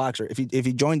professional boxer. If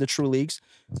he joined the true leagues,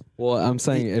 Well, I'm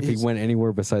saying if he he's- went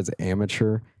anywhere besides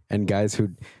amateur and guys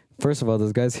who, first of all,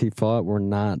 those guys he fought were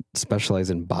not specialized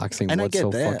in boxing And I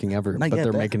get that. fucking ever, And I but get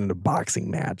they're that. making it a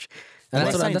boxing match. And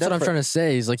that's signed what up I'm for- trying to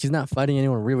say. He's like, he's not fighting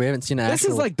anyone real. We haven't seen an This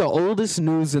actual. is like the oldest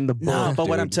news in the book. no. But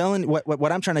what I'm dude. telling,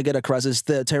 what I'm trying to get across is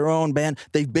the Tyrone band.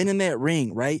 They've been in that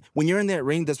ring, right? When you're in that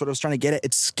ring, that's what I was trying to get at.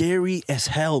 It's scary as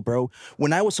hell, bro.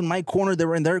 When I was in my corner, they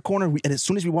were in their corner, and as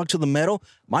soon as we walked to the metal,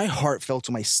 my heart fell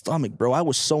to my stomach, bro. I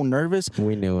was so nervous.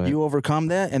 We knew it. You overcome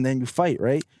that, and then you fight,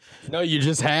 right? No, you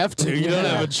just have to. You don't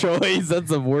have a choice. That's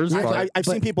the worst part. I've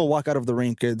seen people walk out of the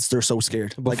ring because they're so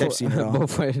scared. Like I've seen it all.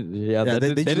 Yeah,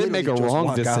 they didn't make a literally just wrong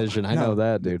walk out. decision. I know No.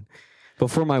 that, dude.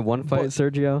 Before my one fight,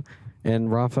 Sergio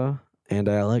and Rafa and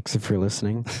Alex, if you're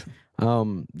listening,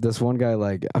 this one guy,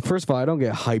 like, first of all, I don't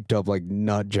get hyped up like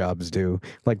nut jobs do,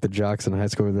 like the jocks in high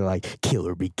school where they're like, kill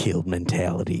or be killed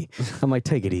mentality. I'm like,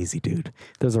 take it easy, dude.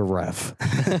 There's a ref.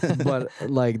 But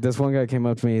like this one guy came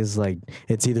up to me, he's like,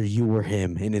 it's either you or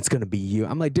him, and it's gonna be you.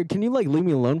 I'm like, dude, can you like leave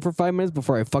me alone for 5 minutes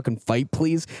before I fucking fight,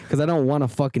 please? Because I don't want to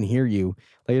fucking hear you.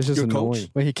 Like, it's just Your annoying. coach?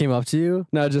 Wait, he came up to you?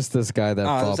 No, just this guy that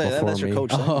I was fought gonna say, before that's me. your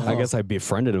coach, then. I guess I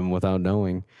befriended him without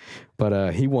knowing.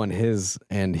 But he won his,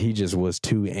 and he just was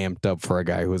too amped up for a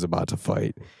guy who was about to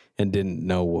fight and didn't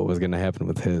know what was going to happen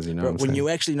with his. You know Bro, what I'm when saying? you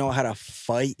actually know how to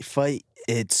fight,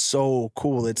 it's so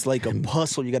cool. It's like a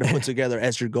puzzle you got to put together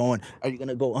as you're going. Are you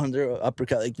gonna go under or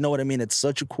uppercut? Like, you know what I mean? It's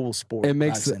such a cool sport. It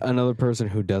makes boxing. another person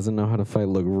who doesn't know how to fight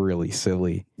look really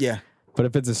silly. Yeah. But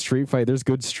if it's a street fight, there's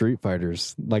good street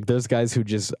fighters. Like, there's guys who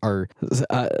just are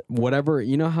whatever.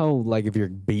 You know how, like, if you're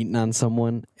beating on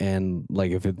someone and,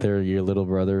 like, if they're your little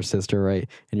brother or sister, right,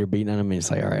 and you're beating on them and you're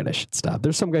just like, all right, I should stop.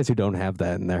 There's some guys who don't have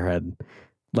that in their head.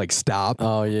 Like, stop.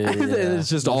 Oh, yeah. yeah. It's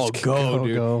just all go,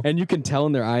 dude. go. And you can tell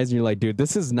in their eyes, and you're like, dude,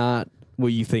 this is not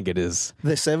what you think it is.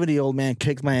 The 70-year-old man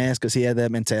kicked my ass because he had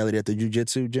that mentality at the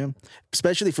jiu-jitsu gym,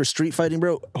 especially for street fighting,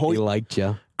 bro. He liked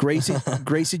you.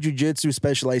 Gracie Jiu-Jitsu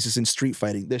specializes in street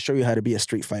fighting. They show you how to be a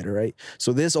street fighter, right?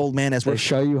 So this old man has They worked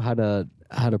show you how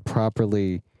to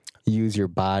properly use your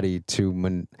body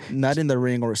to not in the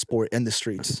ring or a sport, in the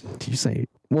streets. Did you say?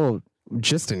 Well,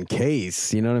 just in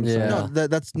case, you know what I'm saying? Yeah. No,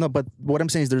 that's no. But what I'm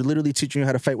saying is they're literally teaching you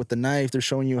how to fight with the knife. They're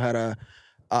showing you how to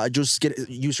just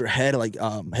use your head, like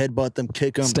headbutt them,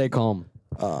 kick them. Stay calm.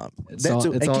 It's all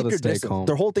and to keep your stay distance. calm.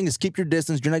 Their whole thing is keep your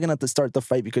distance. You're not gonna have to start the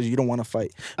fight because you don't want to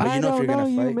fight. But you know if you're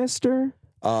gonna fight, mister.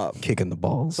 Kicking the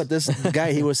balls. But this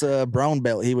guy, he was a brown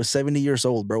belt. He was 70 years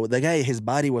old, bro. The guy, his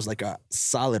body was like a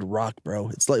solid rock, bro.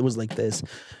 It was like this.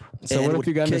 So And what it if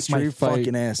you got in a would kick my street fight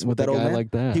fucking ass with that a old guy man? like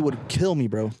that? He would kill me,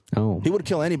 bro. Oh. He would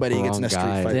kill anybody he gets in a street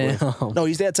Wrong fight guy. with. Damn. No,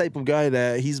 he's that type of guy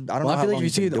that I don't know Well, I how feel like long if you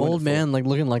he's been see an doing old it for. man like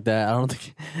looking like that, I don't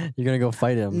think you're gonna go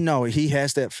fight him. No, he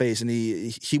has that face, and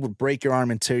he would break your arm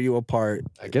and tear you apart.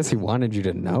 I guess he wanted you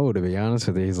to know, to be honest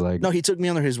with you. He's like, No, he took me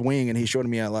under his wing, and he showed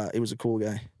me a lot. He was a cool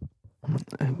guy.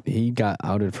 he got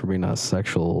outed for being a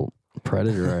sexual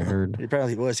predator, I heard. He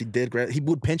probably was. He did. He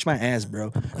would pinch my ass,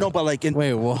 bro. No, but like in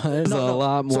Wait, what? There's a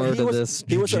lot So more he to was- this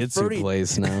he was a jiu-jitsu 30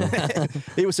 place now.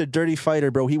 he was a dirty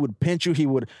fighter, bro. He would pinch you. He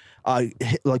would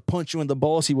like punch you in the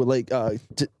balls. He would like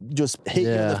just hit you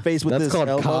in Yeah. the face with That's his called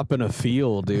elbow. cop in a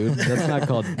field, dude. That's not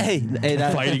called Hey,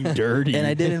 fighting dirty. And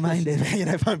I didn't mind it, man,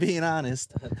 if I'm being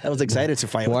honest. I was excited to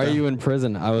fight. Why with are him. you in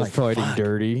prison? I was fighting fuck.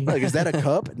 dirty. Like, is that a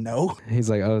cup? No.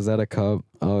 He's like, oh, is that a cup?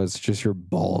 Oh, it's just your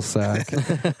ball sack.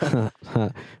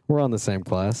 We're on the same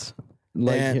class.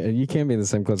 Like, Man. you can't be in the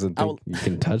same class and I think you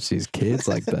can touch these kids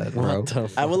like that, bro.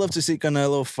 I would love to see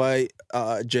Canelo fight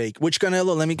Jake. Which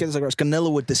Canelo? Let me get this across. Canelo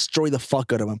would destroy the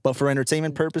fuck out of him. But for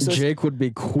entertainment purposes, Jake would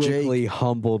be quickly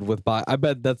humbled with I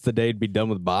bet that's the day he'd be done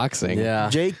with boxing. Yeah.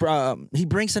 Jake, he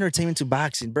brings entertainment to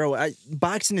boxing, bro.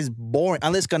 Boxing is boring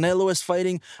unless Canelo is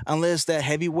fighting. Unless that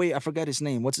heavyweight, I forgot his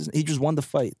name. He just won the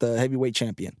fight, the heavyweight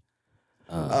champion.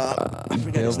 I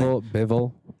forgot his name.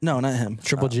 Bivol. No, not him.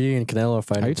 Triple G and Canelo are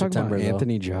fighting Are you in talking September, about though.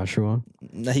 Anthony Joshua?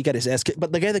 No, he got his ass kicked.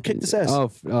 But the guy that kicked his ass.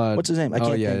 What's his name? I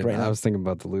can't think right now. I was thinking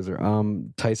about the loser.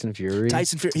 Tyson Fury.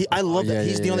 Tyson Fury. I love that. yeah,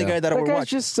 He's yeah, the only yeah. guy that I That would guy's watch.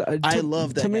 just. I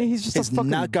love that To me, guy. he's just His a fucking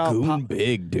knockout goon pop-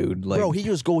 big dude. Like, Bro, he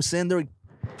just goes in there,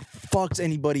 fucks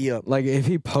anybody up. like if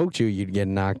he poked you, you'd get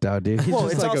knocked out, dude. He's Well,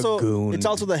 just it's like also a goon. it's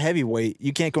also the heavyweight.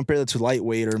 You can't compare that to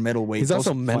lightweight or middleweight. He's Those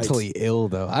also fights- mentally ill,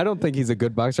 though. I don't think he's a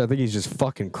good boxer. I think he's just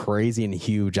fucking crazy and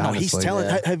huge. No, honestly, he's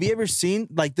talented. Have you ever seen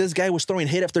like this guy was throwing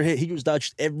hit after hit? He just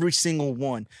dodged every single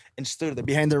one and stood there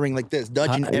behind the ring like this,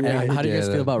 dodging every hit. How do you guys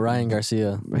feel about Ryan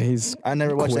Garcia? He's. I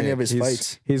never watched any quick. of his He's-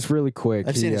 fights. He's really quick.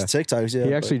 I've seen his TikToks. Yeah, he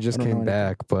but actually just I don't know came anything.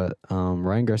 back, but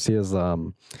Ryan Garcia's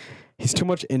he's too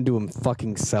much into him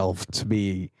fucking self to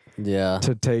be Yeah.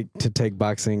 to take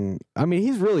boxing. I mean,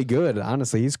 he's really good.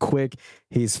 Honestly, he's quick.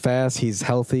 He's fast. He's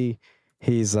healthy.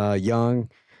 He's young.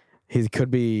 He could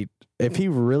be if he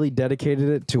really dedicated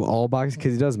it to all boxing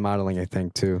because he does modeling, I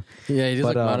think too. Yeah, he does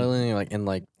But, like modeling like in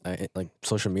like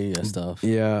social media stuff.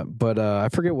 Yeah, but I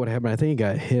forget what happened. I think he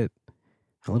got hit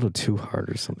a little too hard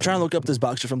or something. I'm trying to look up this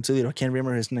boxer from Toledo. I can't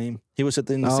remember his name. He was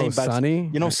in the Oh, same box. Sonny?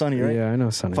 You know Sonny, right? Yeah, I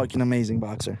know Sonny. Fucking amazing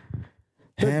boxer.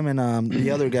 Him and the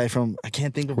other guy from I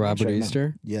can't think of his Robert name right now.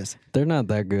 Easter? Yes, They're not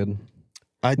that good.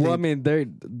 I think. Well, I mean, they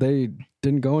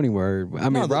didn't go anywhere. I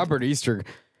mean, the- Robert Easter.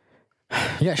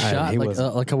 He got shot he like was-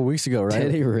 a couple weeks ago, right?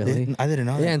 Did he really? I didn't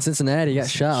know. Yeah, that. in Cincinnati, he got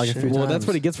shot like a few times. Well, that's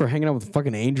what he gets for hanging out with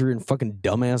fucking Adrian fucking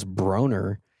dumbass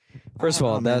Broner. First of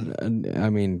all, know, that I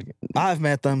mean, I've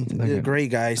met them. They're great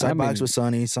guys. I I boxed mean- with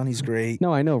Sonny. Sonny's great.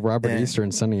 no, I know Robert Yeah. Easter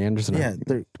and Sonny Anderson Yeah, are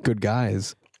they're. good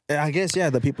guys. I guess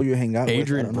the people you hang out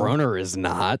Adrian with. I don't know. Broner is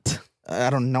not. I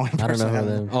don't know him. I don't know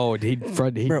personally. who them. Oh,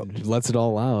 he Bro. lets it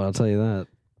all out. I'll tell you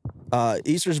that.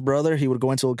 Easter's brother, he would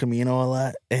go into El Camino a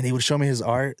lot, and he would show me his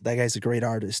art. That guy's a great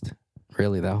artist.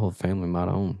 Really, that whole family might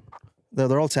own.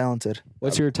 They're all talented.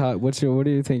 What's your top? What do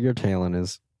you think your talent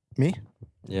is? Me?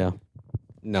 Yeah.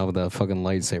 No, with the fucking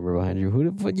lightsaber behind you.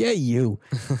 Who? Yeah, you.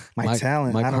 My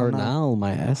talent. My I don't know. Cardinal.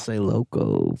 My essay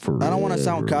loco. I don't want to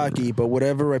sound cocky, but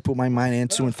whatever I put my mind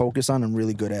into and focus on, I'm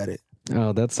really good at it.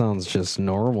 Oh, that sounds just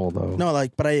normal though. No,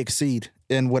 but I exceed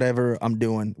in whatever I'm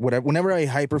doing. Whenever I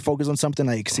hyper focus on something,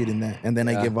 I exceed in that, and then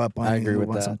I give up on I it agree and with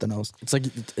move on that. something else. It's like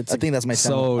it's I think that's my So,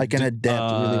 talent. I can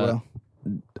adapt really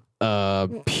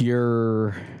well.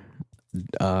 Pure.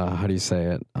 How do you say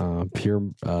it? Pure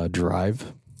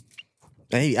drive.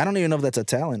 Hey, I don't even know if that's a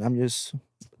talent. I'm just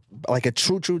like a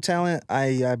true talent.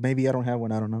 Maybe I don't have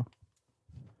one. I don't know.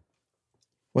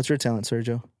 What's your talent,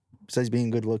 Sergio? Besides being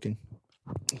good looking.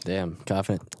 damn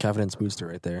confidence booster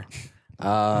right there.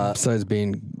 Besides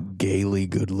being gaily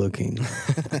good looking.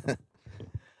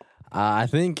 I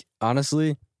think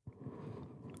honestly,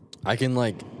 I can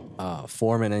like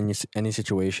form in any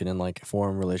situation and like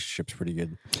form relationships pretty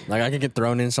good. Like I can get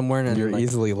thrown in somewhere and You're like,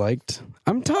 easily liked.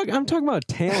 I'm talking about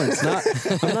talents, not.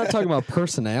 I'm not talking about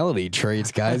personality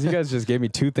traits, guys. You guys just gave me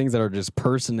two things that are just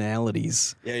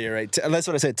personalities. Yeah, you're right. That's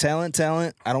what I said. Talent.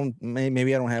 I don't.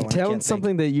 Maybe I don't have one. I can't Talent's think.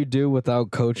 something that you do without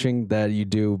coaching that you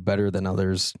do better than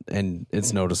others, and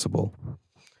it's noticeable.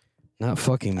 Not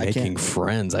fucking making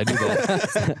friends. I do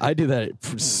that. I do that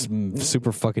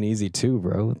super fucking easy too,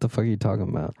 bro. What the fuck are you talking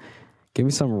about? Give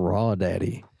me some raw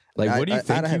daddy. Like, what do you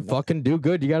think you fucking do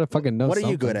good? You gotta fucking know. What are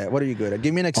something. you good at? What are you good at?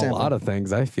 Give me an example. A lot of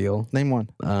things. I feel. Name one.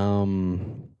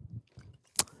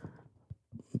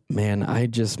 Man, I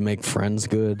just make friends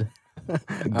good.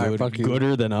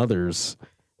 Gooder than others.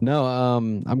 No,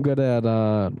 I'm good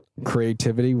at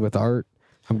creativity with art.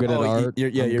 I'm good at art. You're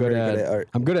very good at art.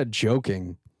 I'm good at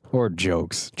joking or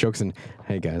jokes. Jokes and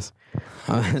hey guys,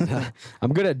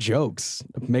 I'm good at jokes,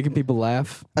 making people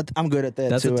laugh. I'm good at that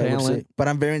That's too. a talent. But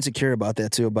I'm very insecure about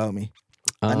that too. About me,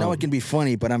 I know it can be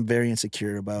funny, but I'm very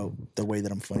insecure about the way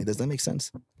that I'm funny. Does that make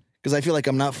sense? Because I feel like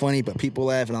I'm not funny, but people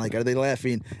laugh, and I'm like, are they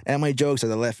laughing at my jokes? Are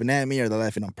they laughing at me? Are they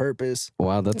laughing on purpose?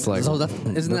 Wow, that's like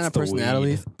isn't that a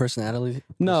personality? Personality?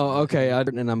 No, okay,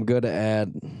 and I'm good at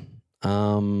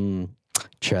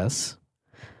chess.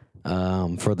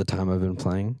 For the time I've been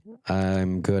playing,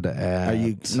 I'm good at. Are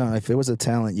you? No, if it was a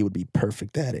talent, you would be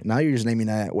perfect at it. Now you're just naming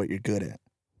that what you're good at.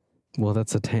 Well,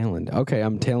 that's a talent. Okay,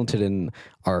 I'm talented in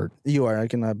art. You are. I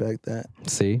cannot back that.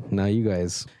 See, now you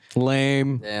guys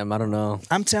lame. Damn, I don't know.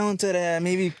 I'm talented at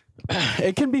maybe.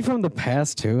 It can be from the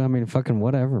past too. I mean, fucking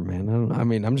whatever, man. I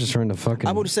mean, I'm just trying to fucking.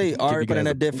 I would say art, but in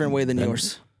a different way than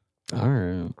yours. All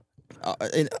right.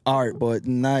 In art, but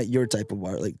not your type of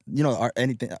art. Like, you know, art,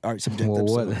 anything art subjective. Well,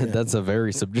 what? So, yeah. That's a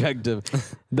very subjective.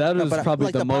 That is probably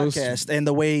like the most. Podcast and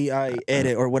the way I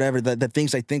edit or whatever, the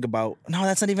things I think about. No,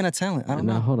 that's not even a talent. I don't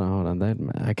know. Hold on. That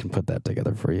I can put that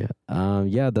together for you.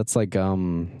 Yeah, that's like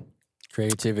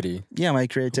creativity. Yeah, my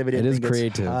creativity. It I is think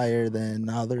creative. It's higher than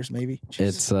others, maybe.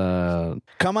 Jesus. It's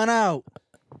come on out.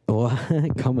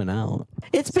 What? Coming out.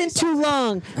 It's been too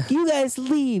long. You guys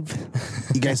leave.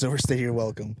 You guys overstay. You're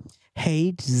welcome.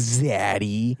 Hey,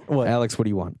 Zaddy. What? Alex, what do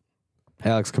you want?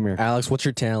 Alex, come here. Alex, what's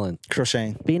your talent?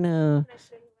 Crocheting. Being a...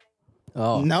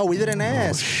 Oh. No, we didn't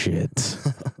ask. Oh, shit.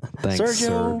 Thanks,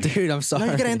 Sergio. Serge. Dude, I'm sorry.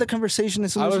 No, you gotta end the conversation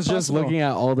as soon I as was just possible. looking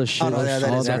at all the shit. Oh, no,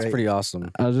 that's great. pretty awesome.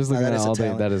 I was just looking that at is a all the.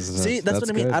 talent. That is. See, that's what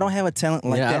I mean. good. I don't have a talent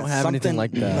like that. I don't have anything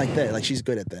like that. Like that. Like she's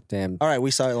good at that. Damn. All right,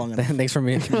 we saw it long enough. Thanks for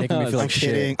making me feel like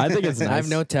shit. I think it's nice. I have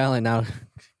no talent now.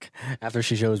 After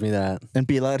she shows me that. And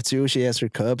Pilar too, she has her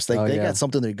cups. Like they got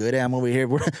something they're good at. I'm over here.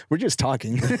 We're just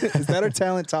talking. Is that our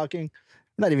talent talking?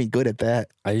 We're not even good at that.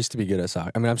 I used to be good at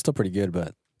soccer. I mean, I'm still pretty good,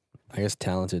 but I guess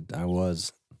talented I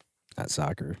was at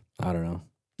soccer. I don't know.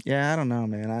 Yeah, I don't know,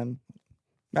 man.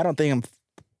 I don't think I'm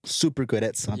super good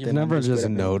at something. You've never just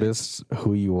noticed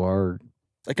who you are.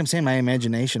 Like I'm saying, my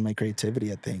imagination, my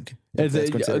creativity. I think that's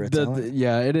considered a talent.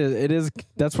 Yeah, it is. It is.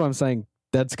 That's what I'm saying.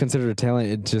 That's considered a talent.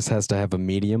 It just has to have a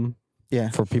medium. Yeah.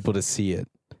 For people to see it.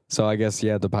 So I guess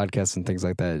the podcast and things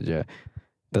like that. Yeah.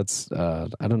 That's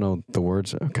I don't know the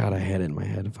words. Oh God, I had it in my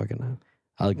head. Fucking.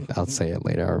 I'll say it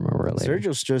later. I'll remember it later.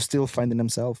 Sergio's just still finding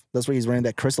himself. That's why he's wearing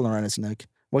that crystal around his neck.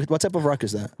 What type of rock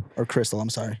is that? Or crystal? I'm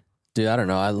sorry. Dude, I don't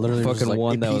know. I literally fucking was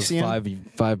one that was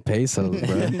five pesos,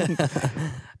 bro.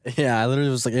 Yeah, I literally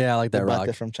was like, yeah, I like that rock.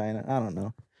 That from China. I don't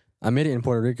know. I made it in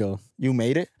Puerto Rico. You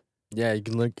made it? Yeah, you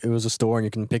can look. It was a store, and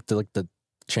you can pick the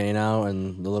chain out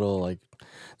and the little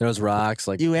there was rocks.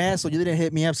 Like you asshole, you didn't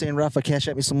hit me up saying Rafa, cash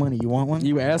out me some money. You want one?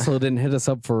 You asshole didn't hit us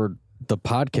up for the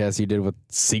podcast you did with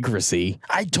secrecy.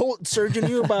 I told Sergio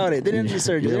knew about it. Didn't you,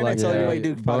 Sergio? Didn't I tell you I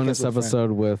do bonus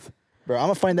episode with. Bro, I'm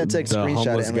gonna find that text the screenshot.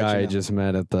 homeless and guy I just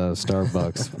met at the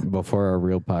Starbucks before our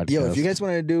real podcast. Yo, if you guys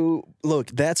want to do, look,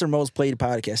 that's our most played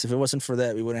podcast. If it wasn't for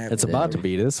that, we wouldn't have. It's about to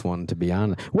be this one, to be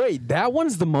honest. Wait, that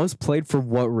one's the most played for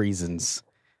what reasons?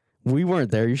 We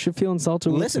weren't there. You should feel insulted.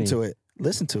 Listen to it.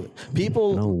 Listen to it.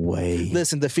 People. No way.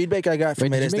 Listen, the feedback I got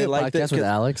from it is they liked it. With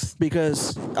Alex?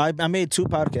 Because I made 2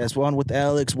 podcasts. One with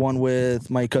Alex, one with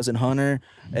my cousin Hunter,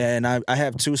 and I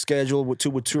have 2 scheduled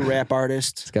with two rap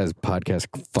artists. This guy's podcast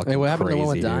fucking. Hey, what happened to the one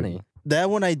with dude. Donnie?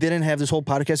 That one I didn't have this whole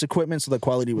podcast equipment, so the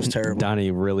quality was terrible. Donnie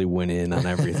really went in on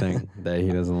everything that he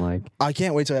doesn't like. I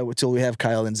can't wait till we have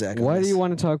Kyle and Zach. Why do you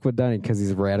want to talk with Donnie? Because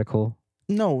he's radical.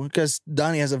 No, because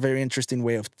Donnie has a very interesting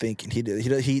way of thinking.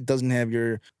 He doesn't have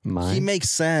your mind. He makes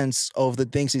sense of the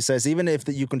things he says, even if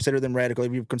you consider them radical,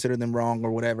 if you consider them wrong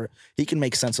or whatever. He can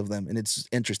make sense of them, and it's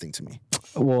interesting to me.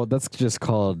 Well, that's just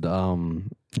called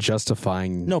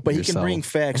justifying. No, but yourself. he can bring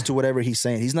facts to whatever he's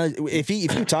saying. He's not. If you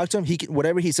talk to him, he can,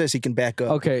 whatever he says, he can back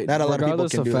up. Okay, not a lot of people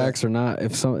can do facts that. or not.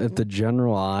 If the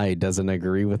general eye doesn't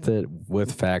agree with it,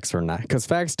 with facts or not, because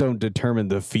facts don't determine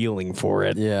the feeling for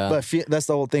it. Yeah, but that's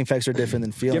the whole thing. Facts are different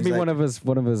than feelings. Give me one of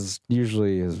his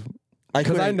usually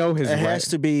Because I know his. It has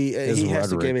to be. He has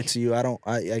to give rhetoric. it to you.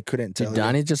 I couldn't tell Dude, you.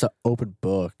 Donnie's just an open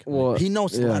book. Well, He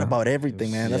knows a lot yeah. about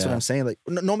everything, man. That's what Yeah. I'm saying. Like,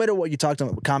 no matter what you talk to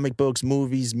him, comic books,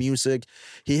 movies, music,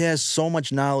 he has so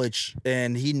much knowledge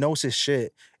and he knows his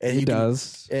shit. And He you can-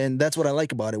 does. and that's what I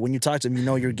like about it. When you talk to him, you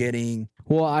know you're getting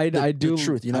Well, I do the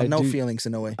truth. You know, I no do- feelings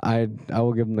in a way. I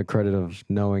will give him the credit of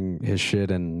knowing his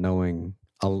shit and knowing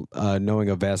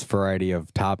a vast variety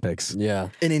of topics. Yeah.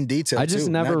 And in detail. I just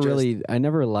too, never not really, I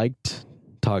never liked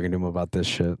talking to him about this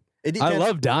shit. It I depends-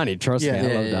 love Donnie. Trust me, I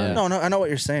love Donnie. No, I know what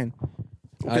you're saying.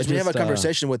 Because we have a just,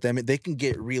 conversation with them, they can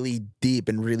get really deep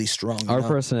and really strong. you Our know?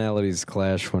 personalities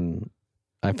clash when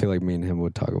I feel like me and him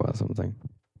would talk about something.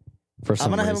 For some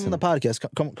I'm gonna have him reason. on the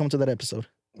podcast. Come to that episode.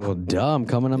 Well, duh, I'm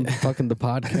coming on fucking the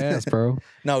podcast, bro.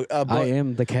 No, but I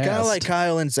am the cast. kind of like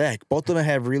Kyle and Zach. Both of them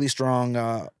have really strong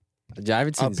Yeah, I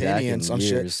haven't seen Zach in opinions on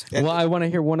years. shit. Well, I want to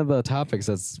hear one of the topics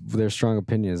that's their strong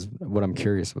opinions. What I'm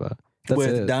curious about. That's with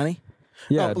it. Donnie.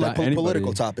 Yeah, No, like anybody.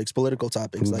 political topics. Political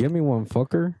topics. Like, Give me one,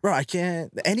 fucker. bro, I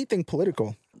can't anything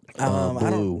political. I don't.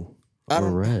 Blue I or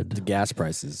don't. red. The gas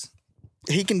prices.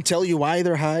 He can tell you why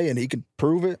they're high, and he can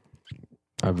prove it.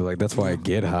 I'd be like, that's why I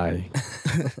get high.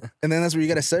 And then that's where you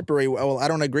got to separate. Well, I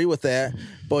don't agree with that,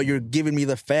 but you're giving me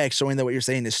the facts, showing that what you're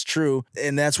saying is true,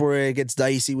 and that's where it gets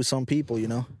dicey with some people. You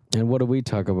know, And what do we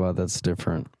talk about that's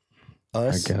different?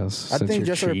 us. I guess. I since think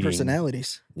you're just our cheating.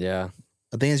 personalities. Yeah.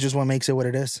 I think it's just what makes it what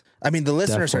it is. I mean, the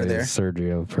listeners Definitely are there,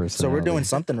 a Sergio personality. so we're doing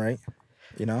something right.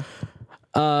 You know.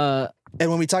 Uh, And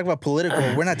when we talk about political,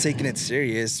 we're not taking it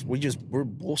serious. We're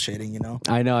bullshitting, you know.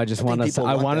 I know. I just want us. people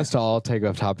I want want that. us to all take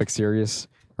a topic serious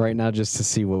right now, just to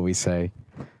see what we say.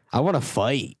 I want to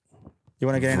fight. You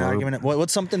want to get in an argument?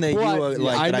 What's something that Well, you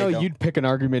like? I that know don't? you'd pick an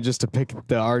argument just to pick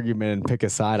the argument and pick a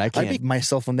side. I I can't. beat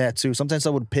myself on that too. Sometimes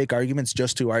I would pick arguments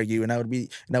just to argue, and I would tell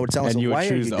and myself, you would "Why are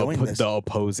choose you doing this?" the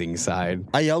opposing side.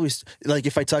 I always like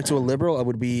if I talk to a liberal, I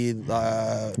would be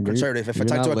conservative. If I you're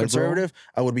talk not to a liberal? conservative,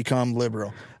 I would become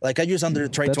liberal. Like I just try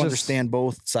That to just- understand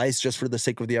both sides just for the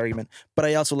sake of the argument. But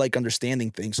I also like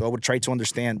understanding things, so I would try to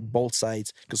understand both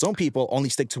sides. Because some people only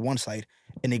stick to one side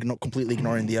and completely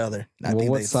ignoring the other. And I Well,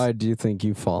 think what that's side do you think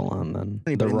you fall on then?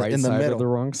 In The the- right in the side or middle. the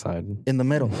wrong side? in the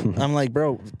middle. I'm like,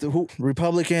 bro, who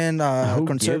Republican, Who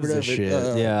conservative, gives a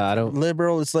shit? Yeah, I don't.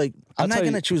 liberal. It's like I'll I'm not tell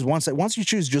gonna you- choose one side. Once you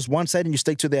choose just one side and you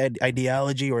stick to the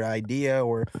ideology or idea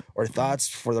or thoughts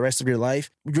for the rest of your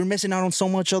life, you're missing out on so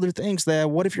much other things.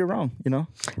 That what if you're wrong? You know?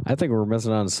 I think we're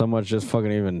missing on so much just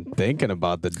fucking even thinking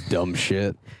about the dumb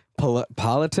shit.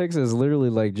 Politics is literally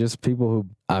like just people who,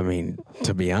 I mean,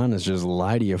 to be honest, just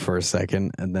lie to you for a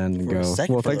second and then For a go,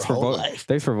 second, well, for thanks their for whole voting. life.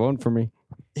 Thanks for voting for me.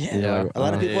 Yeah, a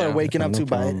lot of people are waking up no to Biden.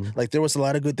 problem. Like there was a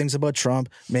lot of good things about Trump,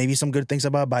 maybe some good things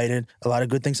about Biden, a lot of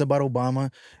good things about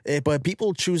Obama. But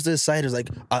people choose this side as like,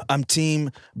 I'm Team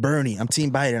Bernie, I'm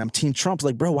Team Biden, I'm Team Trump. It's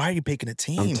like, bro, why are you picking a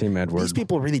team? I'm Team Edward. These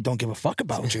people really don't give a fuck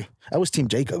about you. I was Team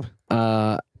Jacob.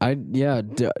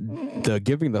 The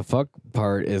giving the fuck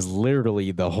part is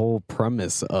literally the whole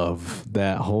premise of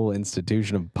that whole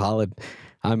institution of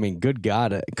I mean, good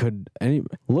God,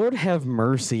 Lord have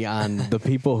mercy on the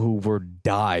people who would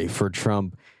die for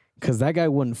Trump, because that guy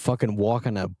wouldn't fucking walk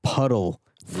on a puddle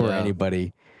for Yeah.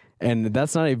 anybody. And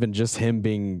that's not even just him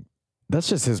being, that's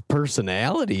just his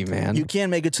personality, man. You can't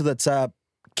make it to the top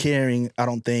caring, I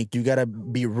don't think. You gotta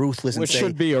be ruthless and Which say,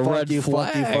 should be a fuck red you,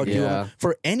 fuck you, flag. fuck Yeah. you.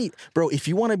 For any bro, if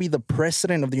you want to be the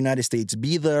president of the United States,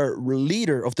 be the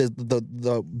leader of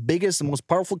the biggest and most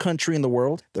powerful country in the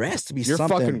world, there has to be You're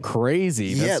something. fucking crazy.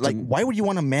 Yeah, That's like why would you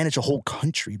want to manage a whole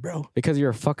country, bro? because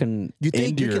you're fucking You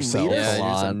think into you can yourself lead Yeah, us? a you're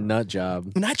just a lot. nut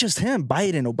job. Not just him,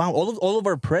 Biden, Obama, all of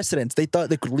our presidents, they thought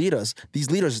they could lead us. These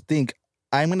leaders think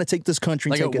I'm gonna take this country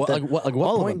and Like, take at what, all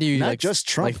what of point them, do you not like just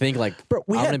Trump. like think like Bro,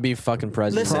 we I'm had- gonna be fucking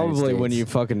president? Listen. of the United Probably when States? you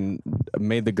fucking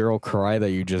made the girl cry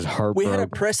that you just We heartbroke. had a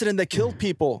president that killed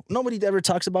people. Nobody ever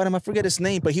talks about him. I forget his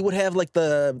name, but he would have like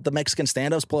the Mexican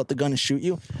stand-ups, pull out the gun and shoot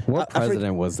you. What I forget-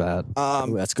 president was that?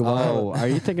 Ooh, that's a good one. Oh, are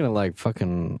you thinking of like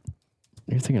fucking?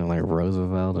 You're thinking of like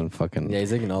Roosevelt and fucking. Yeah, he's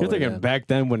thinking all You're the way thinking down. back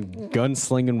then when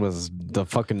gunslinging was the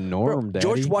fucking norm, Bro, daddy.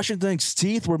 George Washington's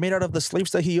teeth were made out of the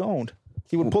slaves that he owned.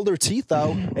 He would pull their teeth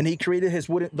out, and he created his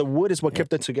wood. The wood is what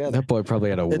kept it together. That boy probably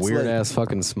had a It's weird like- ass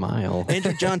fucking smile.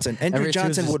 Andrew Johnson. Andrew Every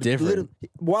Johnson tooth is would different. literally,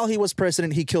 while he was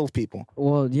president, he killed people.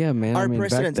 Well, yeah, man. I Our mean,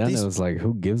 back presidents, then these- it was like,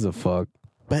 who gives a fuck?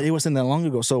 But it wasn't that long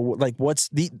ago. So, like, what's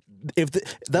the if the,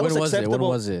 that When was was it? When acceptable?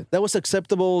 was it? That was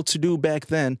acceptable to do back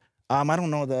then. I don't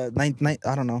know the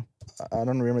I don't know. I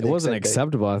don't remember. It wasn't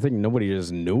acceptable. I think nobody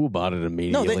just knew about it No,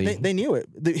 immediately. they knew it.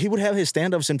 He would have his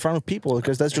stand-ups in front of people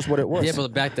because that's just what it was. Yeah,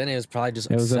 but back then it was probably just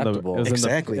It was acceptable.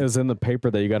 Exactly. it was in the paper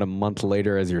that you got a month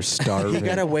later as you're starving. He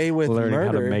got away with learning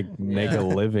murder. how to make a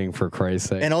living, for Christ's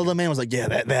sake. And all the man was like,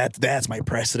 "Yeah, that's my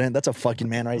precedent. That's a fucking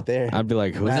man right there." I'd be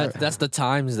like, who's that? That's the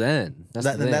times then. That's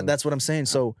the thing. That's what I'm saying.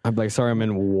 So, I'd be like, sorry, I'm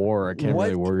in war. I can't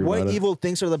really worry what about it. evil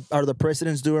things are the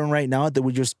presidents doing right now that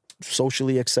we just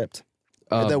socially accept?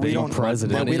 That we being don't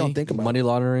president. that we don't think about. Money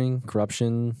laundering,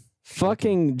 corruption.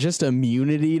 Fucking just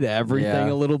immunity to everything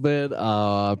Yeah. a little bit.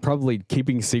 Probably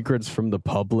keeping secrets from the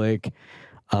public.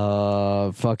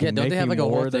 Fucking Yeah, don't they making have, like, a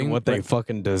whole more than thing, what they like-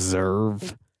 fucking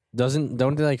deserve.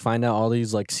 Don't they like find out all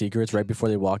these like secrets right before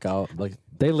they walk out? Like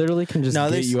They literally can just No,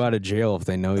 get they- you out of jail if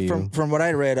they know you. From what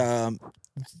I read,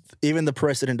 even the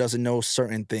president doesn't know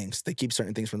certain things. They keep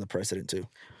certain things from the president too.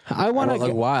 I want to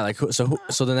like why? Like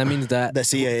so then that means that The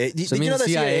CIA. So Did it you know means the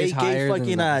CIA is higher gave than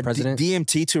fucking the president?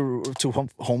 DMT to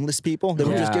homeless people? They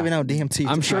were just Yeah. giving out DMT.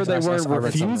 I'm sure they I weren't read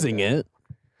refusing it.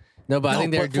 No, but I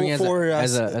think they're but doing it for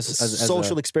as a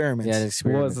social experiments. Yeah, an It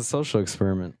experiment. was a social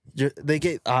experiment. They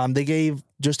gave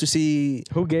just to see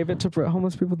Who gave it to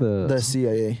homeless people? the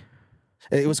CIA.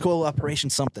 It was called Operation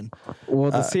something.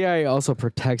 Well, the CIA also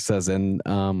protects us in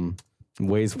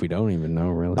ways we don't even know,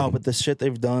 really. Oh, but the shit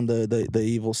they've done, the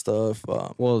evil stuff.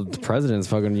 Well, the presidents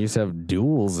fucking used to have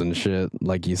duels and shit,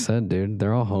 like you said, dude.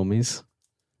 They're all homies.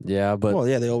 Yeah, but Well,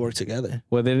 yeah, they all work together.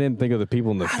 Well, they didn't think of the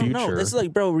people in the I don't future. know. It's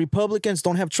like, bro, Republicans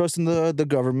don't have trust in the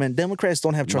government. Democrats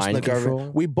don't have trust in Mind the government.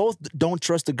 control. We both don't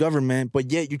trust the government,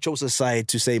 but yet you chose a side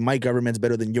to say my government's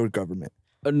better than your government.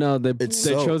 No, they It's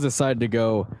so- chose a side to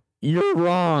go, you're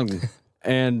wrong.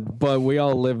 But we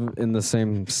all live in the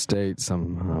same state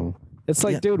somehow. It's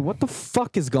like, Yeah. dude, what the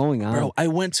fuck is going on? Bro, I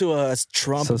went to a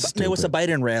Trump. So It was a stupid.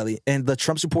 Biden rally, and the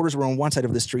Trump supporters were on one side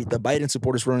of the street. The Biden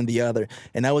supporters were on the other,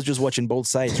 and I was just watching both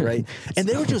sides, right? And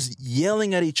they were just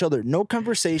yelling at each other. No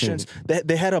conversations.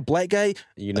 They had a black guy.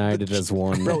 United as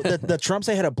one. Bro, the Trump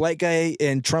side had a black guy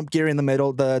in Trump gear in the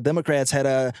middle. The Democrats had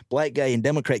a black guy in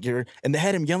Democrat gear, and they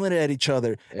had him yelling at each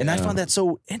other. And I Yeah. found that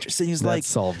so interesting. It's That like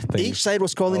solved things. each side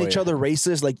was calling Oh, each yeah. other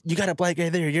racist. Like, you got a black guy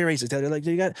there, you're racist. They're like,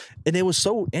 you got, and it was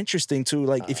so interesting to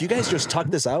like, if you guys just talk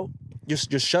this out,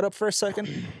 just shut up for a second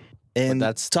and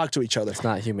that's- talk to each other. it's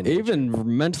not human nature.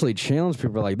 Even mentally challenged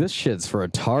people are like, this shit's for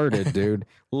retarded, dude.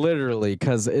 Literally,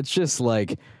 because it's just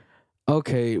like,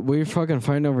 okay, we're fucking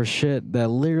fighting over shit that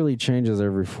literally changes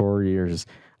every 4 years.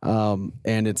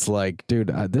 And it's like, dude,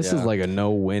 this is Yeah. like a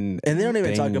no-win. And they don't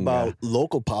even talk thing. about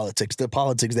local politics, the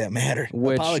politics that matter,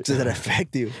 Which- the politics that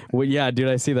affect you. Well, yeah, dude,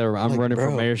 I see that. I'm Like, running for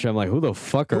bro. mayorship. I'm like, who the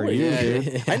fuck are you,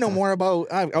 dude? I know more about,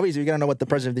 obviously, you gotta know what the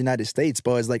president of the United States,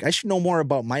 but it's like, I should know more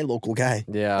about my local guy.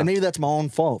 Yeah. And maybe that's my own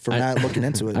fault for not looking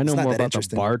into it. I know It's not more that about the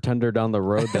interesting. bartender down the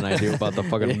road than I do about the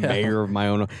fucking mayor of my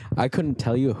own. I couldn't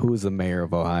tell you who's the mayor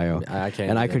of Ohio. I can't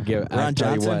And I either. could give. I'll Ron tell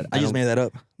you Johnson? what. I just don't- made that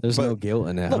up. There's but- no guilt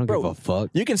in it. I Look, don't bro, give a fuck.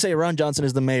 You can say Ron Johnson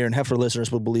is the mayor, and half our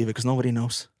listeners will believe it because nobody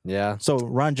knows. Yeah. So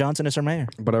Ron Johnson is our mayor.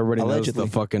 But everybody knows Allegedly.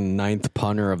 the fucking ninth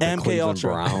punter of the MK Cleveland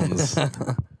Ultra. Browns.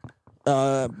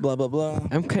 Blah blah blah.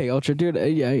 MK Ultra, dude.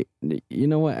 You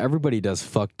know what? Everybody does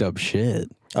fucked up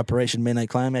shit. Operation Midnight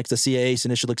Climax. The CIA's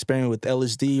initial experiment with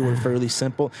LSD were fairly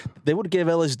simple. They would give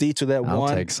LSD to that I'll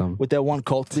one take some. with that one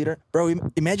cult leader. Bro,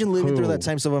 imagine living through Who? that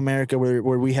times of America where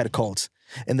we had cults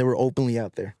and they were openly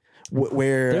out there.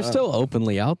 Where They're still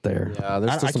openly out there. Yeah,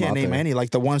 there's I still some can't out name there. any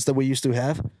like the ones that we used to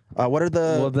have. What are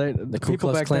the? Well, the Ku people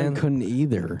Klux back Klan? then couldn't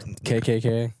either.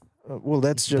 KKK. Well,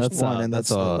 that's just one, and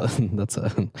that's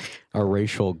a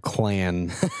racial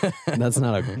clan. That's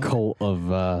not a cult of.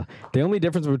 The only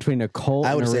difference between a cult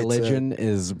I and would a say it's a- religion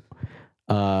is,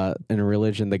 in a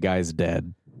religion, the guy's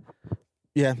dead.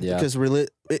 yeah, Yeah. because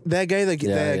that guy that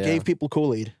Yeah. gave people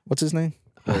Kool-Aid. What's his name?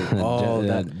 Oh,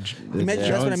 that.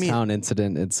 Imagine- that's what I mean. Jonestown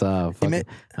incident. It's fucking, Ima-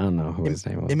 I don't know who his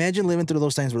name was. Imagine living through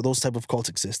those times where those type of cults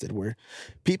existed, where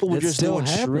people were It just still doing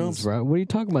happens, shrooms. bro. What are you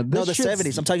talking about? No, This the shit's-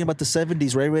 70s. I'm talking about the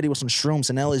 70s, where everybody was on shrooms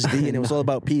and LSD, and it was all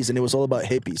about peace, and it was all about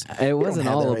hippies. It don't wasn't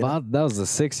have that all right about. That was the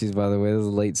 '60s, by the way. This was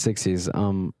the late '60s.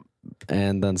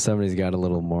 And then '70s got a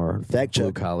little more Fact blue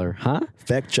check. collar, huh?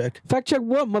 Fact check. Fact check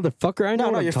what, motherfucker? I know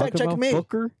No, what I'm you're talking fact checking about, me.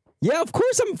 Booker. Yeah, of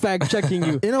course I'm fact checking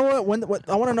you. You know what? When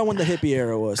I want to know when the hippie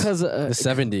era was. Because The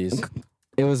 70s.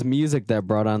 it was music that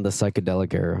brought on the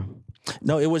psychedelic era.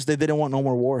 No, it was they didn't want no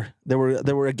more war. They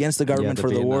were against the government the for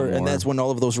the Vietnam war, War. and that's when all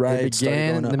of those It riots started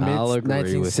began going in up. the I'll agree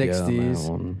with you on that 1960s.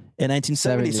 one. In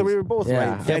 1970. So we were both Yeah. right.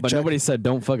 Yeah, Fact Yeah, but check. nobody said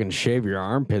don't fucking shave your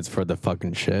armpits for the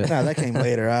fucking shit. Nah, that came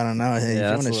later. I don't know. Hey, if you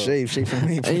that's want to a little- shave for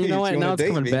me. And you know If what? wanna Now it's date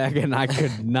coming me. back, and I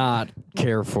could not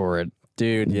care for it.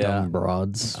 Dude, yeah. Dumb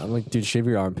broads. I'm like, dude, shave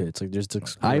your armpits. Like, just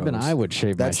I would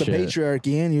shave That's my the shit.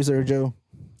 patriarchy in you, Sergio.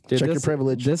 Dude, Check your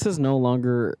privilege. This is no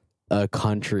longer a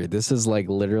country. This is like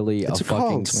literally It's a a fucking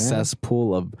cult, man.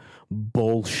 cesspool of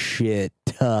bullshit.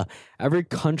 Every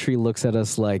country looks at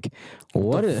us like,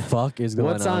 what the fuck is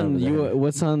going what's on?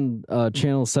 What's on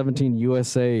channel 17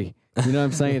 USA? You know what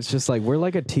I'm saying? It's just like we're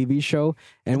like a TV show,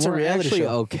 and It's a we're reality actually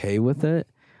show. okay with it.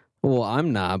 Well,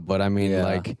 I'm not, but I mean, Yeah.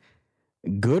 like,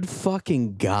 good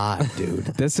fucking God, dude.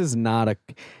 This is not a.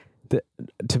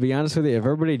 To be honest with you, if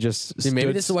everybody just Dude, maybe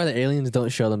stood- this is why the aliens don't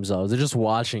show themselves. They're just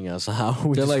watching us. How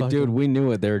we they're just like, fucking- dude, we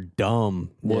knew it. They're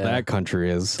dumb. Well, Yeah. that country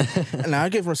is. And I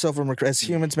give myself as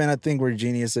humans, man. I think we're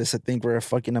geniuses. I think we're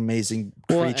fucking amazing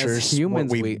Well, as creatures. humans,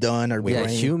 what we've we- done, our yeah,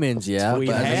 brain. humans, yeah. We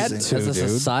but had as, to, as a dude.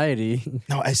 society.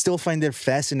 No, I still find it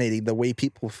fascinating the way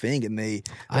people think, and they're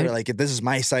like, "This is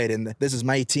my side, and this is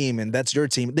my team, and that's your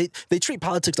team." They treat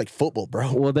politics like football,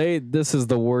 bro. Well, this is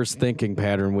the worst thinking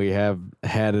pattern we have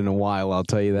had in a while. I'll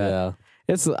tell you that. Yeah.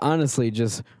 It's honestly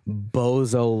just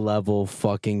bozo level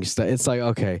fucking stuff. It's like,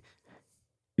 okay,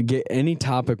 get any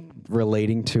topic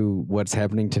relating to what's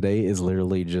happening today is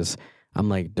literally just. I'm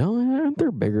like, aren't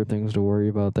there bigger things to worry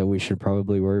about that we should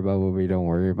probably worry about what we don't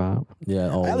worry about? Yeah,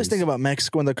 I always think about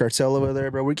Mexico and the cartel over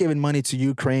there, bro. We're giving money to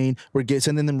Ukraine. We're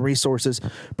sending them resources.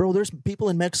 Bro, there's people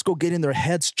in Mexico getting their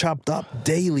heads chopped up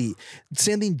daily,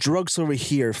 sending drugs over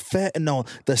here, fentanyl,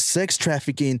 the sex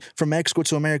trafficking from Mexico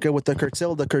to America with the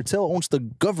cartel. The cartel owns the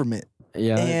government.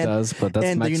 Yeah, it And- does, but that's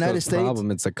and the Mexico's United States-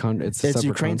 problem. It's a it's a It's separate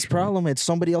Ukraine's country. problem. It's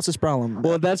somebody else's problem.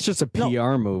 Well, that's just a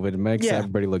PR move. It makes Yeah.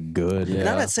 everybody look good. And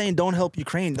I'm not saying don't help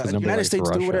Ukraine. The nobody United likes States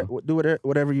Russia. do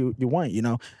whatever you want. You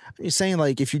know, I'm just saying,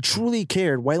 like, if you truly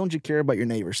cared, why don't you care about your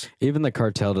neighbors? Even the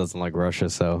cartel doesn't like Russia,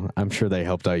 so I'm sure they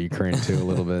helped out Ukraine too a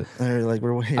little bit. They're like,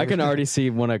 I can already see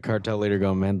one cartel leader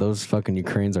going, man, those fucking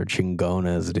Ukrainians are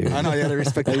chingonas, dude. I know, yeah, they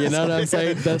respect. You know what I'm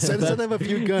saying? Send them a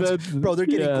few guns, bro. They're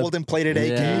getting golden plated AKs.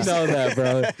 Yeah. You know that,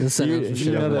 bro.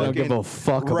 You know they don't give a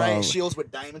fuck Riot about. shields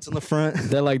with diamonds on the front.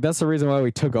 They're like, that's the reason why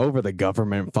we took over the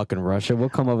government in fucking Russia. We'll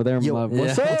come over there and be like,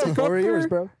 what's yeah. up, It's 4 years,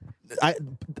 governor? bro.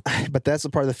 But that's the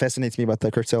part that fascinates me about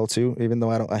the cartel too. Even though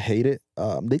I hate it,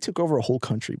 they took over a whole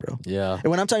country, bro. Yeah. And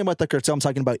when I'm talking about the cartel, I'm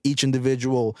talking about each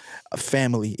individual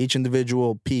family, each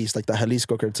individual piece, like the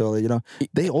Jalisco cartel. You know,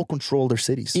 they all control their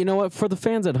cities. You know what? For the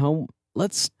fans at home,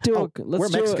 let's do Oh, Let's we're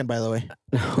do Mexican, by the way.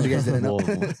 You guys didn't know.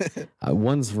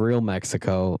 One's real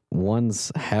Mexico,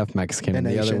 one's half Mexican, and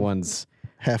the other Asian. one's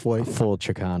Halfway. full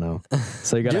Chicano.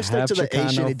 So you got Just to have stick to the Chicano,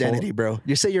 Asian full- identity, bro.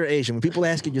 You say you're Asian. When people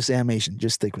ask you, just say I'm Asian.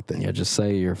 Just stick with it. Yeah, just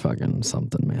say you're fucking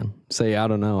something, man. Say I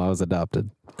don't know, I was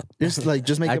adopted. Just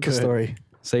make I up a could. story.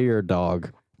 Say you're a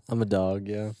dog. I'm a dog,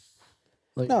 yeah.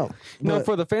 Like, No, No, but-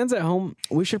 for the fans at home,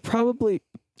 we should probably.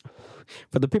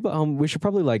 For the people at home, we should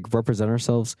probably like represent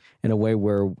ourselves in a way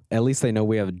where at least they know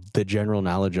we have the general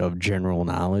knowledge of general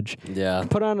knowledge. Yeah.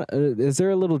 Put on. Is there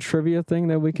a little trivia thing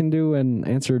that we can do and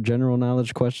answer general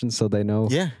knowledge questions so they know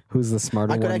Yeah. who's the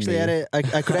smarter I one? could actually add it. I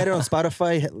could add it on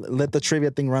Spotify. Let the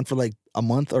trivia thing run for like a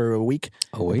month or a week.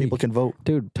 A week? People can vote.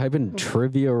 Dude, type in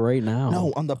trivia right now.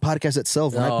 No, on the podcast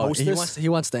itself. When I No, post he this.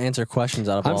 wants to answer questions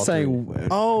out of I'm all saying. three.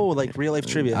 Oh, like real life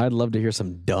trivia. I'd love to hear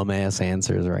some dumbass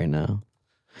answers right now.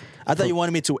 I thought you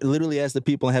wanted me to literally ask the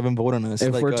people and have them vote on us.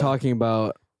 If like, we're talking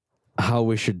about how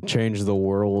we should change the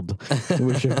world,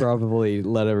 we should probably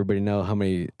let everybody know how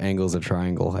many angles a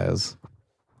triangle has.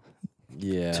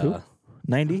 Yeah.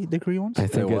 90-degree ones. I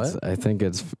think Wait,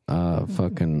 it's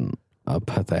fucking a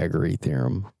Pythagorean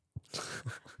theorem.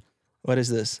 What is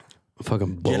this?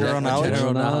 Fucking bull. General knowledge?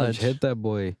 General knowledge. Hit that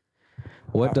boy.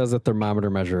 What does a thermometer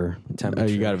measure?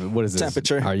 Temperature. You got what is this?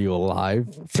 Temperature. Are you alive?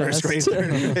 First grade.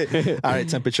 All right,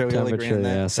 temperature. We all agree Temperature. on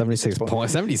that. Yeah,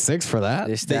 76 for that.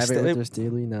 They stab it stab- with their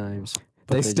steely knives.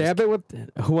 They stab it with.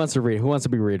 Who wants to read? Who wants to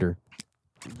be reader?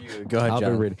 Go ahead, I'll be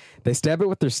John. reading. They stab it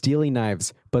with their steely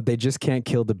knives, but they just can't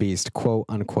kill the beast. Quote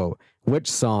unquote.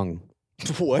 Which song?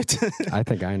 What? I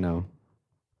think I know.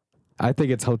 I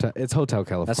think it's Hotel. It's Hotel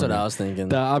California. That's what I was thinking.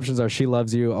 The options are "She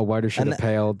Loves You," "A Whiter Shade And of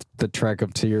Pale," "The Track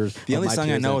of Tears." The only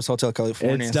song I know is Hotel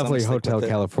California. It's so I'm definitely gonna stick Hotel with it.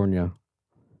 California.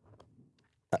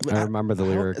 I remember the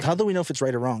lyric. How do we know if it's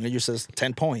right or wrong? It just says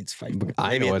 10 points. I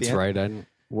Maybe know at the it's end. right.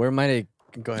 Where might it?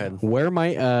 Go ahead. Where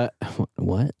might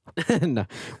what? No.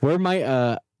 Where might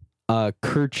a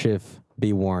kerchief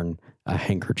be worn? A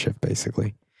handkerchief,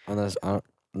 basically. On this,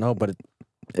 no, but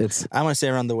It's I'm going to say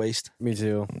around the waist. me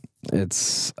too.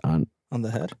 it's on. On the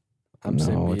head. I'm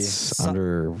saying No, me. it's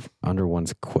under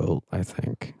one's quilt. I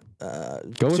think. Go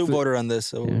Go with two the- voter on this.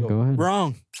 So Yeah, we'll go ahead.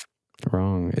 Wrong.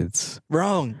 Wrong. It's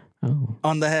Wrong.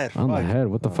 On the head. on the head.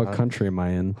 What the fuck country am I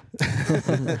in?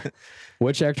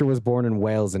 Which actor was born in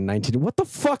Wales in 19... What the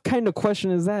fuck kind of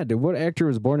question is that, dude? What actor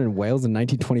was born in Wales in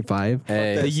 1925?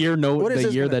 Hey. The year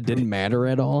that didn't matter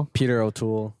at all? Peter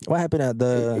O'Toole. What happened at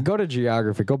the... Go to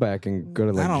geography. Go back and go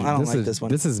to like... I don't like this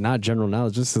one. This is not general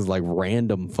knowledge. This is like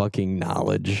random fucking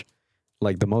knowledge.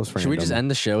 Like the most random. Should we just end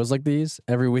the shows like these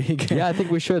every week? Yeah, I think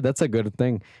we should. That's a good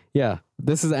thing. Yeah.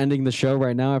 This is ending the show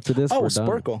right now after this. Oh, we're done.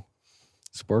 Sporkle.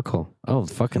 Sporkle. Oh,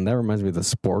 fucking, that reminds me of the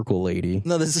Sporkle lady.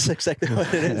 No, this is exactly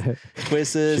what it is.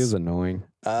 Quizzes. She was annoying.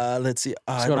 Let's see.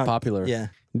 Let's go to popular. Yeah.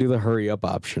 Do the hurry up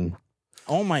option.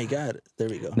 Oh my God. There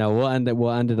we go. Now we'll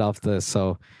end it off this.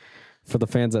 So for the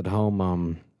fans at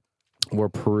home, we're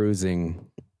perusing.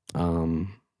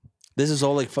 This is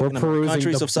all like fucking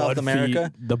countries of South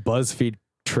America. The BuzzFeed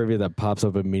trivia that pops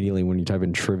up immediately when you type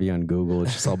in trivia on Google.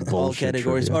 It's just all bullshit. All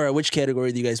categories. Trivia. All right, which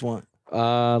category do you guys want?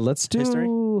 Let's do History?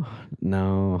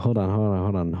 No, hold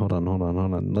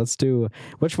on. Let's do,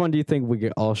 which one do you think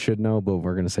we all should know, but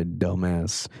we're gonna say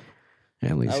dumbass?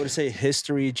 At least I would say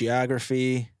history,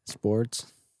 geography,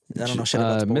 sports. I don't know shit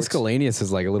about sports. Miscellaneous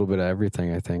is like a little bit of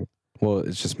everything, I think. Well,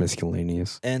 it's just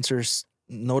miscellaneous. Answers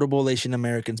notable Asian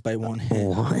Americans by one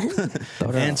hint.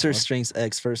 What? Answer strings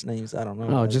X first names. I don't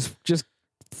know. Oh, just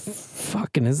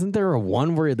fucking, isn't there a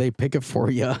one where they pick it for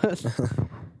you?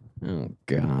 Oh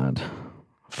God.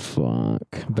 Fuck.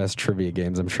 Best trivia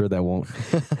games. I'm sure that won't.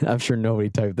 I'm sure nobody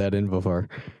typed that in before.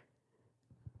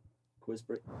 Quiz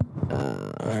break.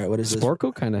 All right, what is this?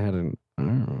 Sporkle kind of had an. I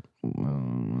don't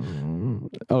know.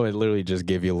 Oh, it literally just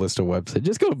gave you a list of websites.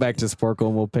 Just go back to Sporkle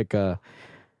and we'll pick a.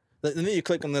 Then you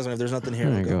click on this one. If there's nothing here,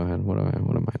 All right, go ahead.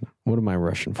 What am I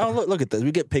rushing for? Oh, look at this.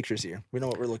 We get pictures here. We know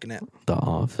what we're looking at. The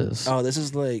Office. Oh, this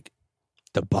is like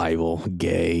The Bible.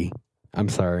 Gay. I'm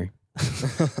sorry.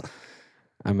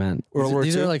 I meant World War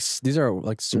These II. are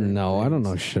like certain no. I don't know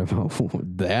things. shit about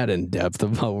that in depth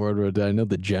about World War II. I know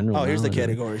the general. Oh, here's the knowledge.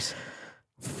 categories.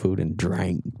 Food and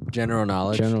drink. General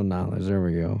knowledge. General knowledge. There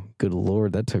we go. Good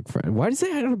Lord, that took. Why does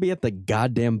it have to be at the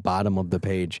goddamn bottom of the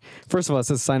page? First of all, it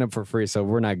says sign up for free, so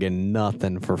we're not getting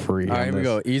nothing for free. All right, here we this.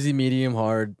 go. Easy, medium,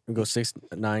 hard. We go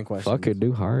 9 questions. Fuck it,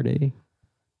 do hard, eh?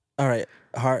 All right,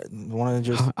 hard. Want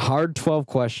to just Hard 12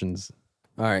 questions.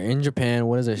 All right, in Japan,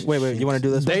 what is it? wait? You want to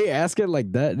do this? They ask it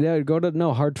like that. Yeah, go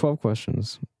to hard 12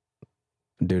 questions.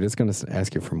 Dude, it's gonna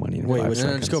ask you for money. In Wait, 5 which No,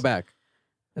 seconds. just go back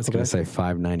It's gonna say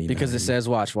 $5.99 because it says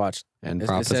watch, and It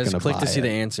Prof is says gonna click buy to see it. the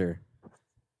answer,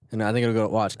 and I think it'll go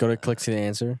watch. Go to click to see the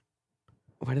answer,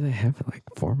 Why do they have it like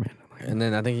formatted? Like and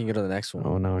then I think you can go to the next one.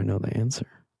 oh, now I know the answer.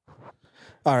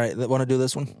 All right, want to do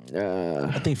this one?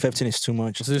 I think 15 is too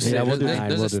much. So Yeah, we'll do 9.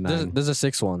 We'll do 9. There's a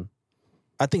 6th one.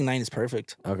 I think 9 is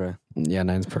perfect. Okay. Yeah,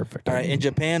 9's perfect. All right, in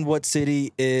Japan, what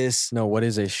city is? No, what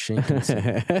is a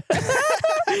Shinkansen?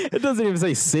 It doesn't even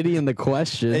say city in the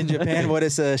question. In Japan, what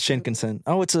is a Shinkansen?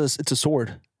 Oh, it's a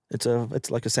sword. It's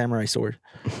like a samurai sword.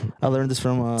 I learned this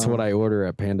from. That's what I order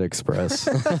at Panda Express.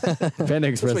 Panda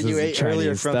Express what you is ate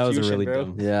earlier Chinese. from That was a Fusion, really bro.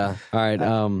 dumb. Yeah. All right.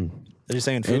 Are you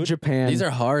saying In food? Japan, These are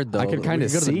hard though. I can kinda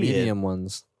We go to see the it. medium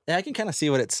ones. Yeah, I can kind of see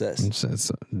what it says.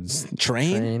 it's-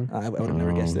 Train? I would have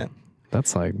never guessed that.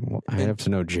 that's like I have to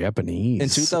know Japanese. In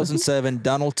 2007,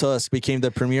 Donald Tusk became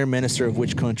the premier minister of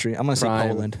which country? I'm gonna say Prime.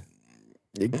 Poland.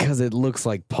 Because it looks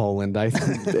like Poland.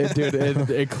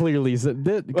 It clearly said.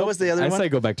 What was the other I one? say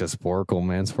go back to Sporkle,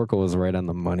 man. Sporkle was right on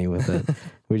the money with it.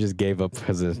 We just gave up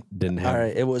because it didn't have. All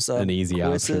right, it was an easy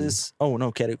quizzes. Oh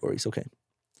no, categories. Okay.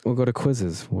 We'll go to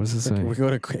quizzes. What does it say? We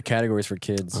go to categories for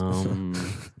kids.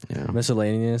 Yeah.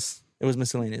 Miscellaneous. It was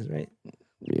miscellaneous, right?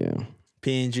 Yeah.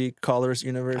 PNG, Colors,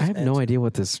 Universe. I have no idea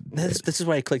what this. This is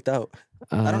why I clicked out.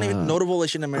 I don't even notable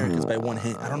Asian Americans by one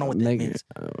hint. I don't know what that means.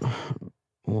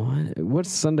 What? What's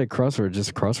Sunday crossword?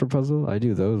 Just a crossword puzzle? I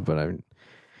do those, but I.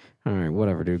 All right,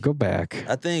 whatever, dude. Go back.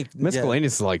 I think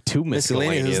Miscellaneous is like too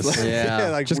miscellaneous. Miscellaneous. Yeah.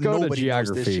 like Just go to nobody knows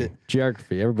this geography. shit.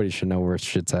 Geography. Everybody should know where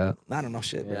shit's at. I don't know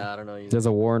shit. Bro. Yeah, I don't know. Either. There's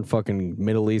a war in fucking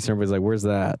Middle East, and everybody's like, "Where's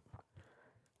that?"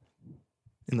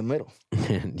 In the middle,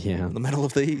 Yeah. in the middle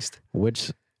of the East,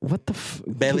 Which? What the?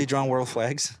 badly drawn world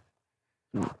flags.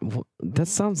 That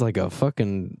sounds like a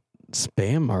fucking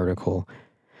spam article.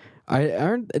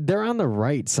 They're on the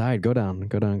right side. Go down.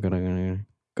 Go down. Go down.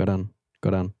 Go down. Go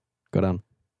down. Go down.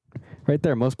 Right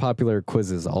there. Most popular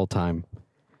quizzes all time.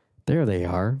 There they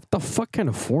are. What the fuck kind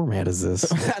of format is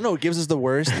this? I know it gives us the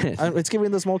worst. It's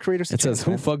giving the small creators. It says,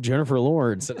 "Who fucked Jennifer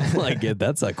Lawrence?" And I'm like, yeah,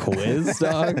 that's a quiz,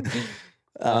 dog.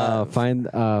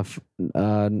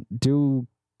 Do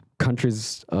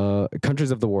countries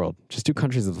of the world. Just do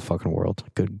countries of the fucking world.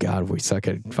 Good God, we suck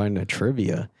at finding a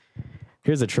trivia.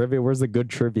 Here's a trivia. Where's the good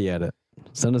trivia at it?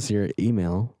 Send us your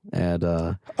email at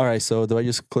All right, so do I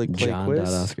just click play quiz?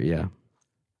 John.Oscar. Yeah.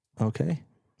 Okay.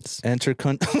 Enter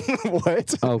country.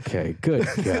 What? Okay, good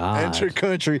God. Enter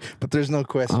country, but there's no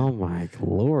question. Oh my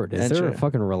Lord. Is there a Enter.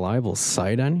 fucking reliable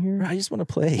site on here? I just want to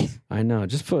play. I know.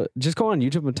 Just go on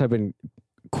YouTube and type in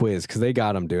quiz because they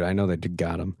got them, dude. I know they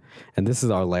got them. And this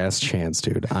is our last chance,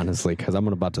 dude, honestly, because I'm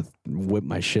about to whip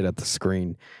my shit at the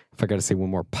screen if I got to see one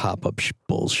more pop-up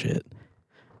bullshit.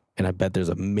 And I bet there's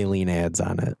a million ads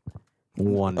on it.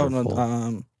 Wonderful. Oh,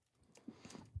 no,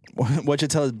 what you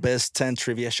tell us best 10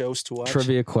 trivia shows to watch?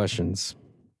 Trivia questions.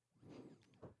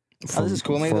 This is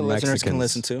cool. Maybe the listeners can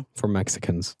listen to. For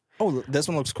Mexicans. Oh, this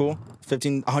one looks cool.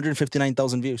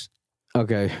 159,000 views.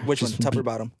 Okay. Which one? Top or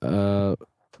bottom?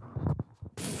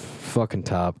 Fucking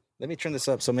top. Let me turn this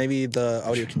up so maybe the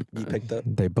audio can be picked up.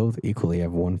 They both equally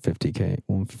have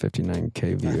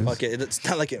 159K views. Fuck it. It's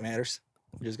not like it matters.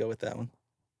 We'll just go with that one.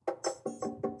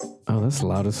 Oh, that's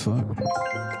loud as fuck.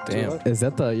 Damn. Is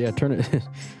that the... Yeah, turn it...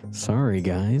 Sorry,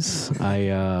 guys.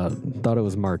 I thought it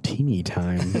was martini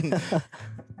time.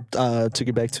 Took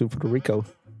it back to Puerto Rico.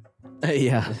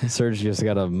 Yeah. Sergios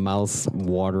got a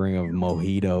mouth-watering of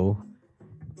mojito.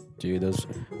 Dude, those...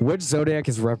 Which zodiac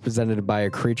is represented by a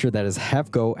creature that is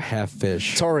half goat, half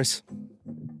fish? Taurus.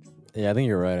 Yeah, I think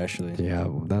you're right, actually. Yeah,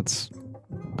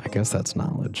 I guess that's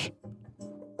knowledge.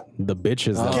 The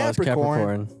bitches. Oh, that, it's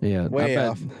Capricorn. yeah, Way I bet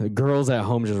off. the girls at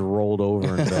home just rolled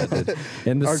over in bed. Dude.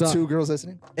 And the Are song, 2 girls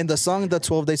listening? In the song "The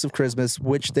 12 Days of Christmas,"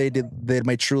 which day did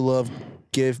my true love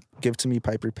give to me?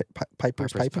 Piper's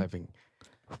piping.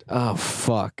 Oh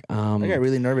fuck! I got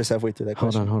really nervous halfway through that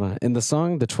question. Hold on. In the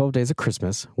song "The 12 Days of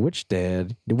Christmas," which day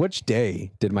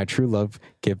did my true love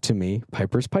give to me?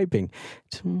 Piper's piping.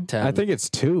 10. I think it's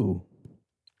 2.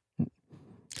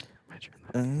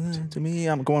 To me,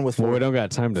 I'm going with 4. Well, we don't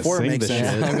got time to 4 sing makes the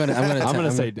sense. shit. I'm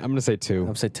gonna say 2. I'm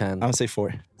gonna say 10. I'm gonna say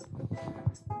 4.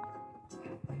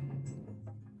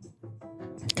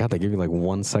 God, they give you like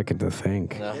 1 second to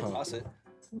think. Toss it.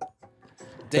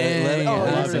 Dang. Oh,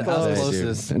 that you're was pretty the close.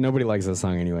 closest. Nobody likes that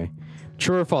song anyway.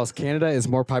 True or false? Canada is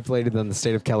more populated than the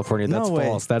state of California. That's No way.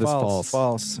 false. That is false.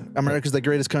 False. America's the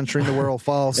greatest country in the world.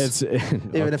 False.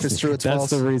 Even if it's true, it's that's false.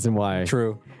 the reason why.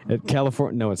 True.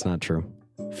 California. No, it's not true.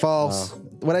 false.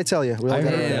 What'd I tell you? We all I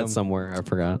got heard it. that somewhere. I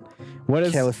forgot. What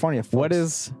is California. Folks. What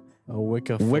is A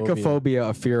wiccaphobia. wiccaphobia?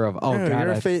 A fear of? Oh No,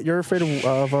 God! you're afraid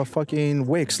of fucking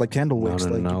wicks, like candle wicks.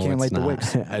 No, like you can't it's light the not.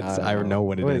 wicks. I know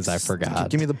what it is. I Wicks. forgot.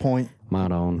 Give me the point.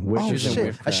 Modon. Oh Witches and shit!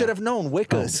 witchcraft. I should have known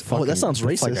Wiccas. Oh, that sounds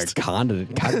It's like a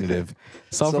racist. cognitive.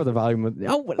 Solve for the volume.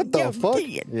 What the fuck?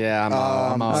 Yeah, I'm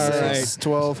out. all right. 6,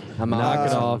 12. I'm out. Knock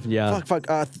it off. Yeah. Fuck.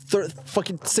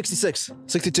 Fucking 66.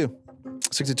 62.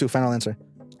 62. Final answer.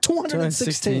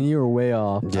 216. You were way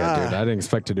off. Yeah, dude. I didn't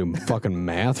expect to do fucking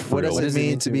math for What real. does it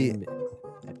mean to be?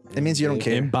 It means you don't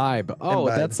care. Imbibe. Oh,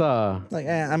 Imbibe. that's Like,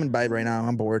 I'm imbibed right now.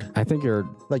 I'm bored. I think you're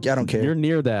Like, I don't care. you're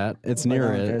near that. It's Like, I near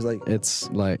don't it. care. It's like- It's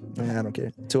like I don't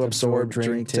care. To absorb,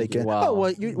 drink, take in. Wow. Oh,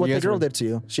 what You the guys girl were- did to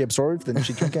you? She absorbed, then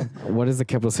she drank in. what is the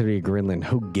capital city of Greenland?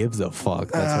 Who gives a fuck?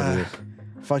 That's what it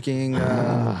is. Fucking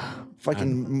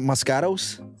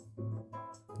Moscatos.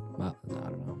 I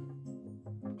don't know.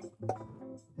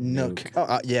 Nook.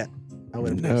 Oh, yeah. I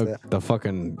would have guessed No, that. the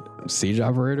fucking siege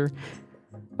operator.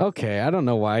 Okay, I don't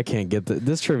know why I can't get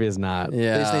this trivia is not.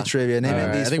 Yeah. Disney trivia. Name All it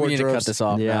right, these I think four we need to cut droves. this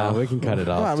off Yeah, now. we can cut it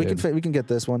off. Come on, dude. we can get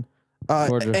this one.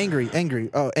 Four dro- Angry.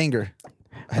 Oh, anger.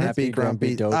 Happy,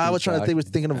 grumpy. dopey, I was trying to think. Was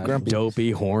thinking of grumpy.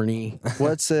 Dopey, horny.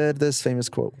 What said this famous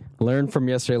quote? Learn from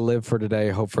yesterday, live for today,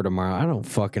 hope for tomorrow. I don't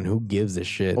fucking who gives a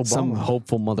shit. Obama. Some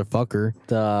hopeful motherfucker.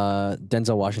 The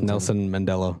Denzel Washington. Nelson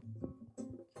Mandela.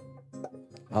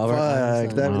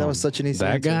 Fuck, that was such an easy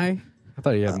That answer. guy? I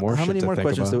thought he had more How shit many to more think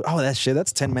questions about. do? Oh, that shit.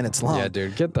 That's 10 minutes long. Yeah,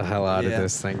 dude, get the hell out of Yeah.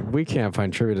 this thing. We can't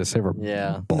find trivia to save our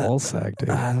Yeah. ball sack, dude.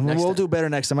 We'll do better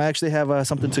next time. I actually have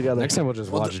something together. Next time we'll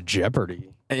just watch Jeopardy.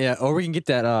 Yeah, or we can get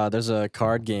that. There's a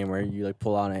card game where you like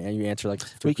pull out and you answer like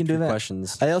We can do that.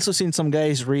 questions. I also seen some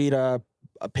guys read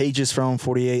pages from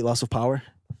 48 Laws of Power,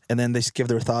 and then they give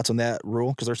their thoughts on that rule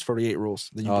because there's 48 rules.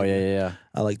 that you Oh can yeah, read. yeah,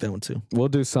 I like that one too. We'll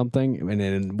do something, and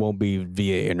it won't be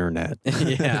via internet.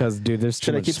 Yeah. Because, dude, there's too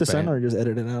Should I much keep this in spam. or just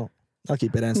edit it out? I'll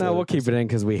keep it in. No, we'll keep it in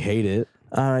because we hate it.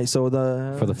 All right, so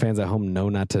For the fans at home, no,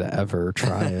 not to ever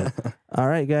try it. all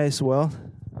right, guys. Well,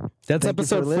 That's Thank you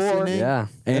for episode 4. listening. yeah.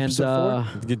 And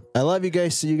Episode I love you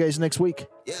guys. See you guys next week.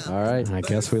 All right. I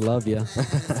guess we love you.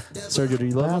 Sergio, do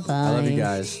you love him? I love you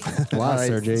guys. Wow, All right.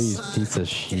 Sergey, you piece of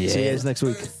shit. See you guys next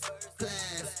week.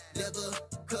 Leather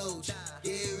coach,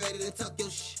 get ready to talk your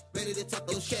shit. ready to talk,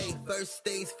 okay. First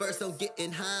things first, I'm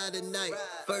getting high tonight.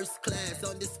 First class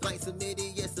on this flight,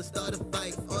 submitted, yes, to start a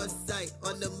fight. On sight,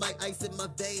 on the mic, ice in my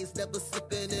veins, never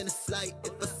slipping in a slight.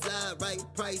 If I slide right,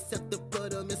 price, have to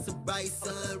put them in some rice.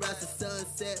 Sunrise to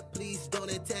sunset, please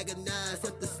don't antagonize.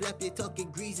 Have to slap you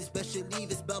talking greasy, especially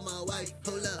if it's about my wife.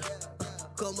 Hold up.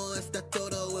 Como esta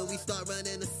todo. When we start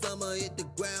running the summer, hit the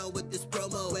ground with this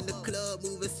promo. In the club,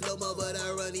 moving slow-mo, but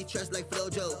I run these tracks like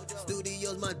Flojo.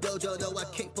 Studio's my dojo, no, I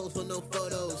can't post for no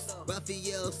photos.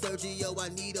 Raphael, Sergio,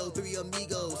 Juanito, 3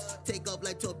 amigos. Take off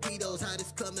like torpedoes,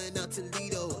 hottest coming out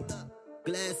Toledo.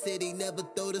 Glass City, never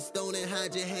throw the stone and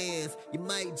hide your hands. You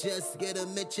might just get a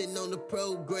mention on the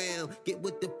program. Get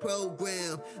with the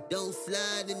program. Don't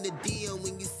slide in the DM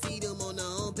when you see them on the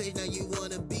homepage. Now you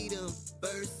wanna beat them.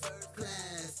 First class.